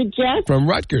quarterback for the Jets. From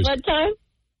Rutgers. That time.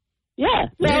 Yeah.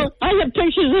 Well, I have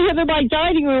pictures of him in my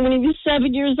dining room when he was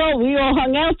 7 years old. We all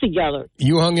hung out together.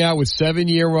 You hung out with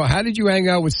 7-year-old? How did you hang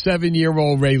out with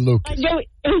 7-year-old Ray Lucas? His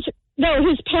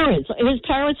parents. His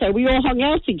parents said we all hung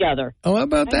out together. Oh, how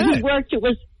about that? He worked. It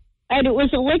was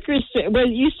a liquor store. Well,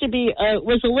 it used to be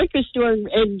was a liquor store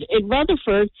in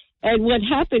Rutherford. And what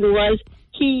happened was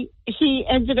he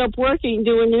ended up doing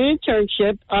an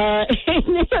internship. And I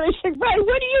said, "Ray,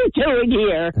 what are you doing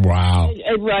here?" Wow.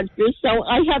 At Rutgers. So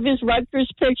I have his Rutgers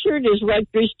picture and his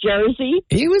Rutgers jersey.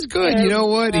 He was good. You know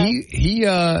what? He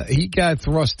got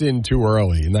thrust in too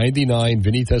early. In '99,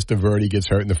 Vinny Testaverde gets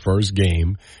hurt in the first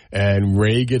game, and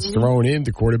Ray gets thrown in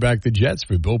to quarterback the Jets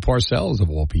for Bill Parcells of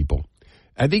all people.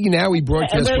 I think now he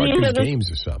broadcasts Rutgers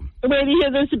games or something. When you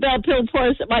hear this about Bill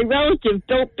Parsons, my relative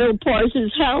built Bill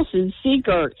Parsons' house in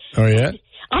Seagirt. Oh, yeah?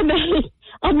 I'm at his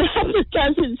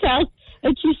cousin's house,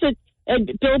 and she said, and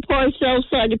Bill Parcells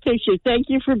signed a picture. "Thank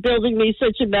you for building me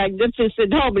such a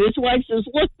magnificent home." And his wife says,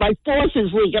 "Look, my boss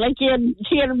is leaking. I can't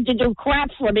get him to do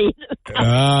crap for me."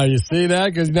 You see that?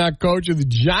 Because he's not coach of the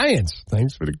Giants.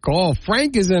 Thanks for the call.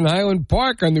 Frank is in Highland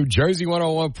Park on New Jersey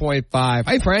 101.5.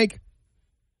 Hi, Frank.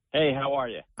 Hey, how are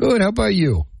you? Good. How about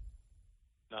you?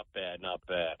 Not bad, not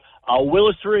bad.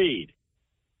 Willis Reed.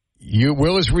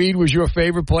 Willis Reed was your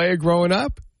favorite player growing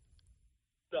up?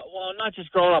 Well, not just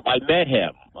growing up. I met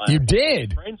him. You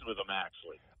did? I was friends with him,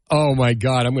 actually. Oh, my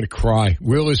God. I'm going to cry.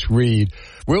 Willis Reed.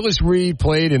 Willis Reed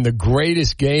played in the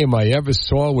greatest game I ever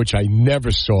saw, which I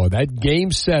never saw. That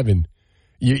Game 7.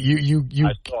 I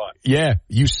saw it. Yeah.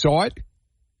 You saw it?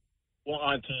 Well,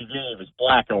 on TV, it was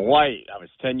black and white. I was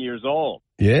 10 years old.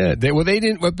 Yeah, they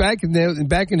didn't. But back in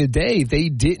the day, they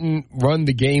didn't run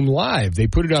the game live. They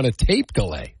put it on a tape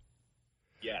delay.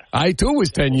 Yeah, I, too,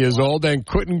 was 10 years old and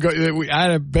couldn't go. I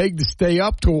had to beg to stay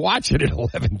up to watch it at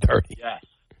 11:30.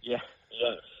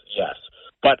 Yes.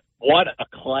 But what a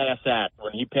class act.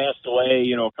 When he passed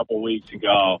away, a couple of weeks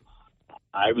ago,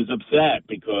 I was upset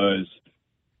because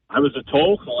I was a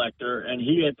toll collector, and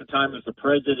he at the time was the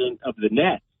president of the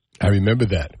Nets. I remember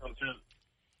that.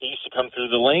 He used to come through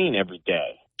the lane every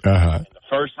day. Uh-huh. And the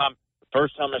first time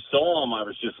I saw him, I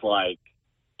was just like,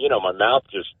 my mouth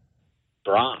just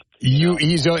dropped. He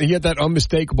had that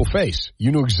unmistakable face.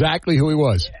 You knew exactly who he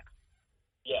was.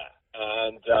 Yeah.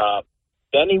 And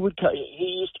then he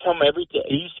used to come every day.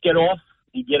 He used to get off.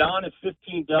 He'd get on at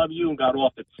 15W and got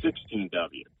off at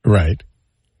 16W. Right.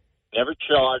 Never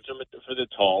charged him for the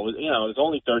toll. It was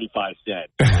only 35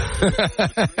 cents.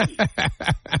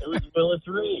 It was Willis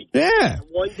Reed. Yeah.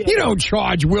 You don't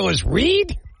charge Willis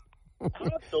Reed.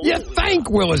 Absolutely. You thank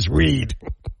Willis Reed.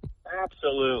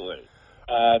 Absolutely.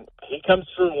 And he comes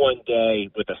through one day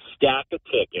with a stack of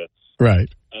tickets.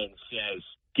 Right. And says,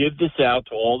 give this out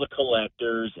to all the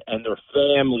collectors and their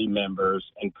family members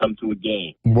and come to a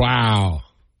game. Wow.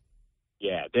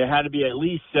 Yeah, there had to be at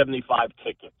least 75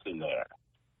 tickets in there.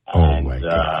 Oh, my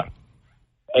God.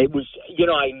 It was,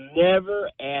 I never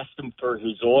asked him for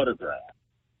his autograph.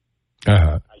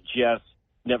 Uh-huh. I just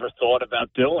never thought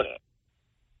about doing it,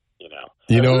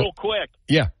 Real quick.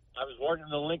 Yeah. I was working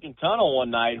in the Lincoln Tunnel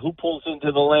one night. Who pulls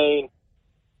into the lane?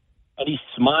 And he's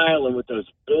smiling with those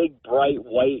big, bright,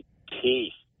 white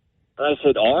teeth. And I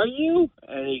said, are you?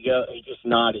 And he just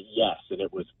nodded yes. And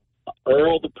it was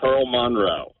Earl the Pearl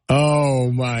Monroe.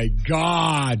 Oh, my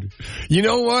God. You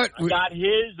know what? I got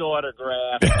his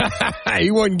autograph.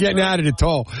 He wasn't getting out of the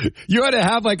toll. You ought to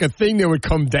have like a thing that would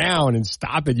come down and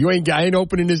stop it. I ain't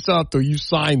opening this up till you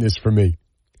sign this for me.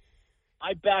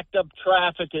 I backed up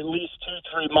traffic at least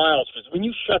 2-3 miles because when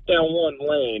you shut down one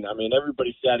lane,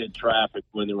 everybody sat in traffic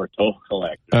when they were toll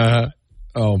collectors. Uh-huh.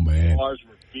 Oh, man. Cars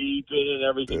were beeping and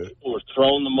everything. People were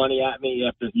throwing the money at me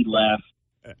after he left.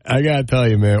 I got to tell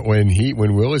you, man,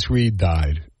 when Willis Reed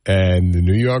died and the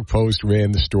New York Post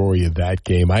ran the story of that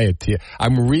game, I had tears.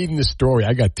 I'm reading the story.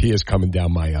 I got tears coming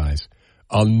down my eyes.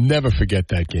 I'll never forget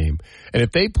that game. And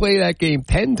if they play that game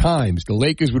 10 times, the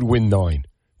Lakers would win 9.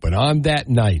 But on that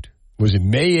night, was it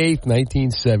May 8th,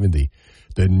 1970,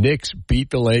 the Knicks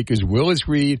beat the Lakers. Willis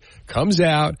Reed comes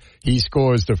out. He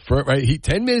scores the first, right?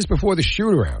 10 minutes before the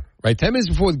shoot-around, right? 10 minutes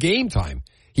before the game time,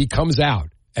 he comes out.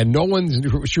 And no one's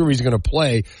sure he's going to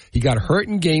play. He got hurt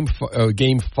in game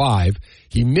 5.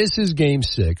 He misses game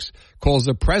 6, calls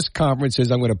a press conference,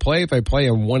 says, I'm going to play if I play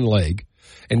on one leg.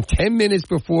 And 10 minutes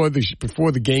before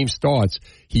the game starts,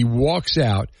 he walks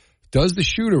out, does the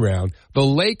shoot-around. The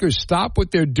Lakers stop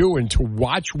what they're doing to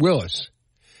watch Willis.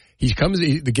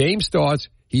 The game starts.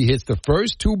 He hits the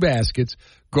first 2 baskets,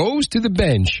 goes to the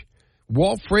bench.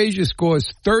 Walt Frazier scores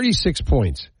 36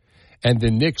 points. And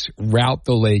the Knicks rout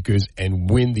the Lakers and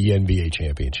win the NBA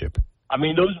championship.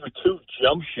 Those were 2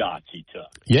 jump shots he took.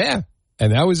 Yeah,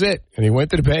 and that was it. And he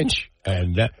went to the bench.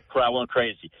 And that the crowd went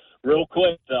crazy. Real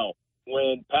quick, though,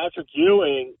 when Patrick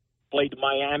Ewing played the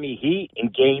Miami Heat in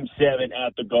Game 7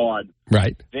 at the Garden,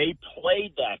 right? They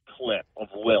played that clip of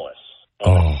Willis.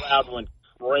 And the crowd went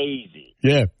crazy.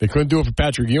 Yeah, they couldn't do it for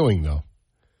Patrick Ewing, though.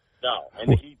 No,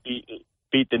 and he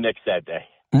beat the Knicks that day.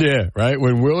 Yeah, right.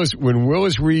 When Willis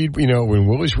Reed, when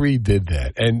Willis Reed did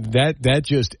that, and that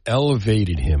just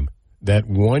elevated him. That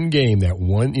one game,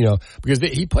 because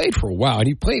he played for a while and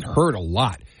he played hurt a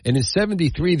lot. And in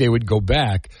 '73 they would go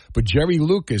back, but Jerry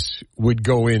Lucas would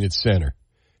go in at center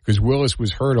because Willis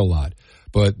was hurt a lot.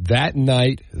 But that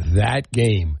night, that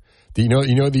game, you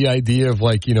know the idea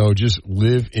of just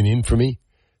live in infamy.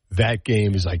 That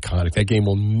game is iconic. That game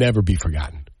will never be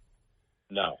forgotten.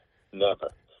 No,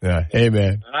 never. Yeah. Hey,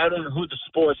 man. I don't know who the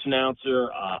sports announcer,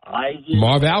 Eisen.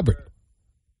 Marv Albert.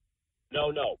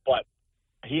 No, but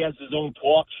he has his own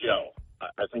talk show.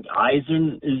 I think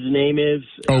Eisen, his name is.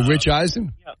 Oh, Rich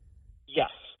Eisen? Yeah.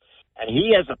 Yes. And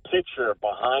he has a picture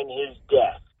behind his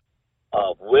desk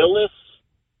of Willis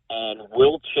and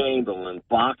Wilt Chamberlain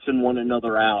boxing one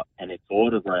another out, and it's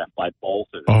autographed by both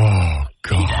of them. Oh,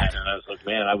 God. And I was like,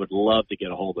 man, I would love to get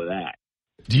a hold of that.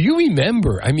 Do you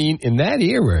remember, in that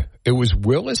era, it was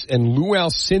Willis and Lou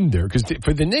Alcindor, because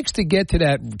for the Knicks to get to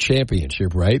that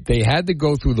championship, right, they had to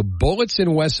go through the Bullets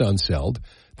and Wes Unseld,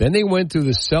 then they went to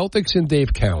the Celtics and Dave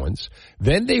Cowens,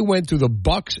 then they went to the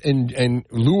Bucks and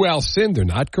Lou Alcindor,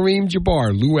 not Kareem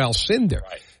Jabbar, Lou Alcindor.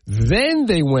 Right. Then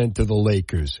they went to the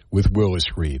Lakers with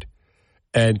Willis Reed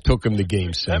and took him to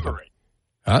Game 7.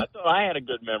 Huh? I thought I had a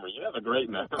good memory. You have a great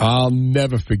memory. I'll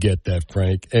never forget that,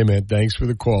 Frank. Hey, man, thanks for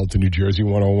the call to New Jersey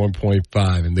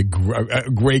 101.5 and the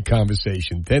great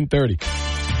conversation. 10:30.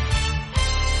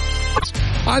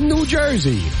 on New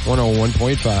Jersey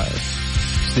 101.5.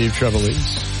 Steve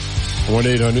Trevelise,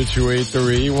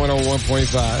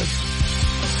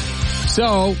 1-800-283-101.5.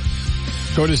 So,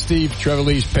 go to Steve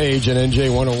Trevelise page at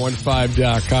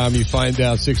NJ1015.com. You find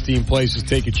out 16 places,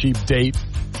 take a cheap date.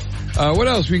 What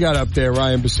else we got up there,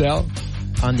 Ryan Bissell?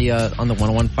 On the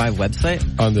 1015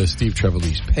 website? On the Steve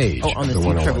Trevelise page. Oh, on the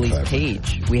Steve Trevelise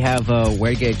page. We have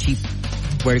where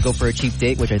to go for a cheap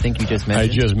date, which I think you just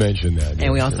mentioned. I just mentioned that.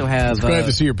 And we also have... It's glad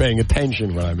to see you're paying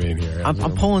attention when I'm in here. I'm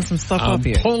pulling some stuff up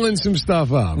here. I'm pulling some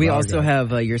stuff up. We also have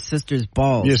your sister's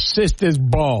balls. Your sister's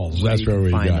balls. That's where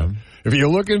we got them. If you're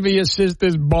looking for your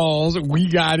sister's balls, we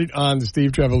got it on the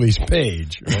Steve Trevelise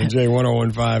page,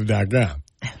 NJ1015.com.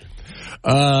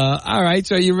 All right,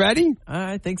 so you ready?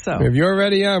 I think so. If you're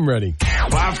ready, I'm ready.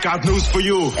 Well, I've got news for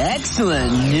you.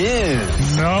 Excellent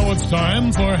news. Now it's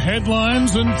time for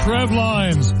Headlines and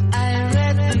Trevlines. I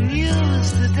read the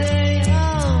news today.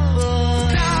 Oh,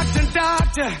 boy.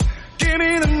 Doctor, give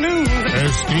me the news.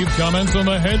 As Steve comments on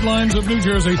the headlines of New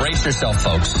Jersey. Brace yourself,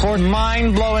 folks, for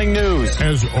mind-blowing news.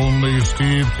 As only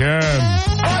Steve can.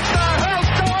 What the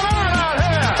hell's going on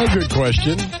out here? A good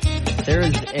question. There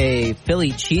is a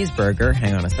Philly cheeseburger.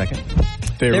 Hang on a second.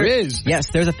 There is?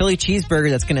 Yes, there's a Philly cheeseburger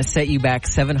that's going to set you back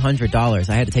 $700.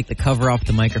 I had to take the cover off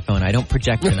the microphone. I don't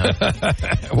project enough.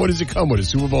 What does it come with? A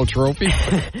Super Bowl trophy?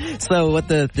 So what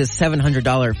this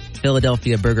 $700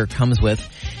 Philadelphia burger comes with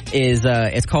is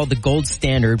it's called the Gold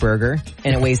Standard Burger,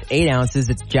 and it weighs 8 ounces.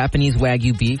 It's Japanese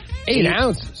Wagyu beef. 8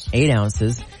 ounces? 8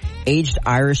 ounces. Aged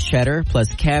Irish cheddar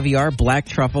plus caviar, black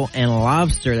truffle, and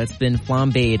lobster that's been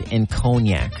flambéed in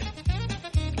cognac.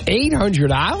 $800?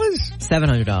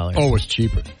 $700. Oh, it's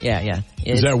cheaper. Yeah.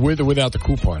 Is that with or without the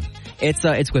coupon?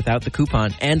 It's without the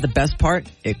coupon. And the best part,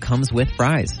 it comes with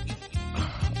fries.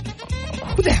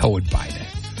 Who the hell would buy that?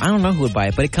 I don't know who would buy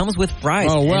it, but it comes with fries.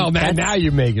 Oh, well, now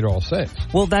you make it all sense.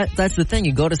 Well, that's the thing.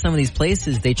 You go to some of these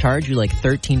places, they charge you like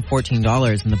 $13,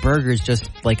 $14, and the burger's just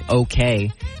like okay.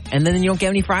 And then you don't get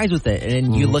any fries with it.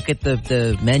 And you look at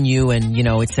the menu, and, you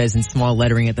know, it says in small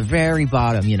lettering at the very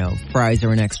bottom, you know, fries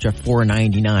are an extra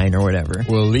 $4.99 or whatever.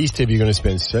 Well, at least if you're going to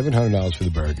spend $700 for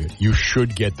the burger, you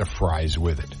should get the fries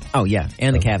with it. Oh, yeah,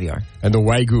 and the caviar. And the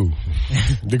Wagyu.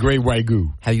 The great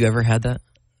Wagyu. Have you ever had that?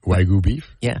 Wagyu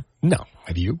beef? Yeah. No.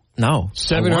 Have you? No.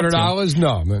 $700?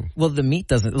 No, man. Well, the meat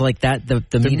doesn't, like that, the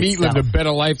meat lived a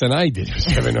better life than I did for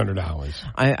 $700.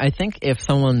 I think if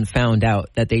someone found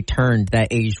out that they turned that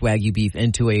aged Wagyu beef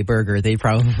into a burger, they'd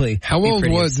probably How old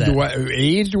was the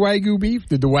aged Wagyu beef?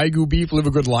 Did the Wagyu beef live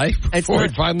a good life before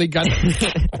it finally got...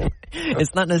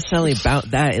 It's not necessarily about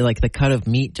that. Like the cut of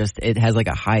meat, just it has like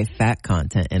a high fat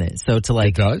content in it. So to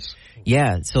like... It does?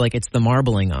 Yeah, so like it's the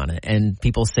marbling on it, and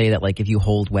people say that like if you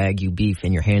hold Wagyu beef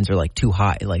and your hands are like too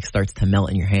hot, it like starts to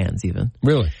melt in your hands even.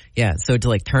 Really? Yeah, so to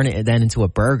like turn it then into a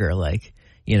burger, like,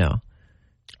 you know.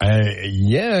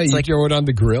 Yeah, you like, throw it on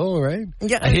the grill, right?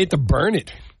 Yeah. I hate to burn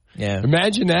it. Yeah.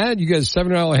 Imagine that. You get a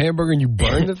 $7 hamburger and you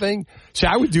burn the thing. See,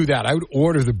 I would do that. I would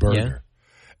order the burger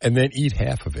and then eat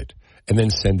half of it and then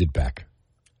send it back.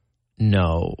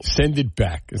 No. Send it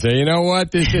back. Say, you know what?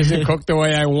 This isn't cooked the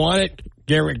way I want it.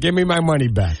 Give me my money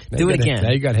back. Do it again.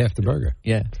 Now you got half the burger.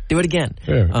 Yeah. Do it again.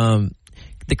 Yeah. And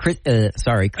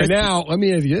now, let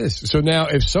me ask you this. So now,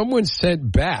 if someone sent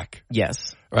back...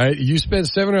 Yes. Right? You spend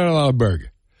 $700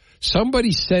 burger.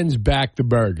 Somebody sends back the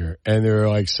burger, and there are,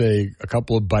 like, say, a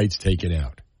couple of bites taken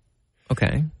out.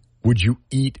 Okay. Would you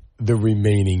eat the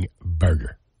remaining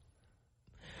burger?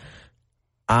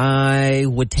 I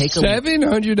would take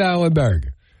 $700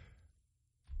 burger.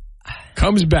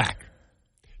 Comes back.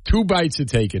 2 bites are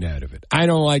taken out of it. I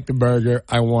don't like the burger.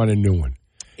 I want a new one.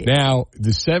 Now,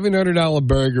 the $700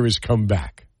 burger has come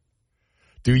back.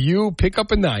 Do you pick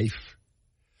up a knife,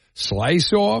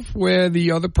 slice off where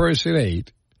the other person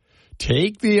ate,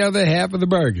 take the other half of the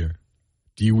burger?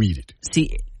 Do you eat it?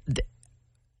 See,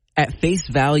 at face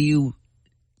value,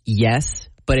 yes.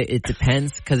 But it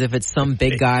depends, because if it's some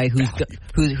big guy who's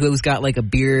got like a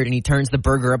beard and he turns the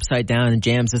burger upside down and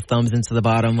jams his thumbs into the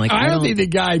bottom, like I don't think the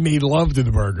guy made love to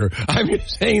the burger. I'm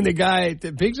just saying the guy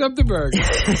that picks up the burger,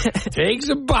 takes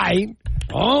a bite,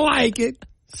 don't like it,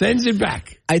 sends it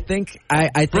back. I think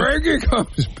burger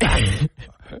comes back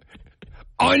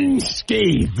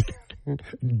unscathed.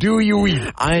 Do you eat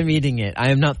it? I'm eating it.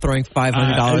 I am not throwing $500 in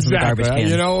the garbage can.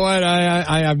 You know what?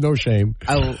 I have no shame.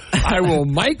 I will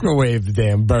microwave the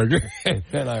damn burger,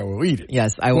 and I will eat it.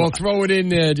 Yes, I will. We'll throw it in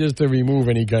there just to remove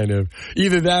any kind of...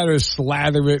 Either that or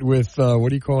slather it with, what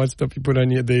do you call that stuff you put on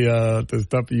the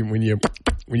stuff when you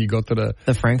when you go to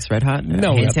the Frank's Red Hot?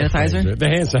 No, hand sanitizer? The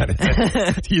hand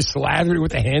sanitizer. Do you slather it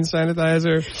with the hand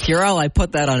sanitizer? Purell, I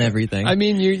put that on everything. I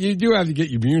mean, you do have to get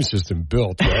your immune system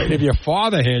built, right? If your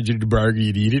father handed you the burger,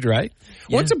 you'd eat it, right?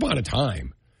 Yeah. Once upon a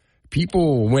time,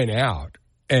 people went out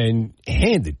and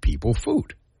handed people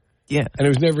food. Yeah. And it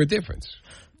was never a difference,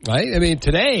 right? I mean,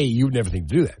 today, you would never think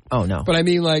to do that. Oh, no. But I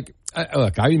mean, like,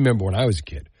 look, I remember when I was a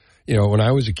kid. You know, when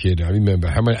I was a kid, I remember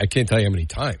I can't tell you how many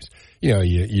times. You know,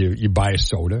 you buy a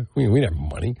soda. We didn't have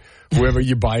money. Whoever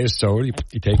you buy a soda,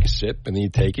 you take a sip, and then you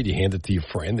take it, you hand it to your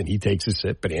friend, and he takes a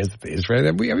sip and hands it to his friend.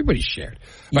 Everybody shared.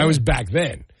 Yeah. I was back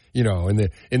then, you know,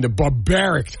 in the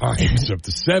barbaric times of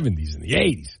the 70s and the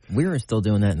 80s. We were still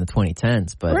doing that in the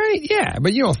 2010s, but... Right, yeah,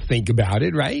 but you don't think about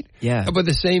it, right? Yeah. But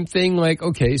the same thing, like,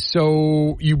 okay,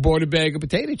 so you bought a bag of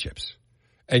potato chips.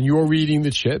 And you're eating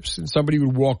the chips, and somebody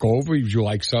would walk over, if you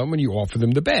like some, and you offer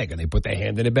them the bag. And they put their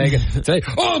hand in the bag and say,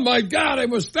 oh, my God, I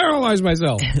must sterilize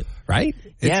myself. Right?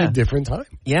 It's a different time.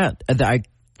 Yeah. I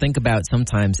think about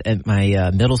sometimes at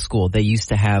my middle school, they used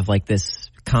to have like this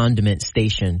condiment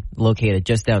station located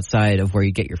just outside of where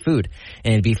you get your food.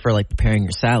 And it'd be for like preparing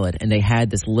your salad. And they had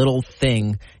this little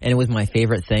thing, and it was my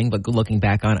favorite thing. But looking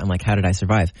back on it, I'm like, how did I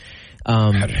survive?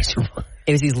 How did I survive?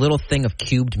 It was these little thing of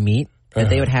cubed meat that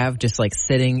they would have just like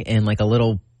sitting in like a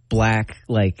little black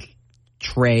like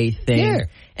tray thing. Yeah.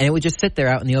 And it would just sit there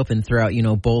out in the open throughout, you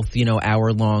know, both, you know,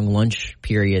 hour-long lunch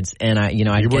periods. And I'd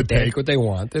take what they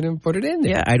wanted and put it in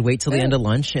there. Yeah, I'd wait till the end of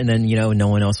lunch, and then, you know, no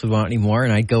one else would want any more,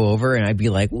 and I'd go over and I'd be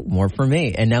like, ooh, more for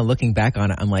me. And now looking back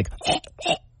on it, I'm like,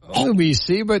 oh, you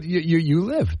see, but you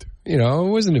lived. You know,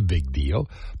 it wasn't a big deal.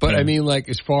 But I mean, like,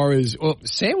 as far as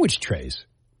sandwich trays,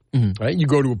 right? You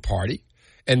go to a party,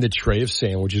 and the tray of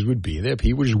sandwiches would be there.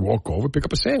 People would just walk over, pick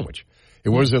up a sandwich. It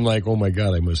wasn't like, oh my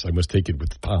God, I must take it with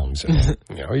the tongs.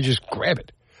 You know, you just grab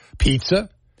it. Pizza.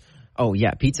 Oh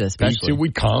yeah, pizza especially. Pizza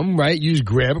would come, right? You just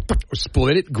grab it,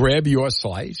 split it, grab your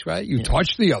slice, right? You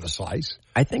touch the other slice.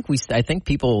 I think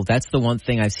people, that's the one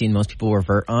thing I've seen most people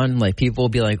revert on. Like, people will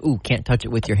be like, ooh, can't touch it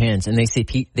with your hands. And they see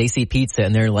pizza,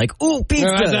 and they're like, ooh, pizza.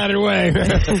 No, that's out of the way.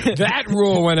 That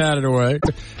rule went out of the way.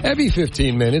 Every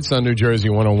 15 minutes on New Jersey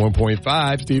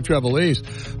 101.5, Steve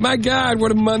Trevelise. My God,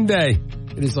 what a Monday.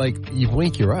 It is like you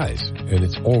blink your eyes, and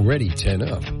it's already 10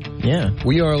 up. Yeah.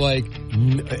 We are like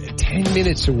 10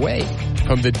 minutes away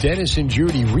from the Dennis and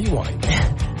Judy rewind.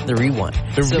 The rewind.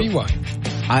 Rewind.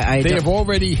 They have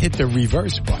already hit the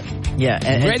reverse button. Yeah.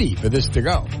 Ready for this to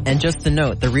go. And just to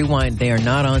note, the rewind, they are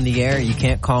not on the air. You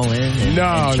can't call in and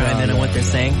chime in on what they're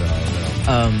saying.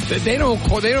 They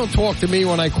don't talk to me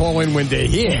when I call in when they're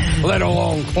here, let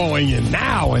alone calling in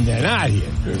now when they're not here.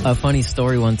 A funny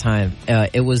story one time.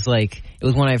 It was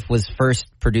when I was first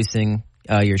producing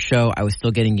your show. I was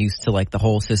still getting used to like the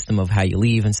whole system of how you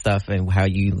leave and stuff, and how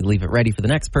you leave it ready for the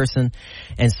next person.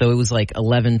 And so it was like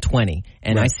 11:20,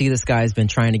 and I see this guy's been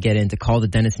trying to get in to call the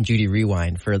Dennis and Judy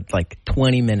rewind for like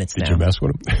 20 minutes now. Did you mess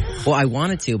with him? Well, I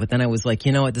wanted to, but then I was like,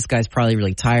 you know what? This guy's probably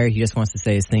really tired. He just wants to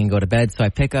say his thing and go to bed. So I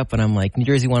pick up and I'm like, New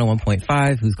Jersey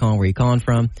 101.5. Who's calling? Where you calling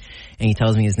from? And he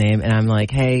tells me his name, and I'm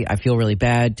like, hey, I feel really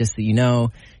bad. Just so you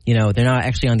know, they're not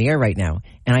actually on the air right now.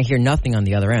 And I hear nothing on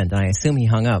the other end, and I assume he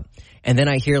hung up. And then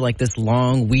I hear like this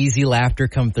long, wheezy laughter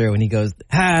come through, and he goes,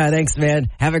 thanks,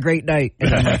 man. Have a great night.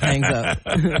 And then he hangs up.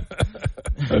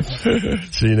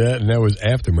 See that? And that was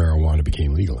after marijuana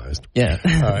became legalized. Yeah.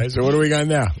 All right, so what do we got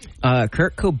now?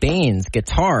 Kurt Cobain's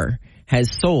guitar has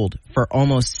sold for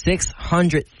almost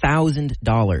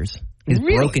 $600,000. His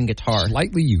broken guitar.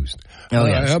 Slightly used. Oh,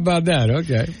 yeah. How about that?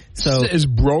 Okay. So his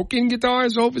broken guitar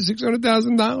is over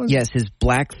 $600,000? Yes, his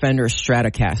black Fender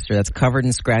Stratocaster that's covered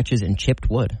in scratches and chipped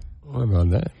wood. What about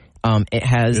that? It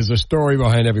has... There's a story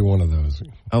behind every one of those.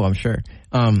 Oh, I'm sure.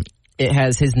 It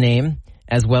has his name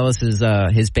as well as his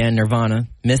band Nirvana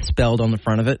misspelled on the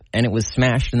front of it, and it was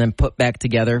smashed and then put back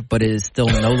together, but it is still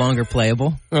no longer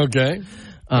playable. Okay.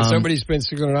 Somebody spent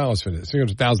 $600 for this,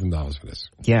 $600,000 for this.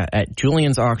 Yeah, at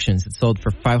Julian's Auctions, it sold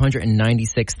for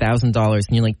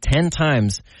 $596,000, nearly 10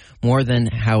 times more than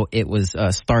how it was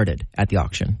started at the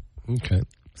auction. Okay.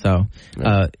 So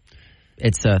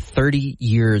it's 30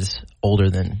 years older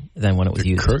than when it was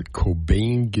used. Kurt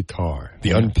Cobain guitar.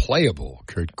 The unplayable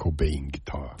Kurt Cobain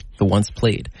guitar. The once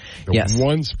played. Yes.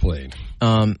 Once played.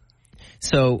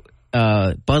 So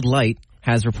Bud Light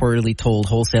has reportedly told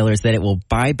wholesalers that it will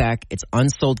buy back its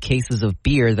unsold cases of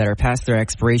beer that are past their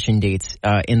expiration dates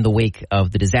in the wake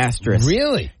of the disastrous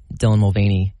Dylan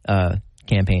Mulvaney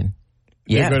campaign.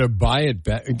 They're going to buy it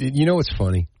back. You know what's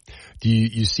funny?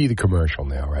 You see the commercial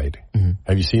now, right? Mm-hmm.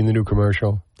 Have you seen the new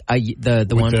commercial? The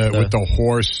one with the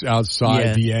horse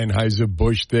outside the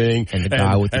Anheuser-Busch thing, and the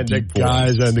guy with the deep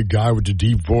voice, and the guy with the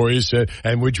deep voice,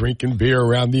 and we're drinking beer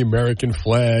around the American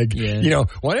flag. Yeah.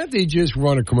 Why don't they just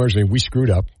run a commercial saying we screwed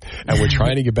up and we're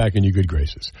trying to get back in your good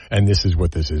graces, and this is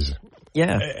what this is.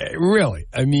 Yeah, really.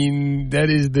 I mean, that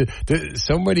is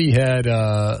somebody had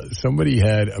a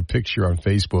picture on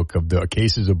Facebook of the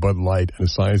cases of Bud Light and a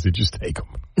sign that just take them.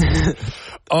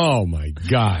 Oh my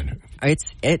God.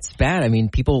 It's bad. I mean,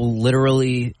 people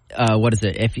literally, what is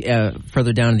it? If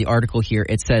further down in the article here,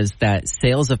 it says that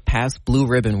sales of past Blue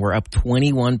Ribbon were up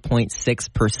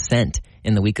 21.6%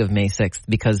 in the week of May 6th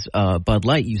because Bud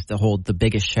Light used to hold the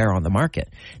biggest share on the market.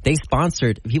 They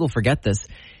sponsored, people forget this,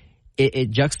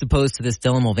 it juxtaposed to this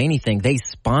Dylan Mulvaney thing, they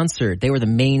were the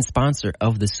main sponsor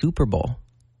of the Super Bowl.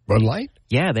 Bud Light?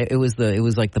 Yeah, it was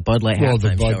like the Bud Light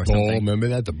halftime show or something. Bud Bowl, remember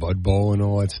that? The Bud Bowl and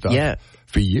all that stuff? Yeah.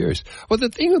 For years. Well, the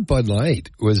thing with Bud Light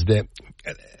was that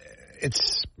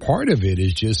it's part of it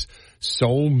is just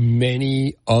so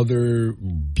many other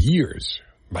beers,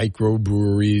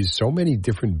 microbreweries, so many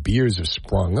different beers have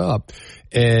sprung up,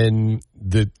 and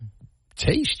the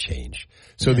taste change.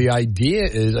 So the idea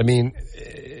is, I mean,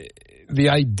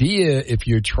 if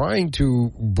you're trying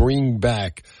to bring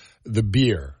back the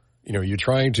beer, you're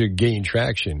trying to gain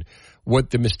traction, what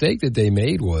the mistake that they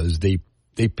made was they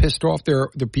pissed off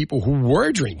the people who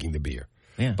were drinking the beer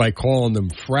by calling them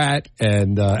frat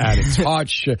and out of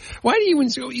touch. Why do you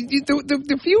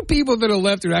the few people that are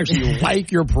left that actually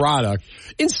like your product,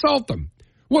 insult them?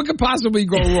 What could possibly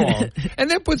go wrong? And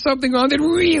then put something on that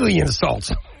really insults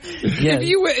them. Yeah.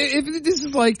 If this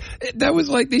is that was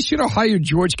they should have hired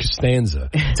George Costanza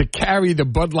to carry the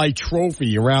Bud Light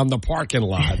trophy around the parking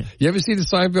lot. You ever see the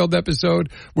Seinfeld episode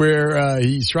where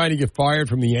he's trying to get fired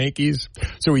from the Yankees?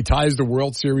 So he ties the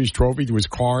World Series trophy to his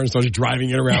car and starts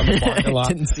driving it around the parking lot.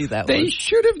 Didn't see that They one.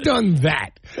 should have done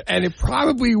that. And it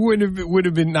probably would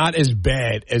have been not as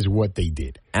bad as what they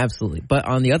did. Absolutely. But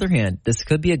on the other hand, this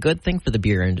could be a good thing for the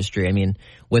beer industry. I mean,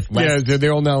 with less... Yeah, they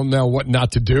all know what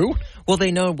not to do? Well,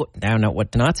 they know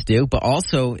what not to do, but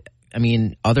also, I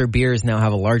mean, other beers now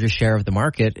have a larger share of the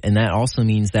market, and that also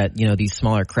means that, these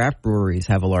smaller craft breweries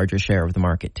have a larger share of the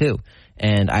market, too.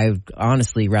 And I would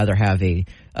honestly rather have a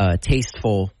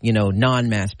tasteful,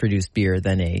 non-mass-produced beer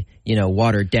than a,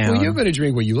 watered down... Well, you're going to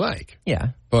drink what you like. Yeah.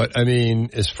 But, I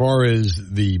mean, as far as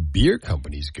the beer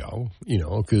companies go,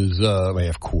 because they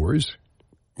have Coors.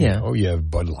 You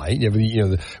have Bud Light.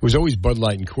 It was always Bud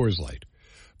Light and Coors Light.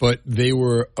 But they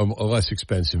were a less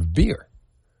expensive beer.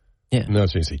 Yeah. I'm not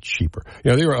saying say cheaper.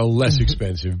 They were a less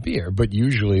expensive beer. But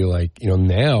usually,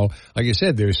 now, like I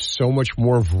said, there's so much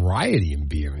more variety in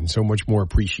beer and so much more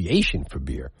appreciation for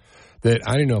beer that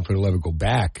I don't know if it'll ever go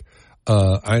back.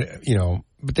 But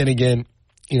then again,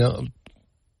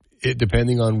 it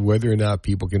depending on whether or not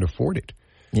people can afford it.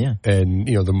 Yeah. And,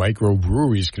 the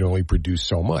microbreweries can only produce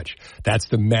so much. That's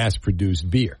the mass-produced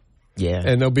beer. Yeah.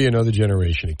 And there'll be another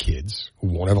generation of kids who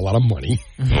won't have a lot of money.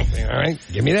 All right,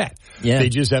 give me that. Yeah. They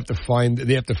just have to find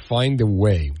a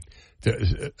way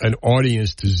an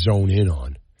audience to zone in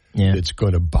on that's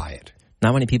going to buy it.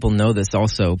 Not many people know this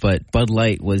also, but Bud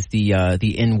Light was the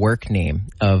in-work name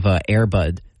of Air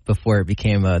Bud before it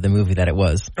became the movie that it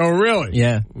was. Oh, really?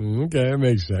 Yeah. Okay, that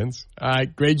makes sense. All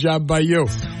right, great job by you.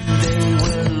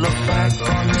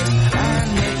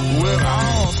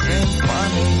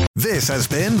 This has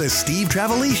been the Steve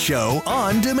Trevelise Show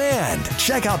on demand.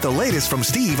 Check out the latest from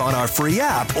Steve on our free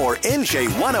app or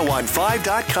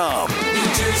NJ1015.com. New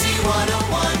Jersey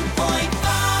 101.